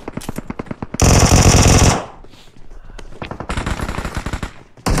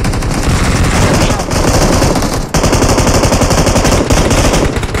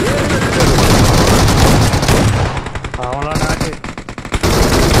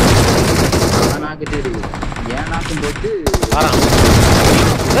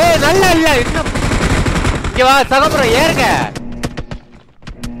 நல்லா இல்ல இன்னும் இங்க வா சகோபுரம் ஏறுங்க.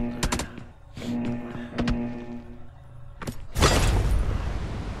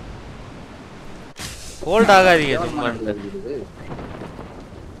 ஹோல்ட் ஆகாதீங்க சும்மா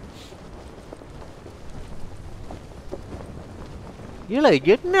இல்ல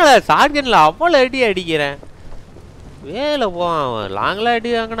என்னடா சார்ஜன்ல அவ்வளோ அடி அடிக்கிறேன் வேலை போவான் லாங்கில்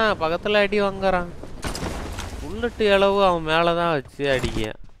அடி வாங்கினா பக்கத்தில் அடி வாங்குறான் புல்லட்டு அளவு அவன் மேலே தான் வச்சு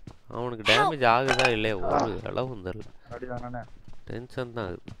அடிக்க அவனுக்கு டேமேஜ் ஆகுதா இல்லையா ஒரு அளவும் தெரியல டென்ஷன் தான்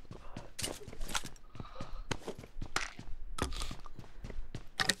ஆகுது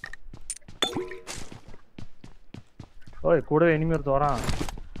ஓய் கூடவே எனிமி ஒருத்தர் வரான்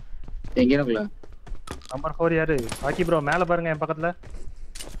எங்க இருக்குல நம்பர் 4 யாரு ஆக்கி ப்ரோ மேல பாருங்க என் பக்கத்துல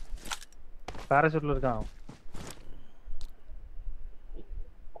பாராசூட்ல இருக்கான்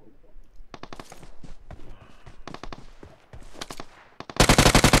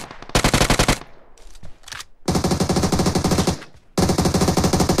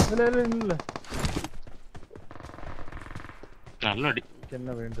இல்ல நல்ல அடி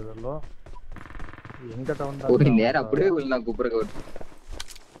என்ன வேண்டுதல்லோ எங்கட்ட வந்தா ஒரு நேரம் அப்படியே உள்ள குப்புறக்க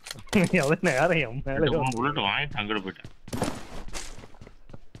அவ நேரம் என் மேல புல்லட் வாங்கிட்டு அங்கட போய்ட்டேன்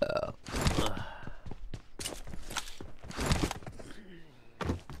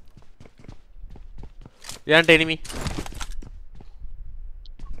ஏன்ட்ட எனிமி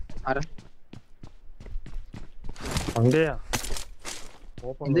அர அங்கேயா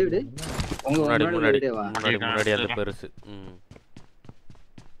ஓபன் இந்த வீடு உங்க முன்னாடி வீடேவா முன்னாடி அந்த பெருசு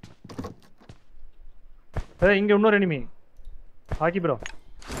ஏய் இங்க இன்னொரு எனிமி ஆக்கி ப்ரோ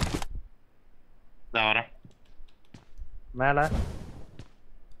நான் வரேன் மேல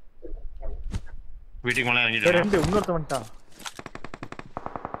வீட்டுக்கு மேல இறங்கிட்டேன் ரெண்டு இன்னொருத்த வந்துட்டான்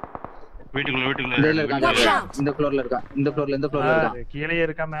வீட்டுக்குள்ள இந்த ஃப்ளோர்ல இருக்கா இந்த ஃப்ளோர்ல கீழே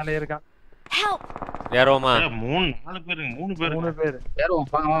இருக்கா மேலே இருக்கா ஏறோமா 3 பேர் ஏறோம்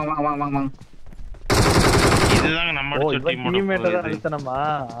வாங்க இதுதாங்க நம்ம டீம்மேட் தான் அழுத்தனமா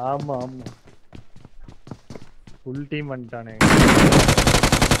ஆமா ஃபுல் டீம் வந்துட்டானே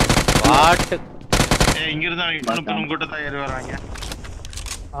வாட் இங்க இருந்தா இன்னும் பெரும் கூட்டத்தை ஏறி வராங்க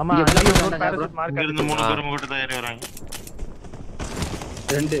ஆமா ஒரு பாராசூட் மார்க் இங்க இருந்து 3 பெரும் கூட்டத்தை ஏறி வராங்க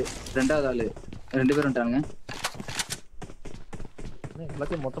ரெண்டாவது ஆளு 2 பேர் வந்துட்டானுங்க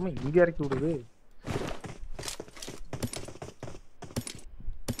எல்லாத்தையும் மொத்தமா இங்க இறக்கி விடுது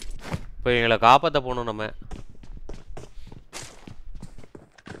இப்போ எங்களை காப்பாற்ற போகணும் நம்ம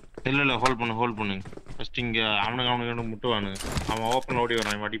இல்ல ஹோல்ட் பண்ணு ஃபர்ஸ்ட் இங்க அவனுக்கு முட்டுவானு அவன் ஓப்பன் ஓடி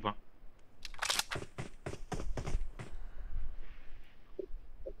வரான் அடிப்பான்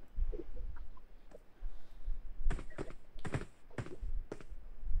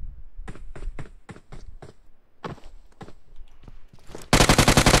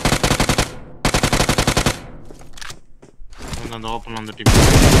அந்த ஓப்பன் அந்த டீம்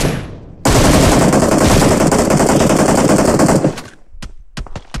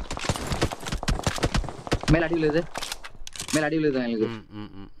மேல அடி விழுது எனக்கு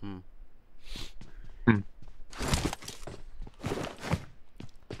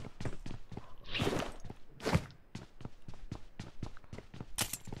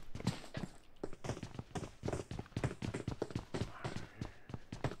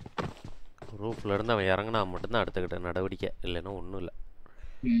ரூஃப்ல இருந்து அவன் இறங்கினா மட்டும்தான் அடுத்துக்கிட்ட நடவடிக்கை இல்லைன்னா ஒன்றும் இல்லை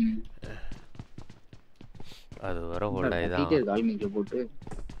அது வர ஹோல்ட் ஆயிதான் போட்டு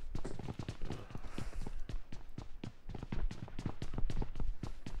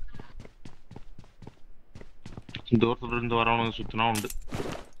தூரத்துல இருந்து வரவனுக்கு சுத்தினா உண்டு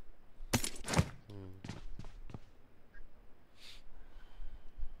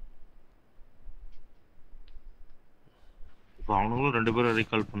இப்போ அவனுங்களும் 2 பேரும்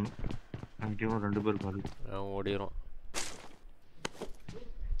ரீகால் பண்ணும் அங்கேயும் 2 பேர் கால் அவன் ஓடிடும்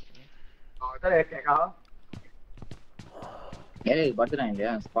ஏய் படுத்துறான்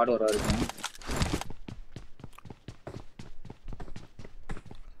இல்லையா ஸ்பாட் வர வரைக்கும்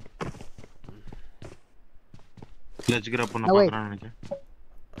லெட்ஸ் கிராப் பண்ண பாக்குறான்னு நினைக்கிறேன்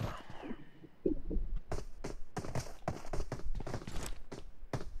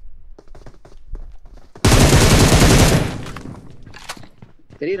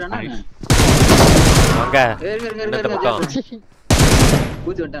தெரியுறானா வாங்க இந்த பக்கம்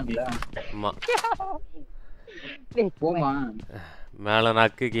பூச்சி வந்துட்டாங்களா ஆமா போமா மேல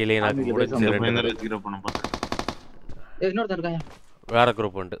நாக்கு கீழே நாக்கு முடிஞ்சு லெட்ஸ் கிராப் பண்ண பாக்குறேன் இன்னொருத்தர் இருக்காங்க வேற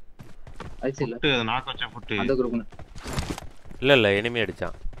குரூப் உண்டு ஐசி இல்ல ஃபுட் நாக்கு வச்ச ஃபுட் அந்த குரூப் இல்ல எனிமி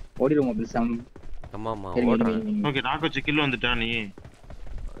அடிச்சான் ஓடிரும் மொபைல் சம் ஆமா ஓடுறான் ஓகே நாக்கு வச்ச கில் வந்துட்டா நீ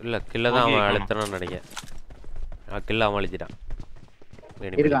இல்ல கில்ல தான் அவன் அழுத்தறான்னு நினைக்கிறேன் கில்ல அவன் அழிச்சிட்டான்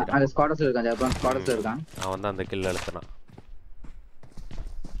இருக்கான் அந்த ஸ்குவாட்ஸ்ல இருக்கான் ஜப்பான் ஸ்குவாட்ஸ்ல இருக்கான் அவன் தான் அந்த கில்ல அழுத்தறான்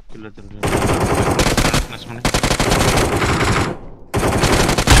கில்ல தெரிஞ்சு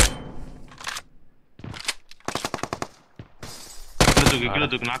கீழ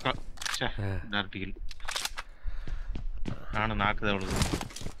தூக்கு நாக்கா ச்சே டைரக்ட் கில் நானும் நாக்குதே அவ்வளவு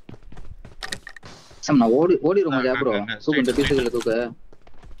சம் நான் ஓடிரும் மஜா ப்ரோ தூக்கு இந்த பீஸ்ல தூக்கு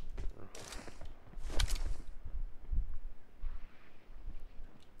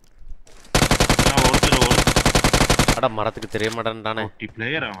அட மரத்துக்கு தெரிய மாட்டான்டானே டி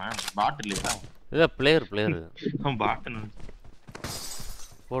பிளேயர் அவன் பாட் இல்லையா இல்ல பிளேயர் அவன் பாட்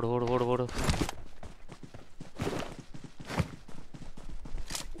ஓடு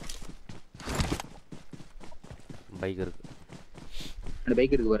பைக் இருக்கு அந்த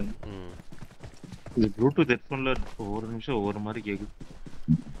பைக் இருக்கு பாருங்க இது ப்ளூடூத் ஹெட்போன்ல ஒரு நிமிஷம் ஒரு மாதிரி கேக்குது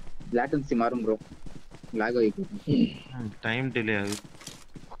லேட்டன்சி மாறும் ப்ரோ லாக் ஆயிக்கும் டைம் டிலே ஆகுது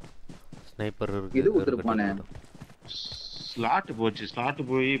ஸ்னைப்பர் இருக்கு இது ஊத்துறப்பானே ஸ்லாட்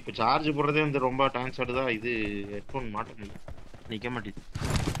போய் இப்ப சார்ஜ் போடுறதே வந்து ரொம்ப டைம் ஆடுதா இது ஹெட்போன் மாட்ட முடியல நிக்க மாட்டேங்குது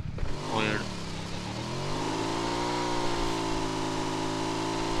ஓயடு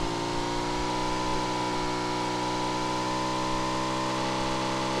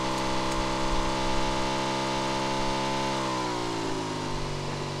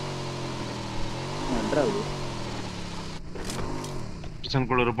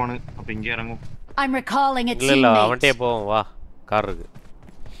கிச்சனுக்குள்ள இருப்பானு அப்ப இங்க இறங்கும் I'm recalling a இல்ல teammate. அவன்டே போவோம் வா கார் இருக்கு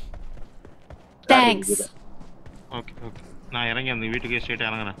Thanks. ஓகே நான் இறங்கி அந்த வீட்டுக்கே ஸ்ட்ரைட்டா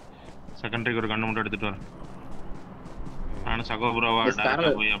இறங்குறேன் செகண்டரிக்கு ஒரு கண்ணு மட்டும் எடுத்துட்டு வரேன் நான் சகோபுராவா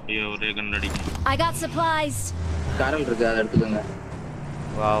டைரக்டா போய் அப்படியே ஒரே கன் அடி I got supplies. காரல் இருக்கு அத எடுத்துக்கங்க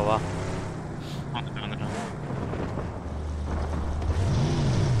வா வந்துட்டேன்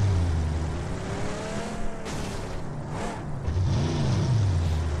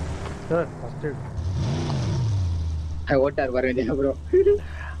சார் ஃபர்ஸ்ட் எய்ட் ஓட்டார் பாருங்க ப்ரோ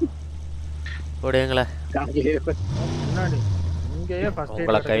ஓடுங்களே முன்னாடி இங்கேயே ஃபர்ஸ்ட் எய்ட்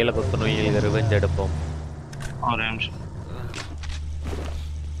உங்களை கையில குத்தணும் இது ரிவெஞ்ச் எடுப்போம் ஒரு நிமிஷம்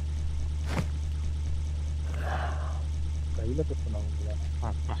கையில குத்தணும்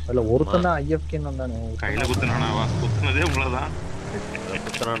அதுல ஒருத்தன் தான் ஐஎஃப்கேன்னு வந்தானே கையில குத்துனானாவா குத்துனதே உங்களதான்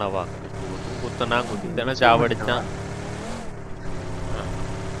குத்துனானாவா குத்தனா குத்திதானே சாவடிச்சான்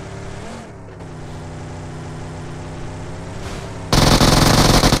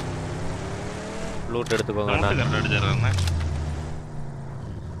லூட் எடுத்துக்கோங்க நான் அடிச்சறேன்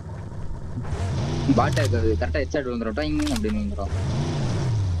பாட்டா கரெக்ட்டா ஹெட்ஷாட் வந்துரும் டைம் அப்படினு வந்துரும்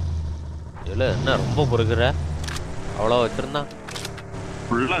இல்ல என்ன ரொம்ப பொறுக்குற அவ்வளவு வச்சிருந்தா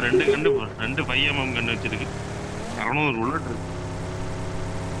ஃபுல்லா ரெண்டு 5mm கண்ணு வச்சிருக்கு 600 புல்லட் இருக்கு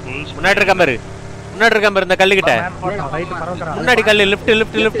முன்னாடி இருக்கான் பாரு இந்த கல்லு கிட்ட முன்னாடி கல்லு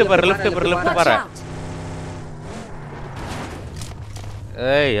லிஃப்ட் பாரு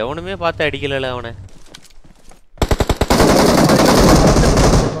ஏய் எவனுமே பார்த்து அடிக்கல அவனை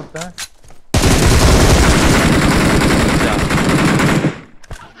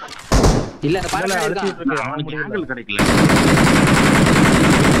இல்ல பாருங்க ஆங்கிள் கிடைக்கல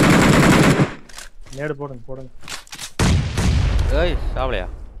நேடு போடுங்க ஏய் சாவலையா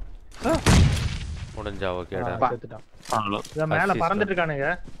முடிஞ்சா ஓகேடா செத்துட்டான் இத மேல பறந்துட்டு இருக்கானுங்க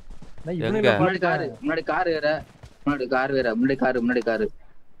முன்னாடி கார்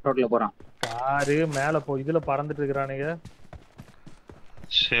ரோட்ல போறான் காரு மேல போ இதுல பறந்துட்டு இருக்கானுங்க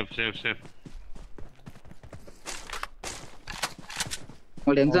சேஃப்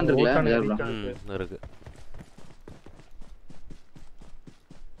உங்களுக்கு எக்ஸாம் இருக்குல இருக்கு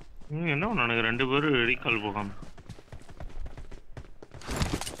என்ன நானுங்க ரெண்டு பேரும் ரீகால் போகாம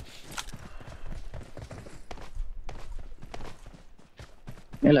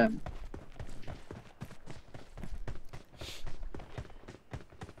இல்ல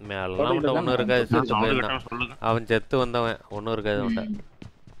மேலாம் ஒன்னும் இருக்காது செத்து போயிருந்தான் அவன் செத்து வந்தவன் ஒன்னும் இருக்காது அவன்கிட்ட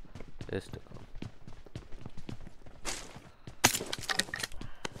ஜஸ்ட்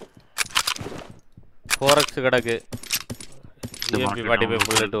 4x கிடக்கு EMP 45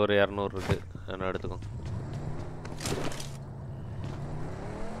 புல்லட் ஒரு 200 இருக்கு நான் எடுத்துக்கோ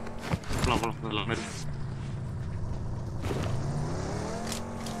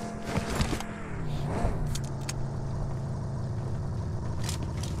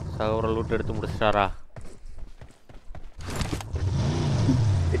சகோர லூட் எடுத்து முடிச்சிட்டாரா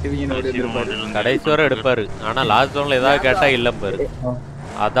கடைசி வரை எடுப்பாரு ஆனா லாஸ்ட் ஜோன்ல ஏதாவது கேட்டா இல்ல பாரு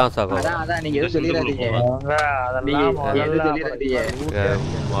அதான் சகோர அதான் நீங்க எதுவும் சொல்லிராதீங்க அதெல்லாம்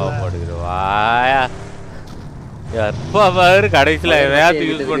முதல்ல வாயா எப்ப பாரு கடைசில எதையாவது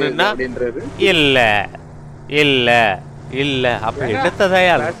யூஸ் பண்ணுனா இல்ல அப்ப எடுத்ததா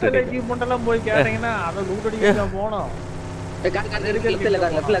எக்யூப்மென்ட் எல்லாம் போய் கேட்டீங்கன்னா அத லூட் அடிக்க தான் போறோம்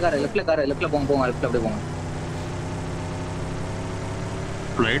லெஃப்ட்ல போங்க அப்படியே போங்க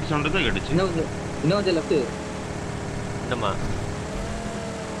ரைட் சவுண்ட் தான் கிடைச்சு இன்னொரு லெஃப்ட் என்னமா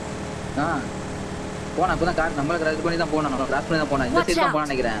போனா அப்பதான் கார் நம்மள கிராஸ் பண்ணி தான் போறோம். நம்ம கிராஸ் பண்ணி தான் போறோம். இந்த சைடு தான் போறோம்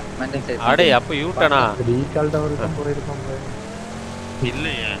நினைக்கிறேன். Maintain side. அடே அப்ப யூட்டனா ரீகால் டவர் தான் போயிருக்கோம்.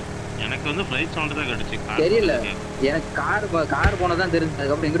 இல்லையே எனக்கு வந்து ஃளைட் சவுண்ட் தான் கிடைச்சு. தெரியல எனக்கு கார் போனதா தெரிஞ்சது.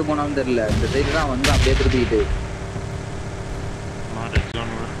 அதுக்கு அப்புறம் எங்க போனாலும் தெரியல. இந்த சைடு தான் வந்து அப்படியே திருப்பிட்டு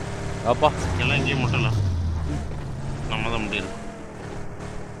அப்பா எல்லாம் இங்கே முட்டலாம். நம்ம தான் முடியாது.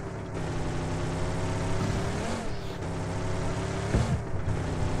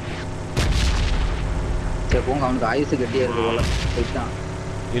 சரி போங்க. அவனுக்கு ஆயுசு கட்டியா இருக்கு போல. போயிட்டான்.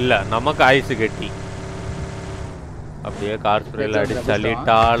 இல்ல நமக்கு ஆயுசு கட்டி. அப்படியே கார் ஸ்ப்ரேல அடிச்சு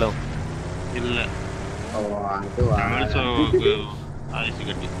தள்ளிட்டாலும் இல்ல. ஓ அதுவா. ஆயுசு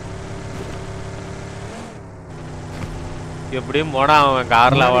கட்டி. எப்படியும் போனா அவன்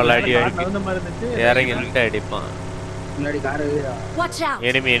கார்ல அவள் அடி இறங்கி நின்று அடிப்பான். முன்னாடி கார்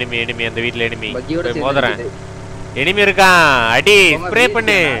எனிமி அந்த வீட்ல எனிமி மோதுறேன். எனிமி இருக்கான். அடி ஸ்ப்ரே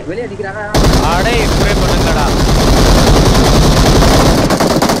பண்ணு. வெளிய அடிக்கறாடா. அடே ஸ்ப்ரே பண்ணுங்கடா.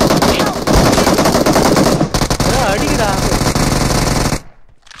 அடிங்கடா.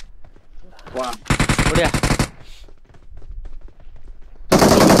 வா. ஓடியா.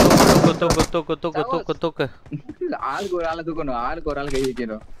 தூக்கு. ஆளுக்கு ஒரு ஆளை தூக்கணும். ஆளுக்கு ஒரு ஆள் கை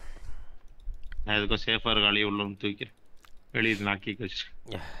வைக்கணும். நான் எதுக்கும் சேஃபா இருக்க அழிய உள்ள தூக்கிறேன். வெளியே நாக்கி வச்சு.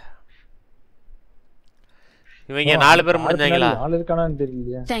 இவங்க 4 பேர் முடிஞ்சாங்களா? 4 இருக்கானான்னு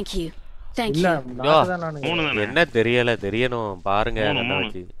தெரியலையா? Thank you. இல்ல நான் தான் நானு. 3 தானே. என்ன தெரியணும் பாருங்க. என்ன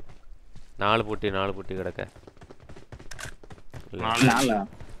வச்சு 4 பூட்டி கிடக்க. 4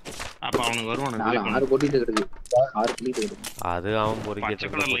 அப்ப அவனுக்கு வருவானே. 6 போட்டிட்டு இருக்கு. 6 கிளிட்டு இருக்கு. அது அவன் பொறுக்கிட்டு பச்சை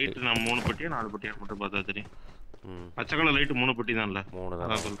கலர் லைட் நான் 3 பெட்டியா 4 பெட்டியா மட்டும் பார்த்தா தெரியும். பச்சை கலர் லைட் 3 பெட்டி தான்ல. 3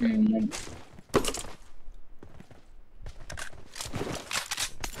 தான் சொல்றேன்.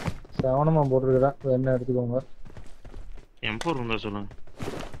 சவனமா போட்டுருக்கா. என்ன எடுத்துக்கோங்க. M4 இருந்தா சொல்லுங்க.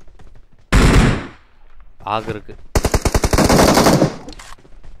 ஆக இருக்கு.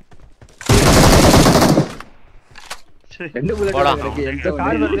 ரெண்டு புல்லட் இருக்கு.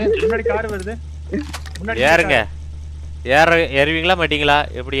 கார் வருது. முன்னாடி கார் வருது. முன்னாடி ஏறுங்க. ஏறுவீங்களா மாட்டீங்களா?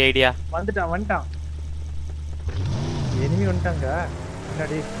 எப்படி ஐடியா? வந்துட்டான். எனிமி வந்துட்டாங்க.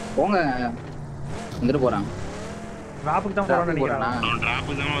 முன்னாடி போங்க. வந்துட்டு போறான். டிராப்புக்கு தான் போறான்னு நினைக்கிறேன். அவன்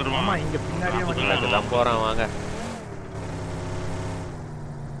டிராப்புக்கு தான் வருவான். ஆமா இங்க பின்னாடியே வந்துட்டாங்க. தான் போறான் வாங்க.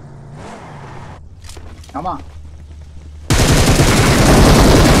 ஆமா.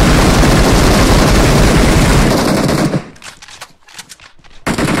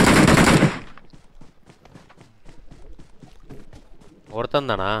 ஒருத்தன்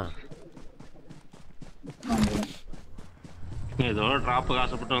தானா? ஏதோ டிராப்புக்கு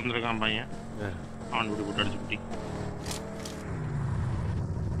ஆசைப்பட்டு வந்திருக்கான் பையன். அவன் விட்டு அடிச்சு விட்டி.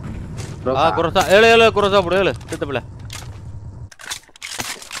 குரோசா ஏழு குரோசா போடு. ஏழு சித்தப்பிள்ள.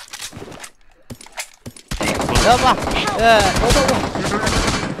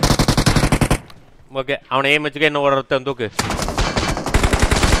 ஓகே அவனை ஏன் வச்சுக்க. என்ன ஒருத்தன் தூக்கு.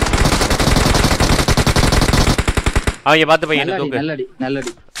 அவங்க பார்த்து பையன் தூக்கு.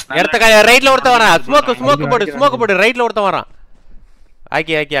 நல்லடி. இடத்த ரைட்ல ஒருத்தன் வரான். ஸ்மோக் போடு. ரைட்ல ஒருத்தன் வரான்.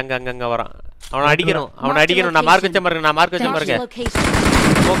 ஆக்கி அங்க வரான். அவனை அடிக்கணும். நான் மார்க் வச்ச பாருங்க.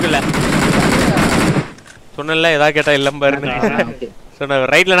 ஸ்மோக் இல்ல சொன்னல. ஏதாவது கேட்டா இல்ல பாருங்க. சொன்ன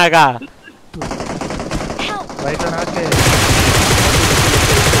ரைட்ல நாக்கா.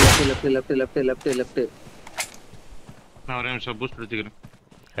 லெஃப்ட். நான் ஒரே நிமிஷம் பூஸ்ட் எடுத்துக்கிறேன்.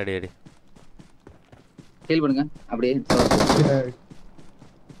 அடி ஹீல் பண்ணுங்க. அப்படியே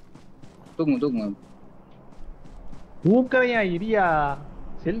தூக்குங்க. தூக்கறையா இரியா.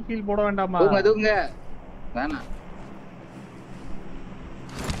 செல்ஃபீல் போட வேண்டாமா? தூக்குங்க. வேணாம்.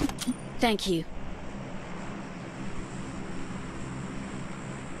 Thank you.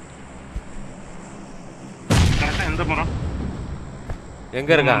 கரெக்ட்டா எந்த மரம்?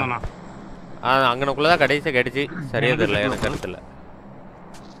 எங்க இருக்கான்? அங்கனக்குள்ள தான் கடைசியா கிடைச்சி. சரியா தெரியல எனக்கு. கருத்துல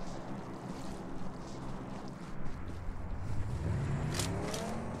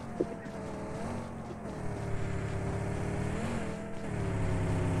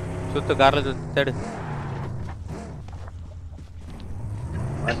சுத்து கார்ல சுத்து தேடு.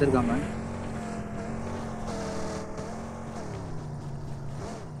 வந்திருக்காம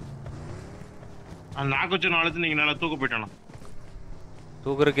அந்த நாக்குச்ச நாளத்து நீங்க நல்லா தூக்க போய்ட்டானா?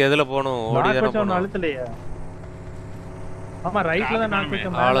 தூக்குறதுக்கு எதுல போணும்? ஓடி தான போணும். அழுத்தலையா? ஆமா ரைட்ல தான் நாக்குச்ச.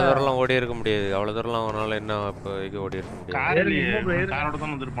 அவ்வளவு தூரம்லாம் ஓடி இருக்க முடியாது. அவ்வளவு தூரம்லாம் அவனால என்ன இப்ப ஓடி இருக்க முடியாது. காரோட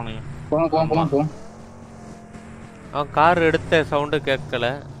தான் வந்திருப்பானுங்க. போ. அவன் கார் எடுத்த சவுண்ட் கேட்கல.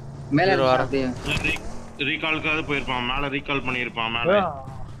 மேல வர ரீகால்காவது போயிருப்பான். மேல ரீகால் பண்ணிருப்பான். மேல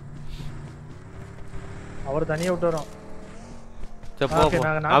அவர் தனியா விட்டு வரோம். சரி போ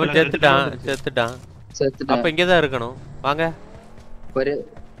அவன் செத்துட்டான் அப்ப இங்க தான் இருக்கணும் வாங்க ஒரு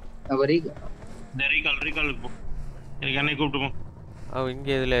ரீகால் போ எனக்கு என்னை கூப்பிட்டு போ அவன் இங்க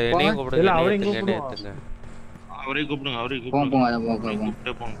இதுல என்னையும் கூப்பிடுங்க அவரே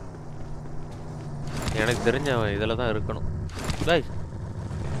கூப்பிடுங்க போங்க எனக்கு தெரிஞ்ச அவன் இதுல தான் இருக்கணும் டேய்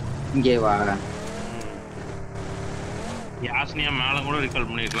இங்கே வா யாஸ்னியா மேல கூட ரீகால்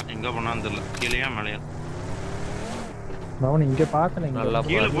பண்ணிருக்கலாம் எங்க போனான்னு தெரியல கீழேயா மேலயா நான் இங்க பார்த்தனே நல்லா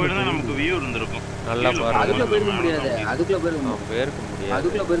கீழ போயிடுனா நமக்கு வியூ இருந்திருக்கும் நல்லா பாருங்க அதுக்குள்ள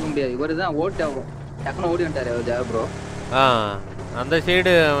போயிருக்க முடியாது இவர்தான் ஓட்ட டக்குனு ஓடி வந்துட்டாரு ஜெய ப்ரோ அந்த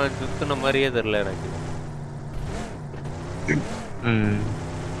சைடு அவன் சுத்துன மாதிரியே தெரியல எனக்கு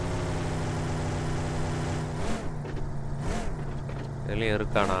வெளிய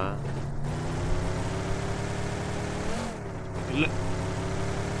இருக்கானா இல்ல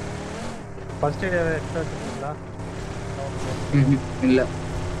ஃபர்ஸ்ட் எய்ட் எக்ஸ்ட்ரா வச்சிருக்கீங்களா இல்ல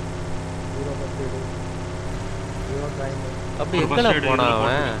அப்படி எங்கல போனா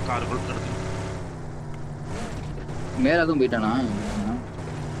அவன் கார் கொடுத்து மேல அதுவும் போயிட்டானா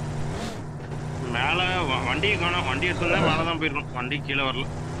மேல வண்டியை காணோம் வண்டியை சொன்னா மேல தான் போயிருக்கணும் வண்டி கீழே வரல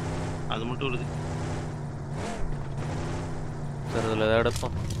அது மட்டும் வருது சரி இதுல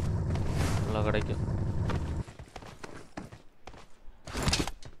எடுப்போம் நல்லா கிடைக்கும்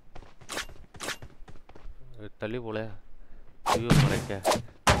தள்ளி போல ஐயோ மலைக்க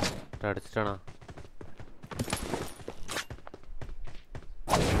அடிச்சிட்டானா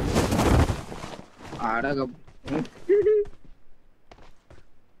அடக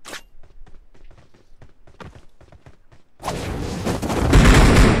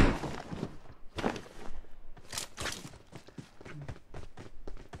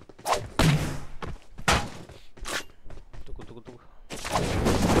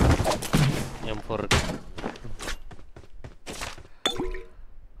M4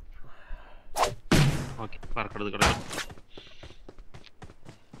 ஓகே பார்க்கிறது கிடையாது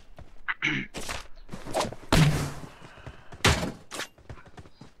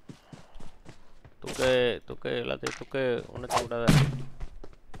தூக்கு எல்லாத்தையும் தூக்கு ஒன்றும் கூடாத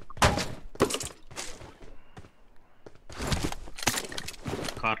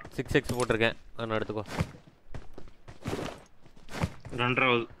கார் 6x போட்டிருக்கேன் நான் எடுத்துக்கோ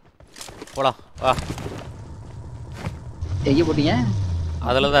 2வது போலாம் வா எங்க போட்டீங்க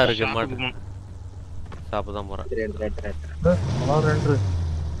அதுல தான் இருக்கு மாட்டு சாப்பிட தான் போறேன் ரெண்டு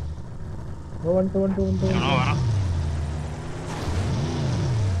வரான்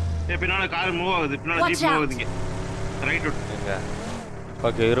பின்னால கார் மூவ் ஆகுது பின்னால ஜீப் மூவ் ஆகுதுங்க ரைட் எங்க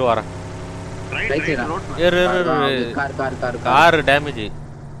ஓகே இரு வரேன் ரைட் ரோட் இரு கார் டேமேஜ்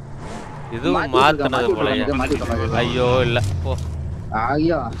இதுவும் மாத்துனது போல ஐயோ இல்ல போ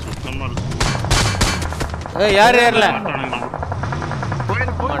ஐயோ சுத்தமா ஏய் யார் யார்ல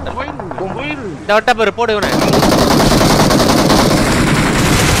போயிரு இந்த வட்ட பேர் போடு இவனை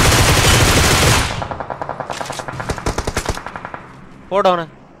போடு அவனை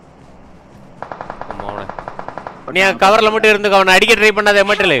நீ கவர்ல மட்டும் இருந்துக்கோ அவனை அடிக்க ட்ரை பண்ணாத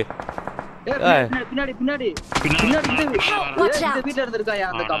எமட்டல பின்னாடி பின்னாடி இந்த வீட்ல இருந்திருக்காயா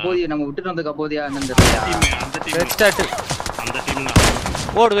அந்த கபோதியா நம்ம விட்டுட்டு வந்த கபோதியா அந்த டீம் தான்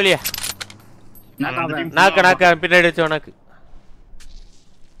ஓடு வெளிய நாக்க பின்னாடி வச்சு உனக்கு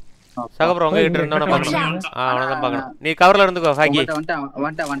சகப்ரோ உங்க கிட்ட இருந்தவன பாக்கணும் அவன தான் பார்க்கணும் நீ கவர்ல இருந்துக்கோ ஹாக்கி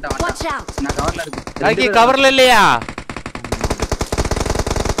Watch out. நான் கவர்ல இருக்கு ஹாக்கி கவர்ல இல்லையா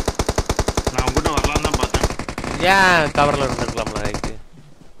நான் உங்ககிட்ட வரலாம் தான் பார்த்தேன் ஏன் கவர்ல இருந்துக்கலாம்ல ஹாக்கி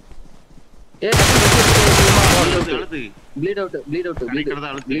ப்ளீட் அவுட்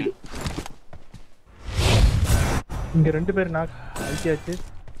இங்க ரெண்டு பேர் நாக் அழிச்சாச்சு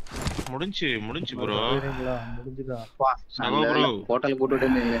முடிஞ்சு ப்ரோ முடிஞ்சுதா சகோ ப்ரோ போட்டல் போட்டு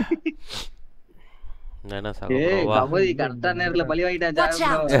விட்டேன் என்ன சகோ வா கபோதி கரெக்ட்டா நேரத்துல பலி வாங்கிட்டாங்க கரெக்ட்டா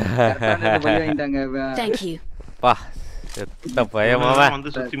நேரத்துல பலி வாங்கிட்டாங்க Thank you. பா செத்த பயமாவே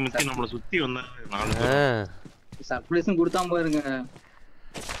வந்து சுத்தி முத்தி நம்மள சுத்தி வந்தாங்க நாலு சர்ப்ரைஸும் கொடுத்தாம பாருங்க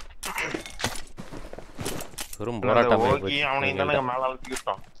பெரும் போராட்டம் ஓகே அவனை இந்தங்க மேல அழுத்தி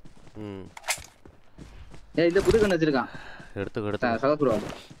விட்டான் இந்த புது கண்ணு வச்சிருக்கான் எடுத்து சகோ bro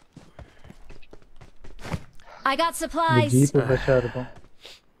I got supplies. Jeep ஃப்ரெஷ்ஷா இருக்கும்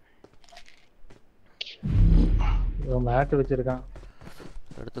இவன் மேட் வச்சிருக்கான்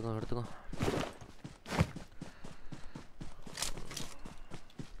எடுத்துக்கோ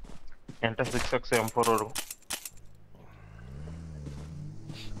என்கிட்ட 6x M4 வரும்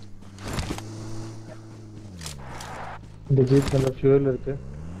இந்த ஜீப் நல்ல ஃபியூல் இருக்கு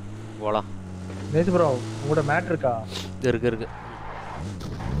போலாம் நேஸ் ப்ரோ உங்களோட மேட் இருக்கா இருக்கு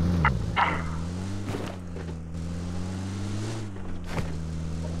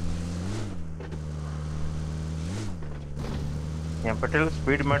பெட்ரோல்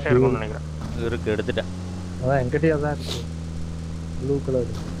ஸ்பீட் மேட்டே இருக்கும்னு நினைக்கிறேன். இருக்கு, எடுத்துட்டேன். அதான் என்கிட்டயே தான் இருக்கு. Blue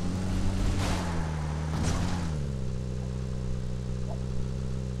colour.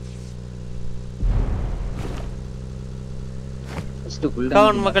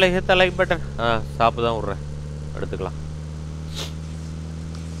 கவுன் மக்களே, ஹிட் லைக் பட்டன். சாப்பு தான் விடுறேன், எடுத்துக்கலாம்.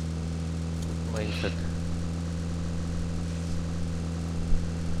 Mind set.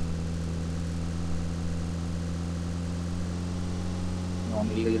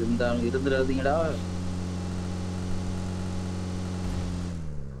 இருந்தாலும் இருந்துடாதீங்கடா.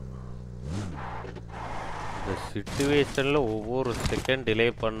 இந்த சிச்சுவேஷன்ல ஒவ்வொரு செகண்ட் டிலே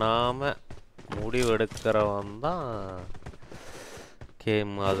பண்ணாம முடிவு எடுக்கிறவன் தான்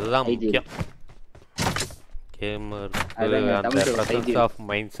கேம். அதுதான் முக்கியம். கேமருக்கு அந்த பிரசன்ஸ் ஆஃப்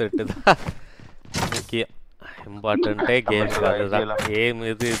மைண்ட் செட்டு தான் முக்கியம். இம்பார்ட்டன்ட்டே கேம் அதுதான். கேம்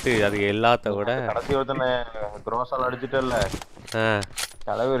இது அது எல்லாத்த விட கடைசி ஒருத்தனை க்ரோஸால் அடிச்சுட்டல்ல,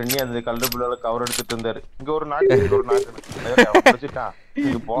 தலைவர் இன்னி அந்த கல்லு பிள்ளைல கவர் எடுத்துட்டு இருந்தாரு. இங்க ஒரு நாக்கு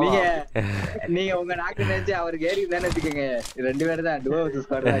நீங்க உங்க நாக்கு நினைச்சு அவருக்கு ஏறி தானே வச்சுக்கோங்க. 2 பேர் தான் டுவோ வெர்சஸ்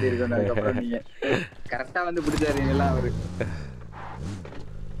ஸ்குவாட் ஆடி இருக்கணும். அதுக்கப்புறம் நீங்க கரெக்டா வந்து பிடிச்சாருங்களா அவரு.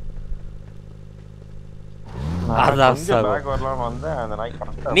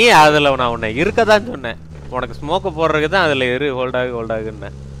 நீ அதுல நான் உன்னை இருக்கதான் சொன்னேன். உனக்கு ஸ்மோக்க போடுறதுக்கு தான் அதுல இரு ஹோல்டாகுன்னு.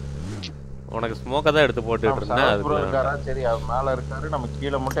 உனக்கு ஸ்மோக்க தான் எடுத்து போட்டுட்டு இருந்தேன். சரி, அவர் மேல இருக்காரு, நம்ம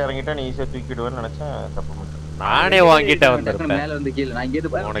கீழே மட்டும் இறங்கிட்டா நீ ஈஸியா தூக்கிடுவேன்னு நினைச்சேன். தப்பு பண்ணிட்டேன். நானே வாங்கிட்ட வந்திருப்பேன். மேல வந்து கீழ நான் இங்க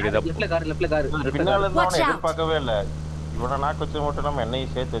உனக்கு லெஃப்ட்ல கார் பின்னால இருந்து அவனை எதிர்பார்க்கவே இல்ல. இவனை நாக்கு வச்சு மட்டும் நம்ம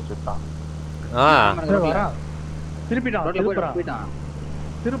என்னையும் சேர்த்து வச்சுட்டான். திருப்பிட்டான்.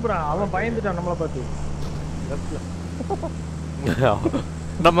 அவன் பயந்துட்டான் நம்மள பார்த்து.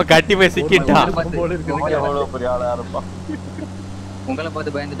 நம்ம கட்டி போய் சிக்கிட்டான். பெரிய ஆளா இருப்பான். உங்களை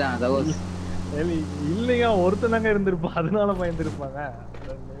பார்த்து பயந்துட்டான். சகோஸ் இல்லையா, ஒருத்தனாங்க இருந்திருப்பான், அதனால பயந்துருப்பாங்க.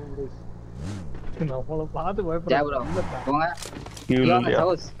 நம்மள பார்த்து பயப்படுறாங்க.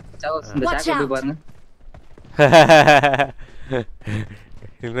 பாருங்க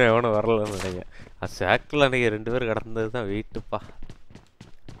இன்னும் எவனும் வரலன்னு நினைக்கிறேன். சேக்கில் அன்னைக்கு 2 பேர் கடந்ததுதான் வெயிட்டுப்பா.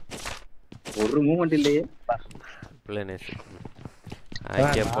 ஒரு மூமெண்ட் இல்லையே.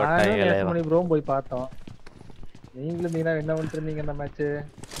 போய் பார்த்தோம். நீங்களும் நீங்க என்ன பண்ணிட்டு இருந்தீங்க இந்த மேட்ச்?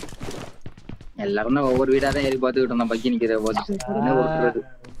 எல்லாரும் ஒவ்வொரு வீடா தான் ஏறி பார்த்துக்கிட்டு இருந்தோம். பக்கி நிக்கிற போது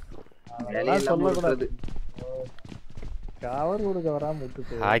கவர் கொடுக்க வராம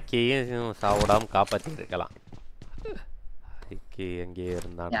விட்டுட்டு ஹாக்கியும் சாப்பிடாம காப்பாத்தி இருக்கலாம். ஹாக்கி எங்கேயே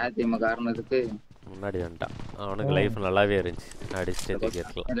இருந்தான். யாத்தியமா காரணத்துக்கு முன்னாடி வந்துட்டான். அவனுக்கு லைஃப் நல்லாவே இருந்துச்சு. அடிச்சுட்டே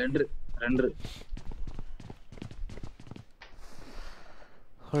தூக்கிடலாம். 2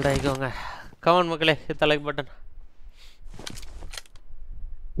 ஹோல்ட் ஆகிக்கோங்க. கமெண்ட் மக்களே, ஹிட் லைக் பட்டன்.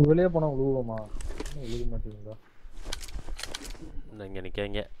 வெளியே போனா உழுவுமா? உழுக மாட்டீங்களா? இங்க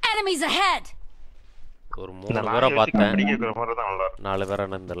நிக்கங்க. Enemies ahead. ஒரு 3 பேரை பார்த்தேன். 4 பேரை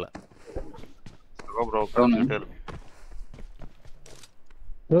என்னன்னு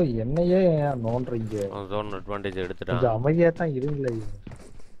என்னையே நோன்றீங்க. ஜோன் அட்வான்டேஜ் எடுத்துட்டான். கொஞ்சம் அமைதியா தான் இருங்களே.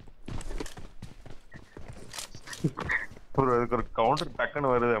 அதுக்கு ஒரு கவுண்டர்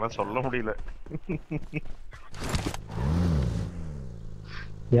டக்குன்னு வருது, ஆனா சொல்ல முடியல.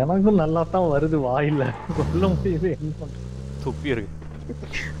 எனக்கும் நல்லா தான் வருது, வாயில சொல்ல முடியுது. என்ன பண்ற? துப்பி இருக்கு,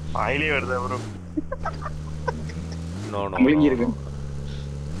 வாயிலே வருது. அப்புறம் நோ நோ முழுங்கி இருக்கு.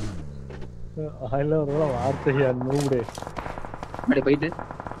 வாயில ஒரு வார்த்தையா நூடு அப்படியே போயிட்டு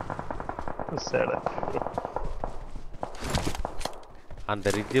சேட அந்த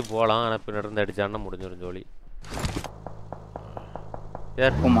ரிட்ஜ் போலாம். ஆனா பின்னாடி இருந்து அடிச்சான்னா முடிஞ்சிரும் ஜோலி.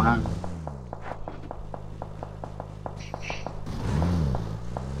 ஏற்புமா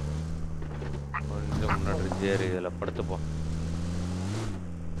கொஞ்சம் முன்னாடி ரிட்ஜ் இதுல படுத்துப்போம்.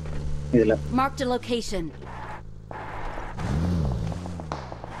 இதுல Marked a location.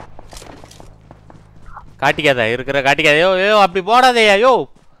 காட்டிக்காதா இருக்கிற காட்டிக்காதே. யோ யோ அப்படி போடாதேயா. யோ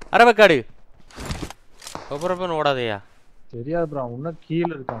அரவக்காடு அப்புறம் ஓடாதேயா. தெரியாது ப்ரோ, இன்னும் கீழ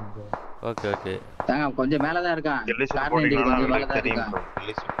இருக்கான் ப்ரோ. ஓகே ஓகே, தாங்க கொஞ்சம் மேல தான் இருக்கான். கார்னேஜ் கொஞ்சம் மேல தான் இருக்கான்.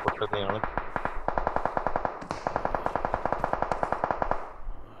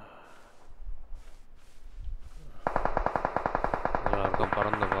 எல்லாருக்கும்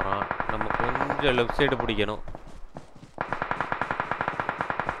பறந்து போறான். நம்ம கொஞ்சம் லெஃப்ட் சைடு பிடிக்கணும்.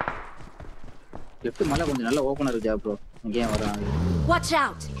 லெஃப்ட் மலை கொஞ்சம் நல்ல ஓபனர் இருக்கா ப்ரோ. இங்கே வரான். Watch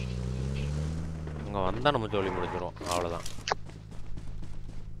out. அங்க வந்தா நம்ம ஜோலி முடிஞ்சிரும். அவ்வளவுதான்.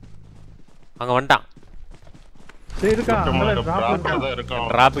 அங்க வந்துட்டான். சரி இருக்கா, அங்க டிராப் இருக்கான்.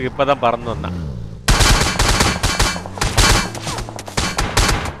 டிராப்புக்கு இப்பதான் பறந்து வந்தான்.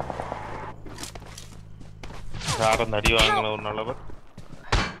 யாரும் அடி வாங்கல ஒரு நல்லவர்.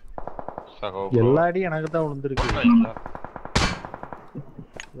 எல்லா அடி எனக்கு தான் விழுந்திருக்கு.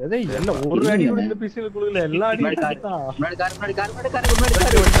 எதை இல்ல ஒரு அடி விழுந்த பிசில் குழுல எல்லா அடி தான். முன்னாடி கார்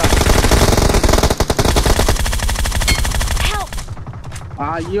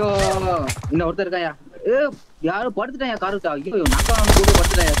ஐயோ இன்னும் ஒருத்தர் இருக்காயா? யாரும் படுத்துட்டாயா காருட்டா? ஐயோ நாக்கான கூட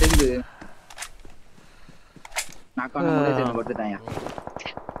படுத்துட்டாயா சேர்ந்து. நாக்கான கூட சேர்ந்து படுத்துட்டாயா.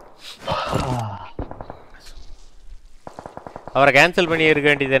 அவரை கேன்சல் பண்ணி இருக்க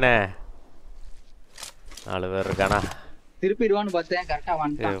வேண்டியதானே. 4 பேர் இருக்கானா? திருப்பிடுவான்னு பார்த்தேன் கரெக்டா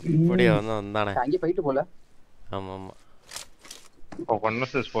வந்துட்டான். இப்படியே வந்தானே. அங்கே போயிட்டு போல. ஆமா ஆமா. ஓ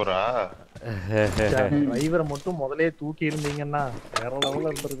 1vs4ஆ? டிரைவரை மட்டும் முதலே தூக்கி இருந்தீங்கன்னா வேற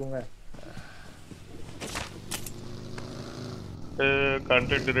லெவல்ல இருந்திருக்குங்க.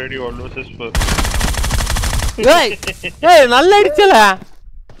 Content ready 1vs4. ஏய் நல்லா அடிச்சல.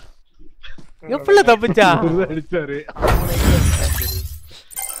 எப்பல தப்பிச்சா? அடிச்சாரு.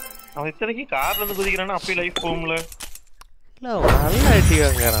 அவன் இத்தனைக்கு கார்ல இருந்து குதிக்கிறானா அப்பே லைஃப் போகும்ல. இல்ல நல்லா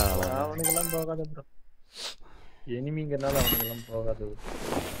அடிச்சாங்கறான். அவனுங்கலாம் போகாத bro. எனிமிங்கனால அவனுங்கலாம் போகாது.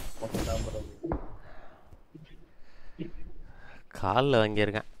 போட்டாம் bro. கால்ல வாங்கி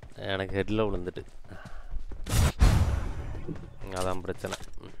இருக்கேன். எனக்கு ஹெட்ல விழுந்துட்டு. அதான் பிரச்சனை.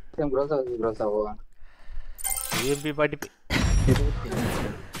 க்ரோஸாவோ. யூபி பாட்டி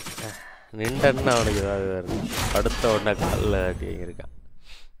நின்றன்னா அவனுக்கு ஏதாவது வருது. அடுத்த உடனே காலில் அடி வாங்கியிருக்கான்.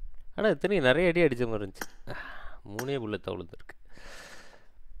 ஆனால் இத்தனையும் நிறைய அடி அடித்த மாதிரி இருந்துச்சு. 3 புல்லத்தை விழுந்துருக்கு.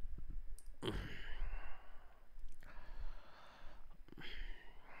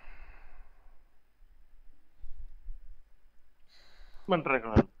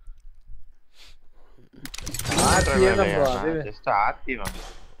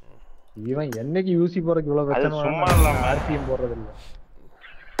 இவன் என்னைக்கு யூசி போறதுக்கு இவ்வளவு பிரச்சனை சும்மா இல்லாம ஆர்பிஎம் போறது இல்ல.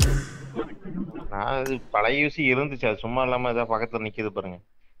 நான் அது பழைய யூசி இருந்துச்சு. அது சும்மா இல்லாம ஏதாவது பக்கத்துல நிக்குது பாருங்க.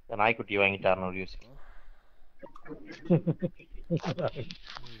 நாய்க்குட்டி வாங்கிட்டாருன்னு ஒரு யூசி.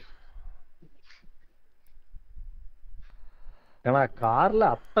 ஏன்னா கார்ல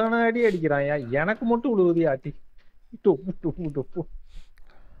அத்தனை அடி அடிக்கிறான். எனக்கு மட்டும் விழுவுதி ஆட்டி.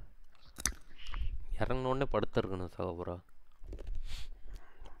 இறங்கினோடனே படுத்திருக்கணும் சகோபுரா.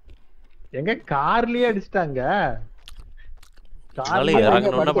 எங்க கார்லயே அடிச்சிட்டாங்க. கார்ல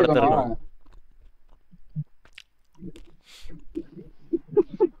இறங்கினோடனே படுத்திருக்கணும்.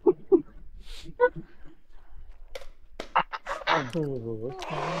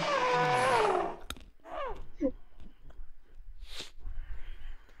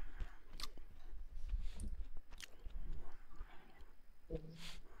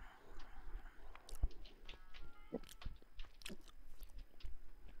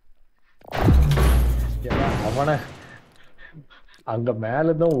 அவனை அங்க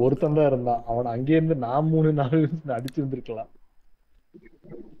மேலதான் ஒருத்தன் தான் இருந்தான். அவனை அங்கே இருந்து நான் 3-4 அடிச்சு இருந்திருக்கலாம்.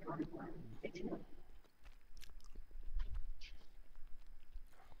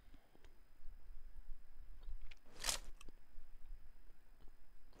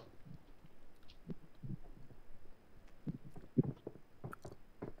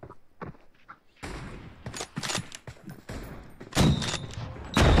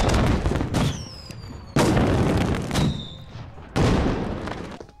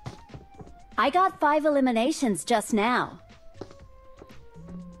 I got 5 eliminations just now.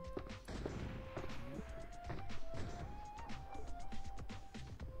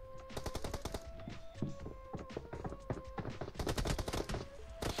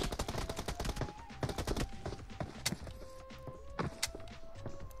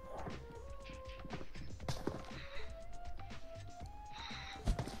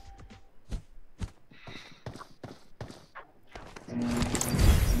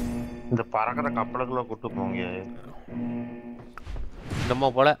 இந்த பறக்கிற கப்பலுக்குள்ள கூட்டு போங்க. நம்ம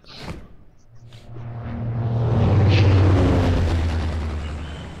போல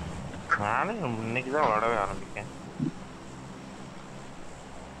நானே இன்னைக்குதான் விளாடவே ஆரம்பிக்கேன்.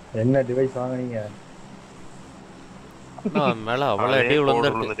 என்ன டிவைஸ் வாங்குனீங்க? மேல அவ்வளவு அடி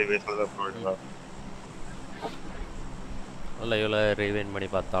விழுந்துருக்கு. அல்ல இவ்வளவு ரீவைண்ட் பண்ணி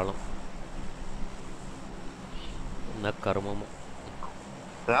பார்த்தாலும் என்ன கருமமும்.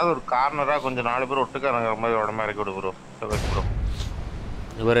 ஏதாவது ஒரு கார்னரா கொஞ்சம் 4 பேர் ஒட்டுக்க இறங்குற மாதிரி உடம்பு இறக்கி விடு ப்ரோ.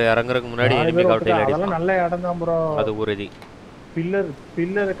 இவர் இறங்குறதுக்கு முன்னாடி எனிமி கவுட்டில் அதெல்லாம் நல்ல இடம் தான் ப்ரோ. அது உறுதி.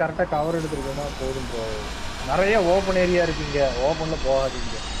 பில்லர் கரெக்டா கவர் எடுத்துருக்கேன்னா போதும் ப்ரோ. நிறைய ஓபன் ஏரியா இருக்குங்க. ஓபன்ல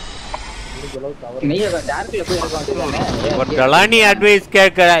போகாதீங்க. நீ அட்வைஸ்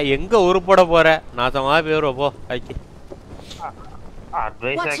கேட்க எங்க உருப்பட போற? நாசமா போயிரு போ.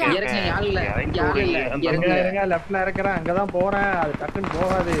 லெஃப்ட்ல இறக்குறேன். அங்கதான் போறேன். அது டக்குன்னு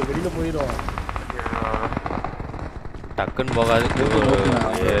போகாது. வெளியில போயிடும். டக்குன்னு போகாது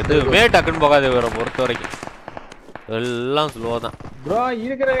எதுவுமே டக்குன்னு போகாது இவரை பொறுத்த வரைக்கும் எல்லாம் ஸ்லோ தான் ப்ரோ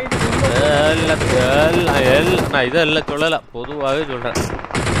இருக்கிற நான் இதெல்லாம் சொல்லலை பொதுவாகவே சொல்கிறேன்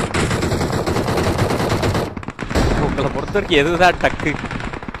உங்களை பொறுத்த வரைக்கும் எதுதான் டக்கு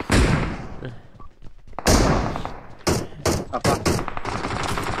அப்பா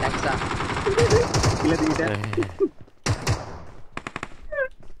தேங்க்ஸா இல்ல தீட்டேன்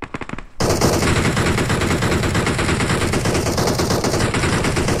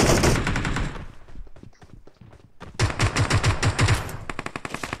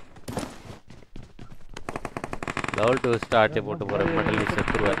லெவல் 2 ஸ்டார்ட்டே போட்டு போகிறேன் மெடலி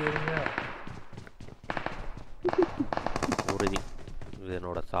செத்துருவார் உறுதி இது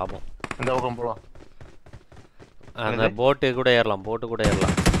என்னோட சாபம் இந்த பக்கம் போகலாம் அந்த போட்டு கூட ஏறலாம்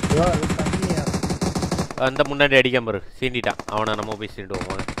அந்த முன்னாடி அடிக்காம பாரு சீண்டிட்டான் அவனை நம்ம போய் சீண்டுவோம்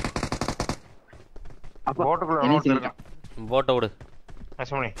போட்டை விடு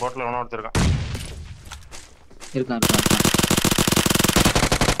NesaMani போட்டில் எவனோ ஒருத்தர் இருக்கான்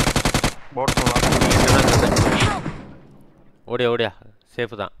ஓடியா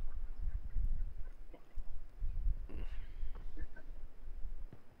சேஃப் தான்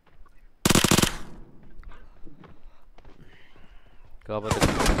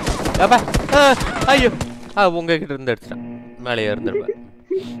ஐயோ உங்ககிட்ட இருந்து அடிச்சிட்டான் மேலே இருந்திருப்பேன்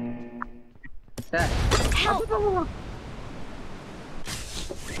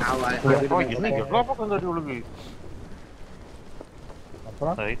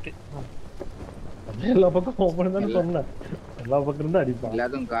எல்லா பக்கம் ஓபன் தான் சொன்னேன் எல்லா பக்கம் இருந்து அடிப்பான்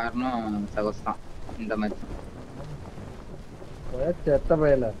எல்லாத்துக்கும் காரணம் சகோஸ் தான் இந்த மேட்ச் செத்த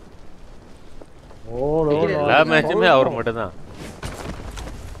பயல எல்லா மேட்சுமே அவர் மட்டும் தான்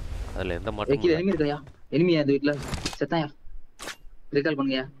அதுல எந்த மட்டும் எனிமி இருக்கையா எனிமியா அந்த வீட்ல செத்தாயா ரீகால்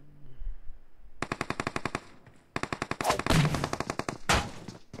பண்ணுங்கயா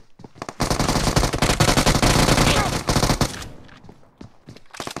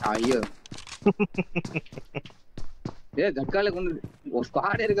ஐயோ கட்கால கொண்டு ஒரு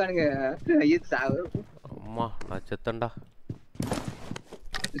ஸ்குவாட் இருக்கானுங்க ஐயோ சாவு அம்மா நான் செத்தேன்டா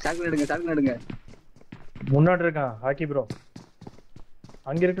சாக்கு நடுங்க முன்னாடி இருக்கான் ஹாக்கி ப்ரோ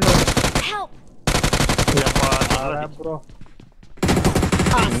அங்க இருக்கு ப்ரோ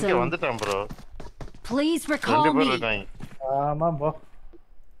இங்க வந்துட்டான் ப்ரோ Please recall me. ஆமா போ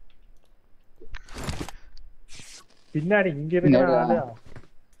பின்னாடி இங்க இருக்கானே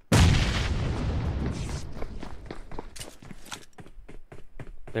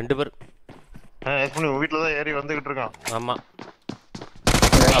ரெண்டு பேர் NesaMani வீட்ல தான் ஏறி வந்துகிட்டு இருக்கான் ஆமா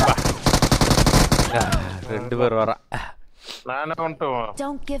ரெண்டு பேர் வரா நானே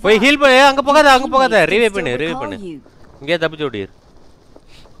வந்துட்டேன் போய் ஹீல் பண்ணு அங்க போகாத ரிவைவ் பண்ணு இங்கே தப்பிச்சு ஓடிரு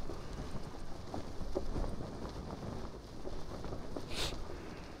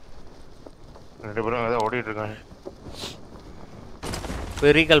ரெண்டு பேரும் அங்க ஓடிட்டு இருக்காங்க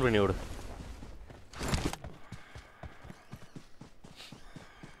போய் ரீகால் பண்ணி விடு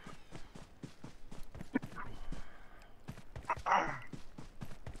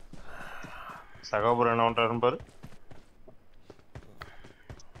சகோபுரம் என்ன பண்றாருன்னு பாரு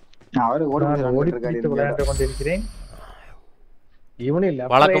விளையாண்டு கொண்டிருக்கிறேன்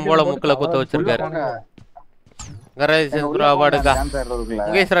வழக்கம் போல முக்கல குத்த வச்சிருக்காரு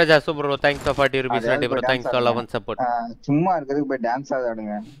முகேஷ் ராஜா super bro thanks for 40 rupees நன்றி bro thanks for love and support சும்மா இருக்கிறதுக்கு போய் டான்ஸ்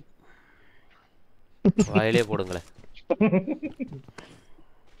ஆடுங்க வாயிலே போடுங்களே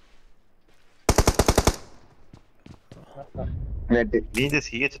நீங்க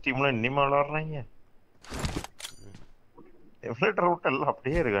சிஹெச் டீம்ல இன்னிமா விளையாடுறாங்க எவலேட்டர் ரூட் எல்லாம்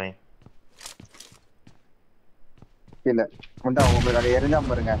அப்படியே இருக்காங்க இல்ல முண்டா உங்களுக்கு அதை எரிஞ்சா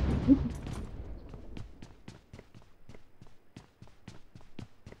பாருங்க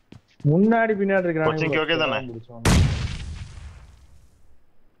முன்னாடி பின்னாடி இருக்கானே கோச்சிங் ஓகே தானே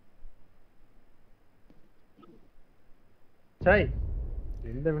சாய்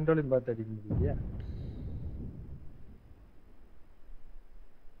எந்த விண்டோலயும் பார்த்து அடிக்க முடியலையா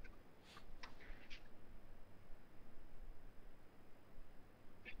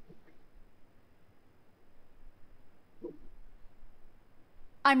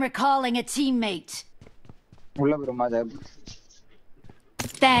I'm recalling a teammate. உள்ள வருமா ஜாப்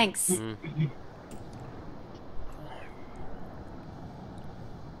Thanks.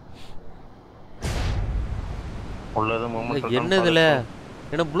 உள்ளது மூமெண்ட் என்னதுல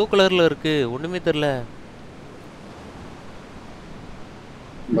என்ன ப்ளூ கலர்ல இருக்கு ஒண்ணுமே தெரியல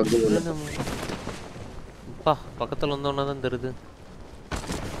பா பக்கத்துல வந்தோன்னா தான் தெரியுது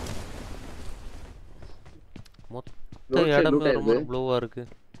மொத்த இடமே ரொம்ப ப்ளூவா இருக்கு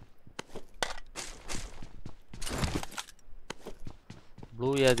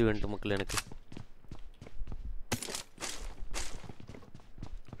ப்ளூ யாதி வேண்டும் மக்கள் எனக்கு.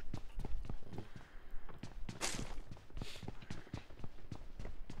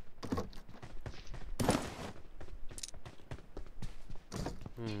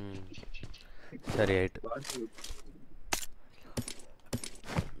 சரி ஆயிட்டு.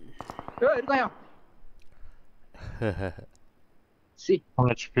 இருக்காயா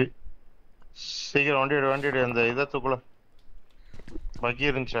சீக்கிரம் வண்டி எடு அந்த இதை தூக்குல பக்கி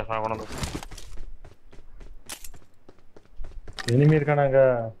இருந்துச்சா நான் கொண்டு வந்து எனிமி இருக்கானாங்க.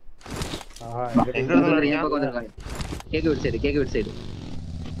 எங்க இருந்து கேக் விட் சைடு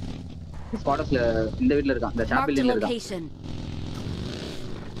ஸ்குவாட்ஸ்ல இந்த வீட்ல இருக்கான். அந்த ஷாப் பில்டிங்ல இருக்கான்.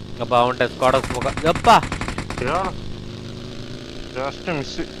 அப்பா அவன்ட்ட ஸ்குவாட்ஸ் போக எப்பா just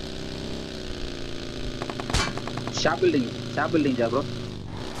miss. Shop building Jha bro.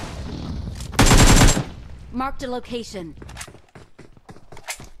 Marked a location.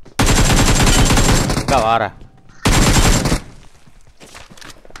 இங்க வார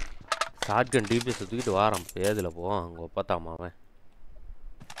ஷாட்கன் டிபிஎஸ் தூக்கிட்டு வாரான். பேதுல போ அங்க ஒப்பத்தாமா அவன்.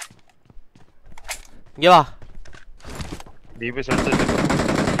 இங்க வா. டிபிஎஸ் எடுத்து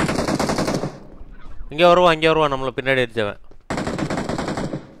இங்க வருவான் நம்மள பின்னாடி அடிச்சவன்.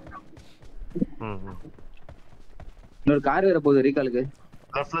 இன்னொரு கார் வர போகுது ரீகாலுக்கு.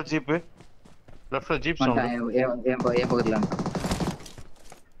 லெஃப்ட்ல ஜீப் சவுண்ட். ஏன் பக்கத்துல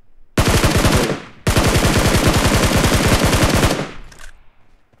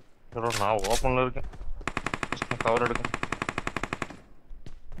நான் ஓப்பன்ல இருக்கேன். கவர் எடுக்க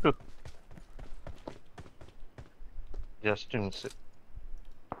ஜஸ்ட் மிஸ்.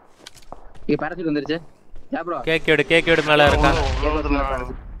 இங்க பாராசூட் வந்துருச்சு. யா ப்ரோ கேக் எடு மேல இருக்கான்.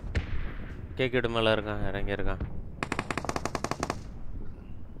 கேக் எடு மேல இருக்கான். இறங்கி இருக்கான்.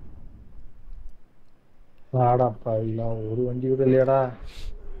 ஆடாப்பா இல்ல ஒரு வண்டி கூட இல்லையாடா.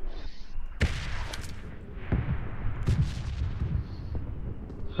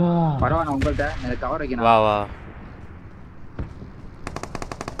 பரவாயில்ல உங்கள்ட்ட எனக்கு கவர் வைக்கணும். வா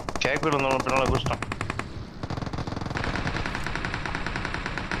கேக் வந்தவன் பின்னால குடிச்சிட்டான்.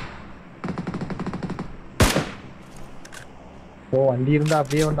 ஓ வண்டி இருந்தா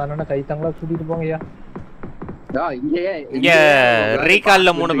அப்படியே வந்தானே கை தங்களா சுத்திட்டு போங்கய்யா. இங்க ரீகால்ல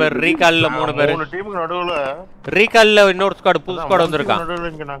 3 பேர். மூணு டீமுக்கு நடுவுல ரீகால்ல இன்னொரு ஸ்குவாட் புது ஸ்குவாட் வந்திருக்கான். நடுவுல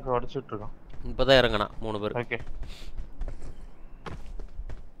இங்க நாங்க அடிச்சிட்டு இருக்கோம். இப்பதான் இறங்கனா 3 பேர். ஓகே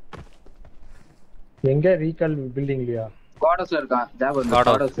எங்க ரீகால் பில்டிங்லயா? ஸ்குவாட்ஸ்ல இருக்கான்.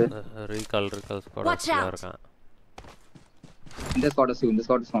 ஸ்குவாட்ஸ் ரீகால் ஸ்குவாட்ஸ்ல இருக்கான். இந்த ஸ்குவாட்ஸ்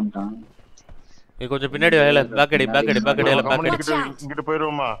வந்துட்டான். நீ கொஞ்சம் பின்னாடி வாயில பேக் அடி இங்கிட்டு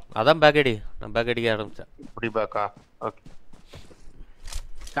போயிடுவோமா? அதான் பேக் அடி. நான் பேக் அடிக்க ஆரம்பிச்சேன். இப்படி பேக்கா? ஓகே.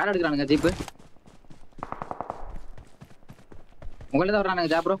 Car எடுக்கறானுங்க jeep. உங்களே தான் வரானுங்க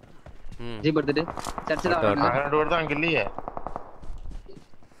ஜா ப்ரோ. ஜீப் எடுத்துட்டு சர்ச்சில வரானுங்க. ரெண்டு பேர் தான் அங்க இல்லையே.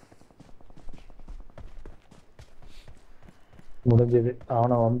 முடிஞ்சது.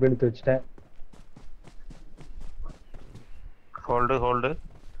 அவனை வம்பெடுத்து வச்சிட்டேன். ஹோல்டு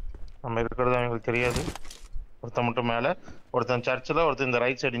நம்ம இருக்கிறது அவங்களுக்கு தெரியாது. ஒருத்தன் மட்டும் மேல, ஒருத்தன் சர்ச்சில், ஒருத்தன் இந்த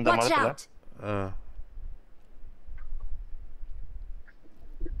ரைட் சைடு இந்த மரத்துல.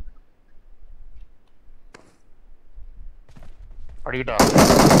 அடிக்கிட்டா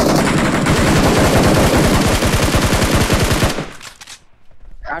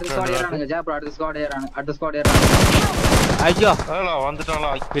அடுத்த ஸ்குவாட் ஏறானுங்க. ஐயோ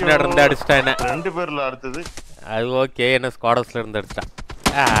வந்துட்டாங்களா? பின்னாடி இருந்து அடிச்சிட்டான் என்ன. 2 பேர்ல அடுத்தது. அது ஓகே. என்ன ஸ்குவாட்ஸ்ல இருந்து அடிச்சிட்டான்.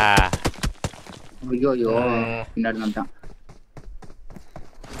 ஐயோ பின்னாடி வந்துட்டான்.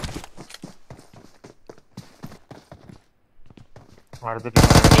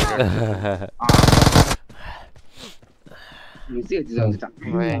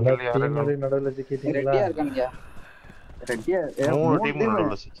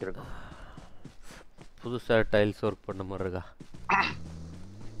 புதுசா டைல்ஸ் ஒர்க் பண்ண மாதிரி இருக்கா?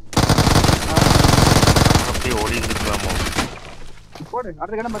 அப்படியே ஓடி இருக்கலாமோ? போடு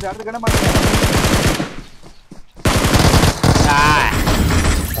அடுத்த கணம் பாத்து.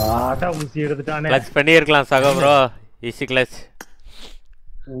 ஆடா ஊசி எடுத்துட்டானே. கிளட்ச் பண்ணி இருக்கலாம் சகோ ப்ரோ. Easy clutch.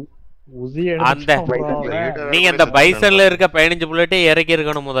 ஊசி அந்த நீங்க அந்த பைசன்ல இருக்க 15 புல்லட்டே இறக்கி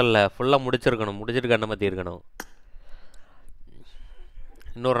இருக்கணும். முதல்ல ஃபுல்லா முடிச்சிருக்கணும். முடிச்சிட்டு கண்ண மாத்தி இருக்கணும்.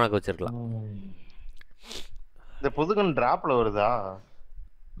 இன்னொரு நாக்கு வச்சிருக்கலாம். இந்த புதுகன் டிராப்ல வருதா?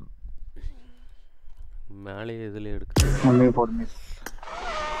 மேலே இதுல எடுக்க மம்மி போடுங்க.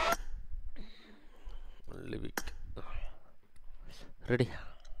 ரெடி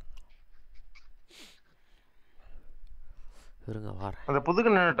இருங்க. வார அந்த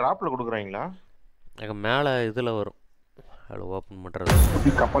புதுகன் டிராப்ல கொடுக்குறாங்களா? எனக்கு மேலே இதுல வரும். அது ஓபன்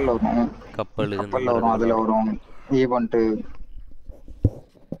பண்றது கப்பல்ல வரும். கப்பல்ல வரும், அதுல வரும் event.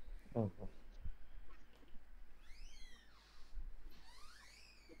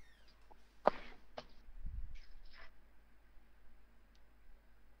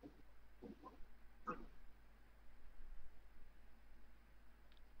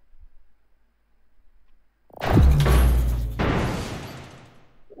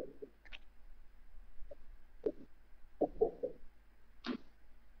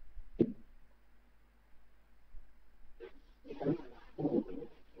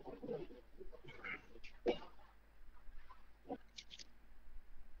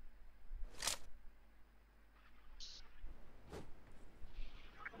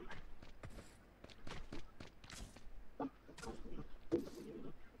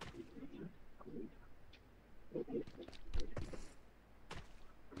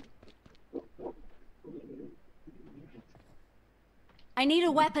 I need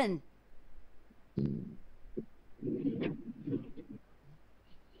a weapon.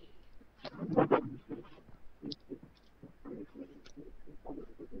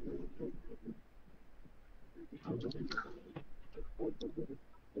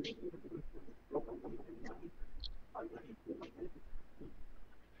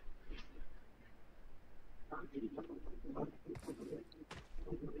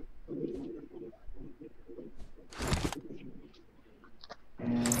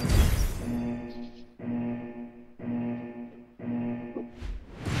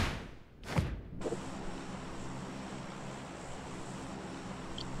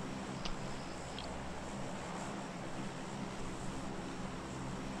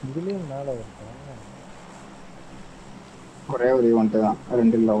 இதுலயும் மேல வருது. ஒரே ஒரு ஈவென்ட் தான்,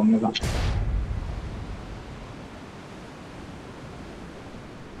 2 இல்ல 1 தான்.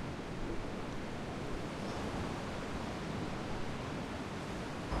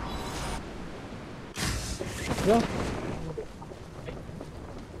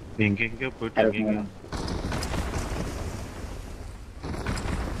 எங்க போயிட்டு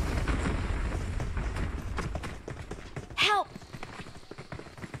Help!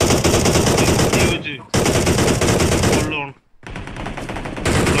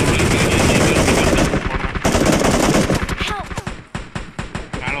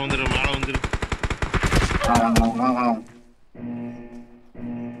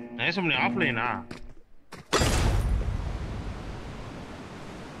 NesaMani ஆஃப்லைனா?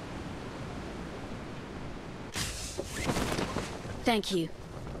 Thank you.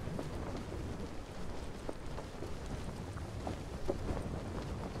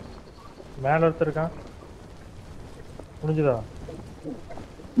 மேல ஒருத்தர் இருக்கான். முடிஞ்சதா?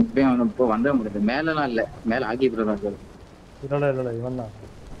 இப்போ வந்தா முடியுது. மேலலாம் இல்ல, மேல ஆகி பிரதா இருக்கு. இல்ல இவன் தான்.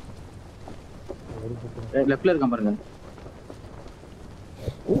 லெஃப்ட்ல இருக்கான் பாருங்க.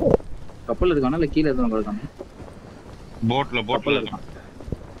 கப்பல்ல இருக்கானா இல்ல கீழ எதுவும் இருக்கானா? போட்ல இருக்கான்.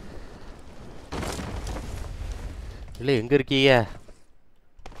 இல்ல எங்க இருக்கீங்க?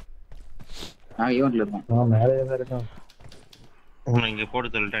 நான் ஈவென்ட்ல இருக்கேன். மேலே தான் இருக்கான். இங்க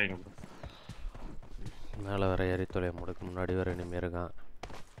போட்டு தள்ளிட்டாங்க. மேலே வர ஏறி தொலை முடுக்கு முன்னாடி வர இனிமே இருக்கான்.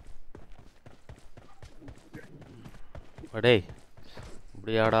 அடே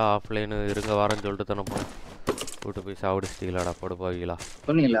இப்படியாடா ஆஃப்லைனு இருங்க வரேன்னு சொல்லிட்டு தானே போனேன். கூட்டு போய் சாவடிச்சிட்டீங்களாடா படுப்பாவீங்களா?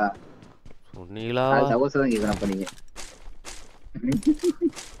 சொன்னீங்களா? தவசை தான் கேட்குறேன். அப்போ நீங்கள்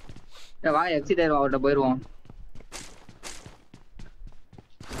வா எக்ஸிட் ஆயிரும், அவர்கிட்ட போயிடுவோம்.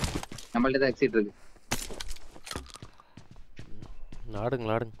 நம்மள்ட்ட தான் எக்ஸிட் இருக்கு. நாடுங்க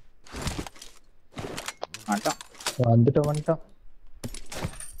வந்துட்டான்.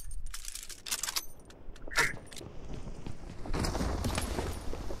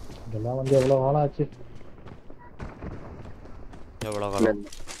 இதெல்லாம் வந்து எவ்வளவு காலம் ஆச்சு? எவ்வளவு காலம்?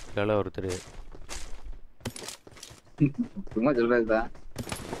 எவ்வளோ ஒருத்தர் சும்மா சொல்றதுதான்.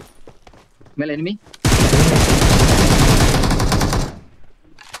 மேல எனிமி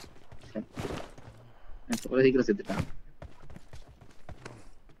சீக்கிரம் செத்துட்டான்.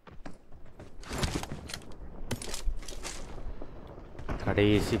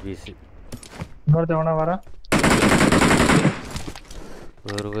 கடைசி பீஸு இன்னொருத்தவனா வர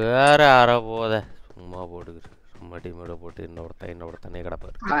ஒரு வேற அற போத சும்மா போட்டுக்கிட்டு சும்மா டீமோட போட்டு இன்னொருத்தனே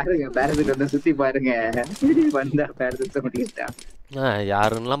கிடப்பாரு. பாருங்க பேரசூட் வந்து சுத்தி பாருங்க. வந்தா பேரசூட் பண்ணிட்டான்.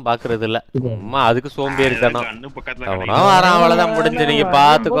 யாருன்னெல்லாம் பாக்குறது இல்ல, சும்மா அதுக்கு சோம்பேறி தானே. அவனா வரான், அவ்வளவுதான் முடிஞ்சு. நீங்க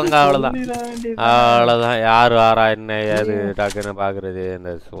பாத்துக்கோங்க, அவ்வளவுதான். யாரு வாரா என்ன ஏது டக்குன்னு பாக்குறது.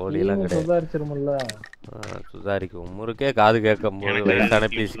 இந்த சோழிலாம் கிடையாது. சுதாரிக்கும் முறுக்கே காது கேட்கும் போது, வயசான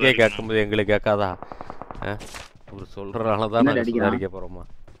பீஸுக்கே கேட்கும் போது எங்களுக்கு கேட்காதா? ஒரு சொல்றதுனாலதான் நாங்க சுதாரிக்க போறோமா?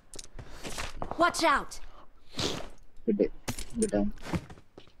 Watch out! I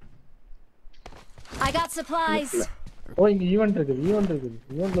got supplies. ஓ இங்க ஈவென்ட் இருக்குது ஈவென்ட்ல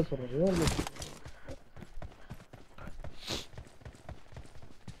சொல்றேன் ஈவென்ட்ல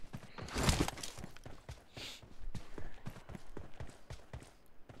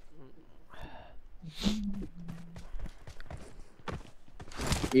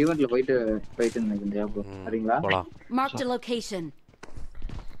ஈவென்ட்ல போயிட்டு நினைக்கிறேன் ப்ரோ சரிங்களா Marked a location.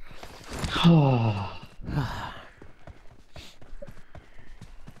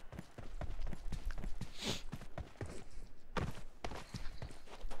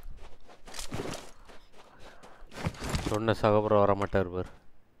 சொன்ன சகபுரம் வர மாட்டார் பார்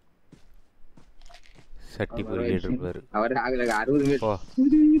சட்டி புரியிட்டு இருப்பாரு அவர் 60 போ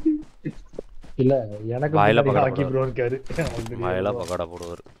இல்ல எனக்கு வாயில ஹாக்கி ப்ரோ இருக்காரு வாயில பக்கடா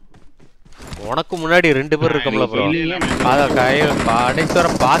போடுவார் உனக்கு முன்னாடி 2 பேர் இருக்கம்ல ப்ரோ அத கடைசி வர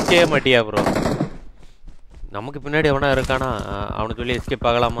பார்க்கவே மாட்டியா ப்ரோ நமக்கு பின்னாடி எவனா இருக்கானா அவனை சொல்லி எஸ்கேப்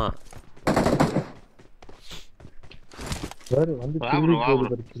ஆகலாமா சார் வந்து திரும்பி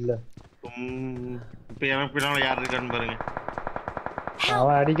போகுது இல்ல இப்போ எனக்கு பின்னால யார் இருக்கான்னு பாருங்க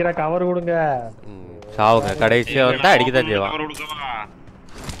அவன் அடிக்கிற கவர் கொடுங்க சாவுங்க கடைசியா வந்தா அடிக்க தான் செய்வான் கவர் கொடுக்கவா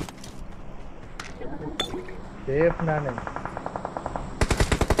சேஃப் நானே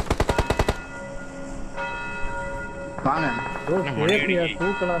வாங்க ஓ சேஃப்யா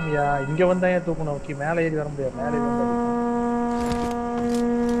தூக்கலாம்யா இங்க வந்தா ஏன் தூக்கணும் ஓகே மேலே ஏறி வர முடியாது மேலே ஏறி வந்து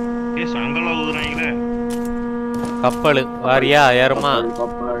ஏய் சங்கல ஊதுறாங்களே கப்பல் வாரியா ஏறுமா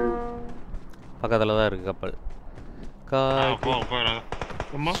கப்பல் பக்கத்துல தான் இருக்கு கப்பல் போ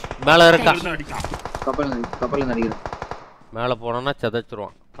அம்மா மேல இருக்கா கப்பல் நடிக்கிறேன் மேல போனோம்னா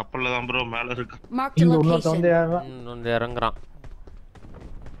செதச்சிருவான் கப்பல்ல தான் ப்ரோ மேல இருக்கு Marked a location. வந்து இறங்குறான்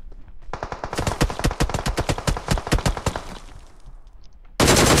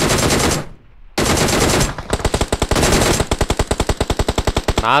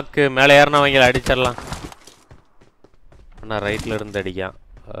நாக்கு மேல ஏறினவங்களை அடிச்சிடலாம் ஆனா ரைட்ல இருந்து அடிக்கான்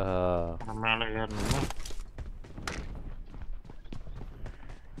மேல ஏறணுமா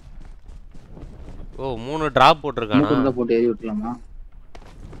ஓ 3 டிராப் போட்டுருக்கானா போட்டு ஏறி விட்டுலாமா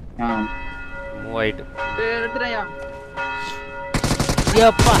மூவ் ஆயிட்டு எடுத்துறயா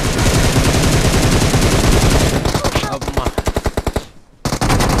அப்பா அம்மா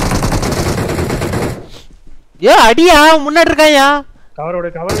ஏ அடியா முன்னாடி இருக்காயா கவரோட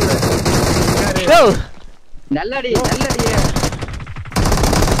நல்லடி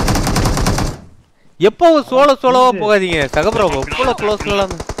எப்போ சோலோவா போகாதீங்க சகப்ரோ எப்போ க்ளோஸ்ல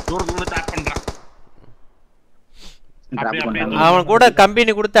தூரத்துல டாக் பண்றான் அவன் கூட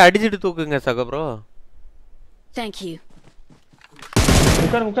கம்பெனி கொடுத்து அடிச்சிட்டு தூக்குங்க சகப்ரோ Thank you.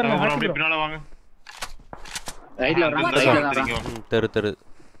 உட்காருங்க அப்படியே பின்னால வாங்க ரைட்ல வரான் தெரு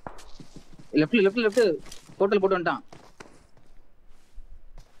லெஃப்ட் போட்டல் போட்டு வந்துட்டான்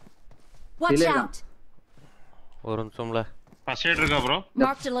Watch out. ஒரு நிமிஷம்ல ஃபர்ஸ்ட் எய்ட் இருக்கா ப்ரோ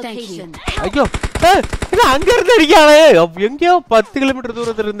Marked a location. ஐயோ இது அங்க இருந்து அடிக்காளே எங்கயோ 10 கிலோமீட்டர்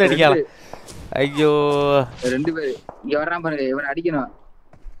தூரத்துல இருந்து அடிக்காளே ஐயோ 2 பேர் இங்க வரான் பாருங்க இவன் அடிக்கணும்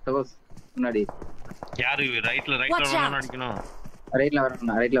சப்போஸ் முன்னாடி யாரு ரைட்ல வரணும் அடிக்கணும் ரைட்ல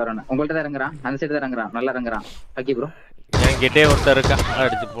வரானா உங்கள்ட்ட தான் இறங்குறான் அந்த சைடு தான் இறங்குறான் நல்லா இறங்குறான் ஓகே ப்ரோ என் கிட்டே ஒருத்தர் இருக்கா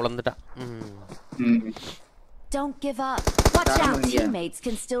அடிச்சு பொளந்துட்டான் Don't give up. Watch out. Teammates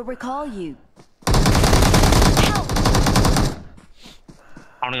can still recall you.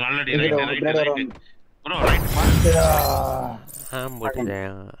 அவனுக்கு நல்ல டி ரைட் ப்ரோ ரைட்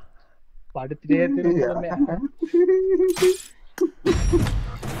போட்டுட்டேன் படுத்துட்டே திரும்புறமே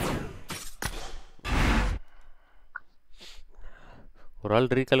ஒரு ஆள்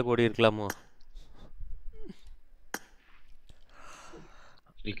ரீகால் ஓடி இருக்கலாமோ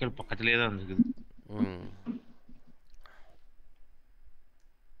ரீகால் பக்கத்துலயே தான் இருக்குது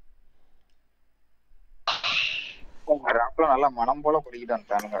ராப்ல நல்லா மனம் போல குடிக்கிட்டான்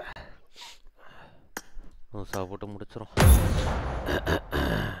தானுங்க சாப்பிட்டு முடிச்சிரும்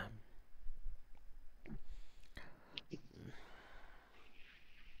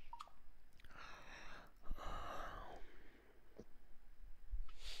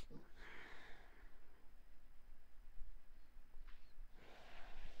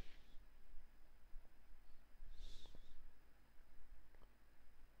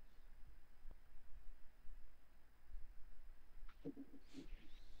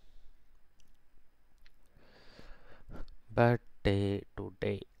bad day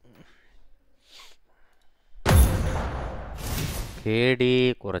today கேடி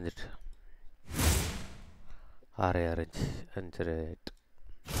குறைஞ்சிட்டு 6 ரேட்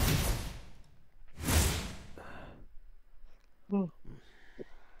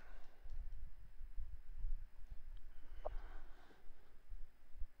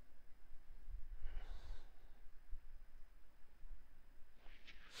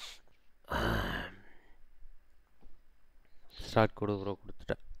ஸ்டார்ட் கொடு ப்ரோ.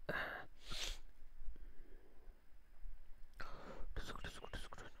 கொடுத்துட்டேன்.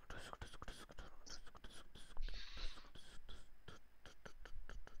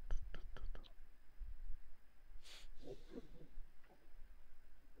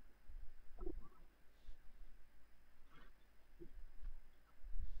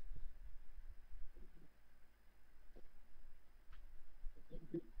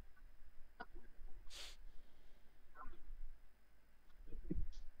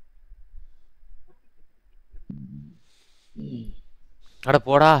 அட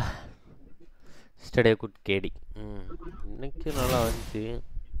போடா. ஸ்டடே குட் கேடி. இன்னைக்கு நல்லா வந்துச்சு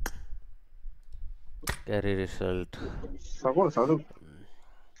கேரி ரிசல்ட். 3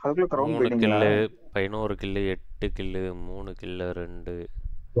 கில்லு 11 கில்லு 8 கில்லு 3 கில்லு 2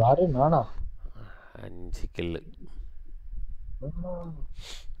 யாரு நானா 5 கில்லு.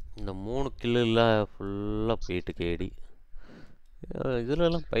 இந்த 3 கில்லுல ஃபுல்லா போயிட்டு கேடி. இதுல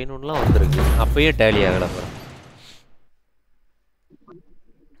எல்லாம் 11லாம் வந்திருக்கு. அப்பயே டேலி ஆகல.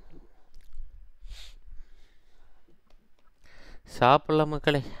 சாப்பிடலாம்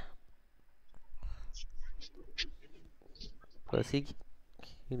மக்களே. பசிக்கு.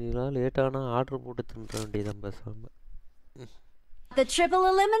 இதெல்லாம் லேட்டானா ஆர்டர் போட்டு தின்ற வேண்டியதான் பேசாம. The triple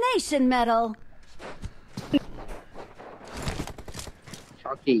elimination medal.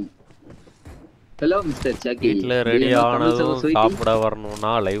 Shocking. Hello mister சாக்கி. வீட்ல ரெடி ஆனதும் சாப்பிட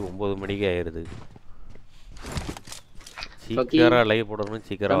வரணும்னா லைவ் 9 மணிக்கு ஆயிருது. சீக்கிரம் லைவ் போடணும்.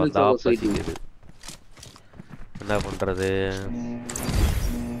 சீக்கிரம் வந்தா பசிக்குது. என்ன பண்றது?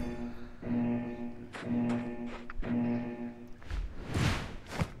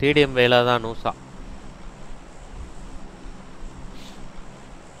 டிடிஎம் வேலா தான் நூசா.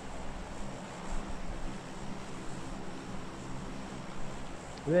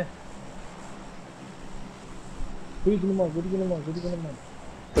 குடிக்கணுமா?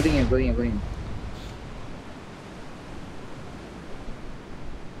 குடிங்க.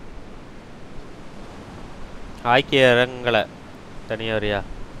 ஆக்கிய ரங்களை தனியாரியா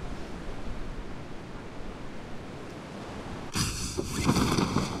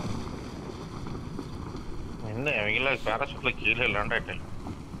என்ன அவங்கள பேராசூட்ல கீழே இல்லாண்டாயிட்டேன்.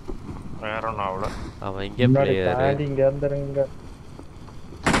 வேற ஒன்றும் ஆகல. அவன் இங்கே பிளேயர். இங்க வந்துருங்க.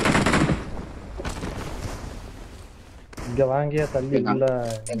 இங்க வாங்கியா தள்ளி உள்ள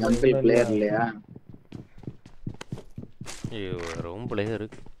பிளேயர் இல்லையா? ஐயோ ரொம்ப பிளேயர்.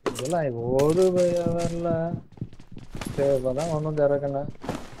 இதெல்லாம் ஒரு வரல. இப்பதான் ஒன்றும் திறக்கல.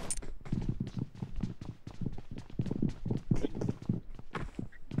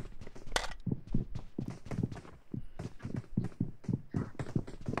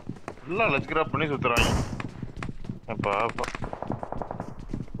 எல்லாம் லட்சக்கரா பண்ணி சுத்துறாங்க. அப்பா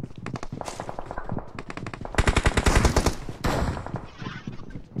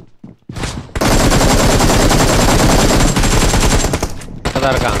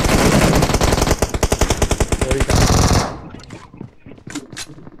தான் இருக்கான்.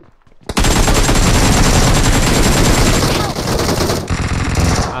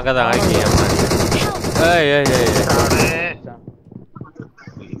 அங்கதான் ஆக்கிய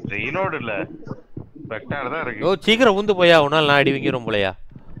ரீலோட் இல்ல வெக்டார் தான் இருக்கு. ஓ சீக்கிரம் ஊந்து போயா. உன்னால நான் அடி வைக்கிறோம் போலையா.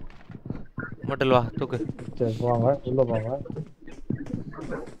 மட்டும் வா தூக்கு. சரி போங்க உள்ள போங்க.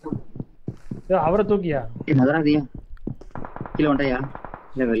 அவரை தூக்கியா? நகராதியா கீழ வந்தயா?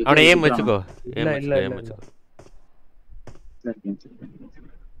 அவனை ஏம் வச்சுக்கோ. ஏம் வச்சுக்கோ.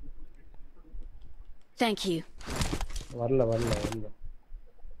 Thank you. வரல.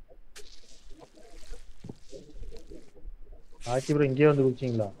 ஆச்சி ப்ரோ இங்கே வந்து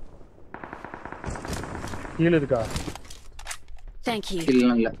குடிச்சீங்களா? கீழ இருக்கா? Thank you.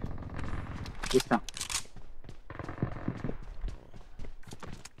 இல்ல. இஸ்தான்.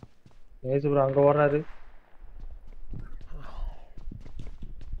 ஏசு ப்ரோ அங்க ஓடுறாரு.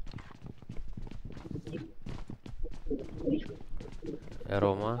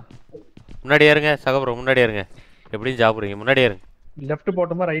 ஏரோமா முன்னாடி ஏறுங்க. சகப்ரோ முன்னாடி ஏறுங்க. எப்படி சாப்பிடுறீங்க? முன்னாடி ஏறுங்க. லெஃப்ட்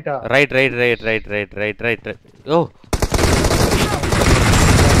போட்டுமா ரைட்டா? ரைட். ஓ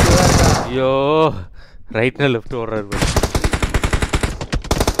ஐயோ ரைட்ல லெஃப்ட் ஓடுறாரு.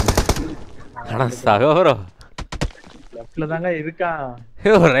 ஆனா சகப்ரோ லெஃப்ட்ல தாங்க இருக்கான்.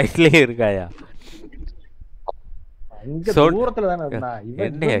 ஐயோ ரைட்லயே இருக்காயா? அங்க தூரத்துல தான இருந்தா.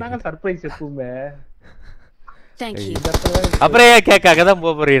 இவன் தாங்க சர்ப்ரைஸ் எப்பவுமே. Thank you. அப்புறம் ஏன் கேக்க அங்கதான்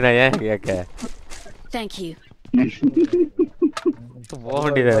போக போறீங்க? ஏன் கேக்க? Thank you. போக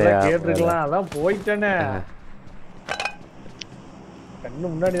வேண்டியதா? கேட்டிருக்கலாம். அதான் போயிட்டேனே. கண்ணு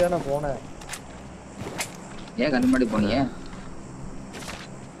முன்னாடி தானே போனேன். ஏன் கண்ணு முன்னாடி போனீங்க?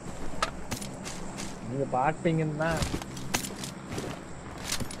 நீங்க பாப்பீங்கன்னா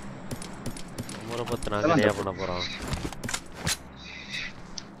ஊரை பத்தி நாங்க என்ன பண்ண போறோம்?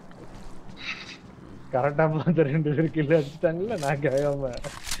 கரெக்டா பார்த்து 2 பேர் கில் அடிச்சிட்டாங்கல்ல. நான் கேட்காம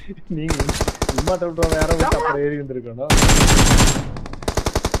நீங்க சும்மா விட்டு வேற விட்டு அப்புறம் ஏறி வந்திருக்கணும்.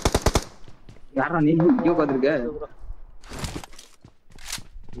 யாரா நீ இங்க பாத்துருக்க?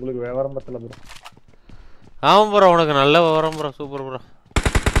 உங்களுக்கு விவரம் பத்தல ப்ரோ. ஆமா ப்ரோ, உனக்கு நல்ல விவரம் ப்ரோ. Super bro.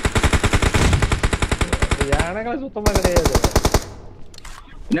 எனக்கெல்லாம் சுத்தமா கிடையாது.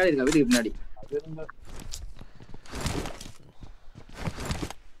 பின்னாடி இருக்கா, வீட்டுக்கு பின்னாடி.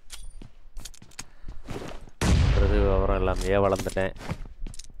 விவரம் எல்லாமே வளர்ந்துட்டேன்.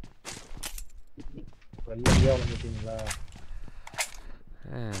 வெள்ளையா வளர்ந்துட்டீங்களா?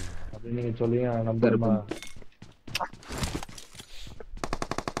 அப்படி நீங்க சொல்லுங்க. நம்பருமா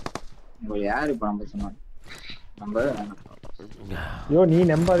யாரு இப்ப நம்ம சொன்னா நம்ம? ஐயோ நீ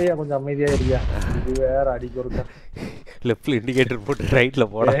நம்பாதையா, கொஞ்சம் அமைதியா இருக்கியா? இது வேற அடிக்க ஒருக்கா லெஃப்ட்ல இண்டிகேட்டர் போட்டு ரைட்ல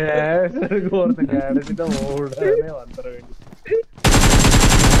போட ஒருத்தங்க அடிச்சுட்டா ஓடவே வந்துட வேண்டிய.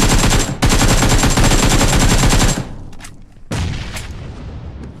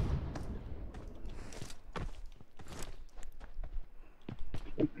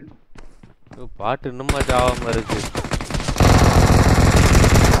 பாட்டு இன்னுமா ஜாவாம இருக்கு.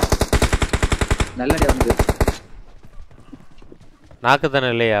 நல்லடியா வந்து நாக்கு தானே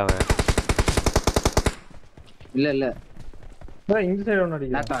இல்லையா அவன்? இல்ல இல்ல இந்த சைடு ஒன்னு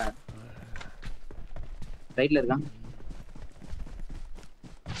அடிக்க. நாக்கா ரைட்ல இருக்கான்.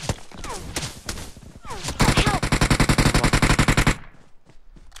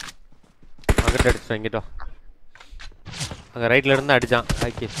 அங்கிட்ட அடிச்சிட்டோம். இங்கிட்டோம் அங்க ரைட்ல இருந்து அடிச்சான்.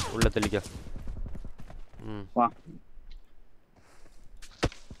 ஓகே உள்ள தெளிக்க. வா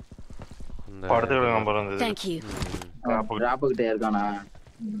படுத்துக்கிட்டு நம்பர் வந்தது. Thank you. டிராப் கிட்ட இருக்கானா?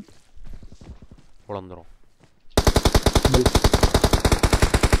 புலந்துரும்.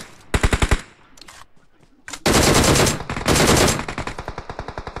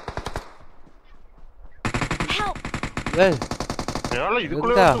 ஏய் ஏல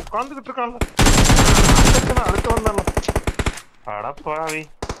இதுக்குள்ள உட்கார்ந்துட்டு இருக்கான்ல. அடுத்து வந்தானே. அடப்பாவி.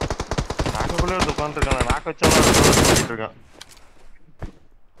 நாக்குக்குள்ள உட்கார்ந்துட்டு இருக்கானே. நாக்கு வச்சாலும் பண்ணிட்டு இருக்கான்.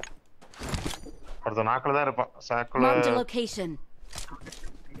 அடுத்த நாக்குல தான் இருப்பான். சாக்குல location.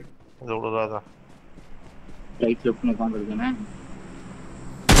 இது உள்ளதாதா. ரைட் லெஃப்ட்ல உட்கார்ந்திருக்கானே.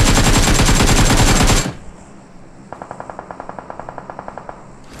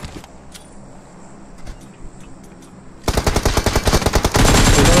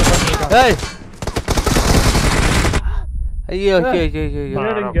 ஏய் ஐயோ ஐயோ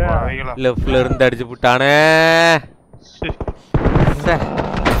ஐயோ லெஃப்ட்ல இருந்து அடிச்சு புட்டானே.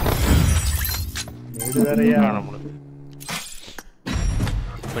 இது வேறயா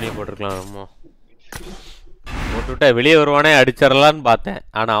பண்ணி போட்டுருக்கலாம். நம்ம போட்டுவிட்டா வெளியே வருவானே அடிச்சிடலான்னு பார்த்தேன்.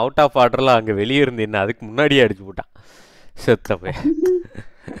 ஆனால் அவுட் ஆஃப் ஆர்டரில் அங்கே வெளியே இருந்து என்ன அதுக்கு முன்னாடியே அடிச்சு போட்டான். செத்த போய்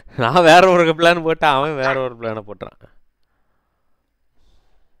நான் வேற ஒரு பிளான் போட்டேன், அவன் வேற ஒரு பிளானை போட்டான்.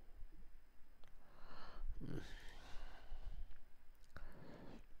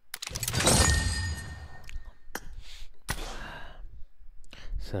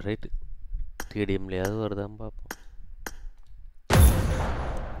 சரி ரைட்டு டிடிஎம்லையாவது வருதான்னு பார்ப்போம்.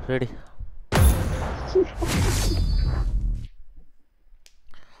 ரெடி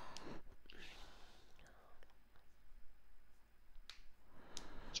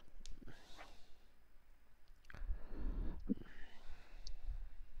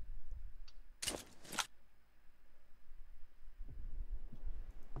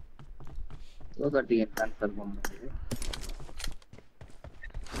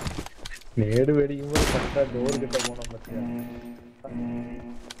நேடு வெடிக்கும் போது கரெக்டா டோர் கிட்ட போனோம் பத்தியா?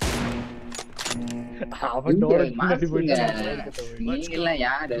 அவன் டோர் முன்னாடி போயிட்டு நீங்க எல்லாம்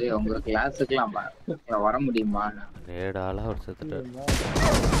யாரு? உங்க கிளாஸுக்குலாம் வர முடியுமா? நேடால ஒரு செத்துட்டாரு.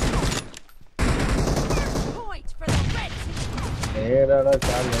 நேடாடா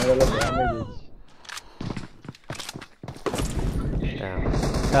சார், நேடால டேமேஜ்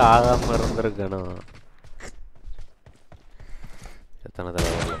ஆகாம இருந்திருக்கணும். எத்தனை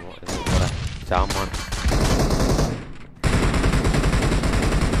தடவை வரலாமோ இது சாமான்.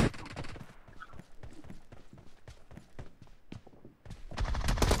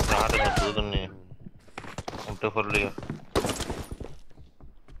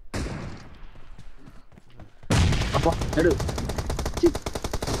 அப்பா எடு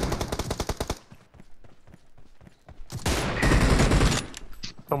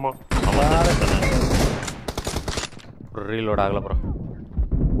ஒரு ரீலோட் ஆகல ப்ரோ.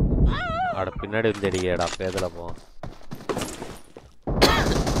 அட பின்னாடி வந்து அடிக்கடா பேதல போ.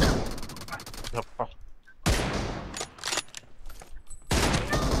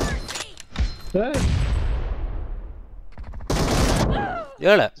 ஏழை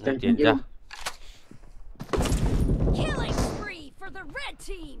 105. Killing spree for the red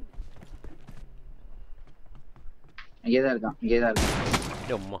team. இங்கேதான் இருக்கான்.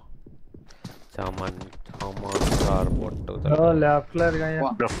 அம்மா சாமான் கார் போட்டு லெஃப்ட்ல இருக்காங்க.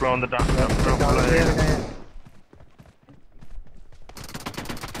 லெஃப்ட்ல வந்துட்டான்.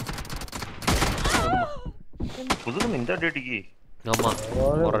 புதுக்கு இந்த டேட்டிக்கு. ஆமா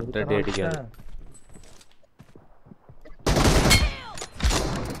ஒரு டேட்டிக்கு.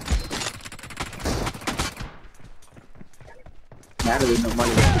 யாரு இந்த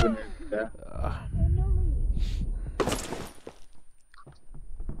மாதிரி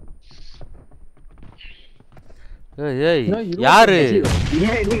ஏய் யாரு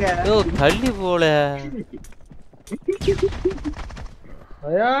தள்ளி போல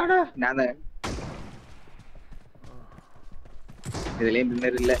இதுல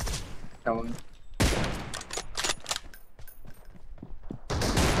இல்ல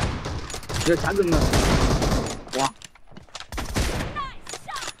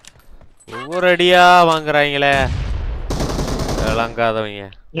ஒவ்வொரு அடியா வாங்குறாங்களே விளங்காதவங்க.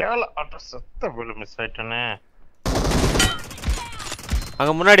 மிஸ் ஆயிட்டனே.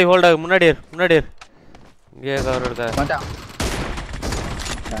 அங்க முன்னாடி ஹோல்ட் ஆகு. முன்னாடி இங்கே கவர் எடுக்க.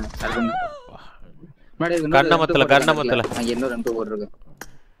 கண்ணமத்துல அங்க இன்னொரு ரெண்டு போட்டுருக்கு.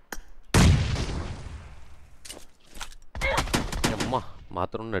 அம்மா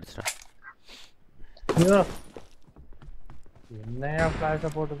மாத்திரம்னு அடிச்சிட்டேன். என்னையா ஃபிளாஷ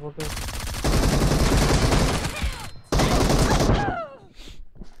போட்டு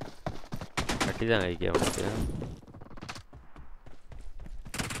கட்டிதான் கைக்கு அவனுக்கு.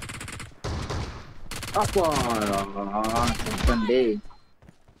 அப்பா பண்டே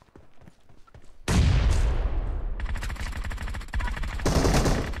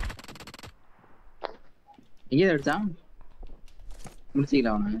இங்கே அடிச்சான்.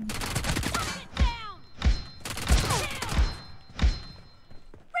 முடிச்சிக்கலாம் அவனை.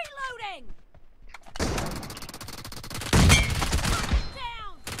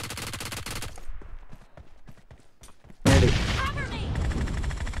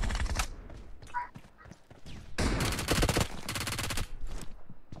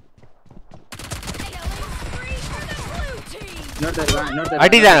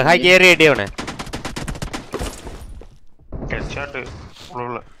 அடிதான் ஹாக்கி ஏறி அடி அவனை. ஹெட்ஷாட்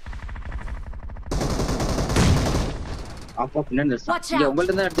உள்ள. அப்பா பின்னாடி இங்க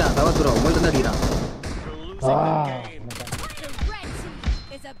உங்கள்ட்ட தான் அடிச்சான். தவத்துறோம் உங்கள்ட்ட தான் அடிக்கிறான்.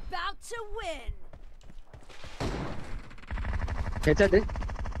 ஹெட்ஷாட்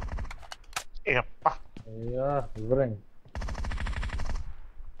எப்பா ஐயா இவரங்க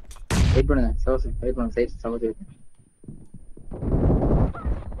வெயிட் பண்ணுங்க. வெயிட் பண்ணுங்க. சைஸ் சவுஸ்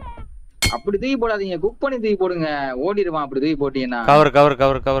அப்படி தூக்கி போடாதீங்க. குக் பண்ணி தூக்கி போடுங்க. ஓடிடுவான் அப்படி தூக்கி போட்டீங்கன்னா. கவர்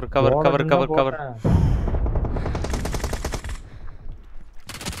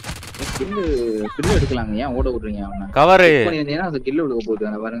கில்லு எடுக்கலாங்க. ஏன் ஓட விடுறீங்க அவனை? கவர் பண்ணிருந்தீங்கன்னா அது கில்லு எடுக்க போகுது.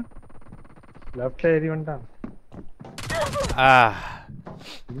 பாருங்க லெஃப்ட்ல ஏறி வந்துட்டான்.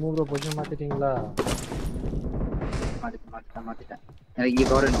 இன்னொரு பொசிஷன் மாத்திட்டீங்களா? மாத்திட்டேன். எனக்கு இங்க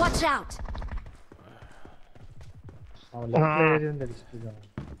கவர் வேணும். Watch out. அவன் லெஃப்ட்ல ஏறி வந்து அடிச்சிட்டு இருக்கான்.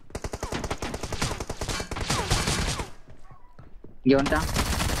 இங்க வந்துட்டான்.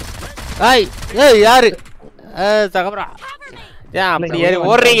 ஏய் யாரு தகப்ரா ஏன் அப்படி ஏறி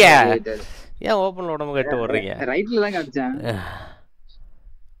ஓடுறீங்க? ஏன் ஓபன்ல உடம்பு கட்டு ஓடுறீங்க? ரைட்ல தான் அடிச்சான்.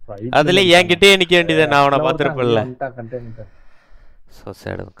 அதுல என்கிட்டே நிக்க வேண்டியது. நான் அவனை பார்த்திருப்பேன்ல. சோ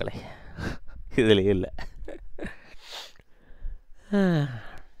சேடு மக்களே. இதுல இல்ல.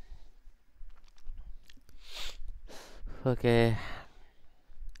 Okay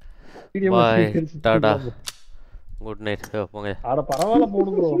bye Tata good night. போங்க. அட பரவாயில்லை போடு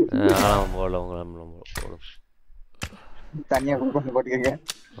ப்ரோ. போல உங்களை போடும். தனியா போட்டுக்கங்க.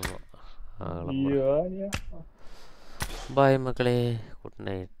 பாய் மக்களே. Good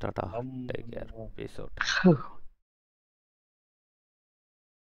night Tata. Take care. Peace out.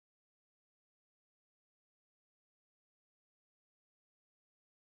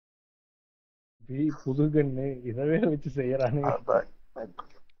 புது கண்ணு இதவே வச்சு செய்யறானு.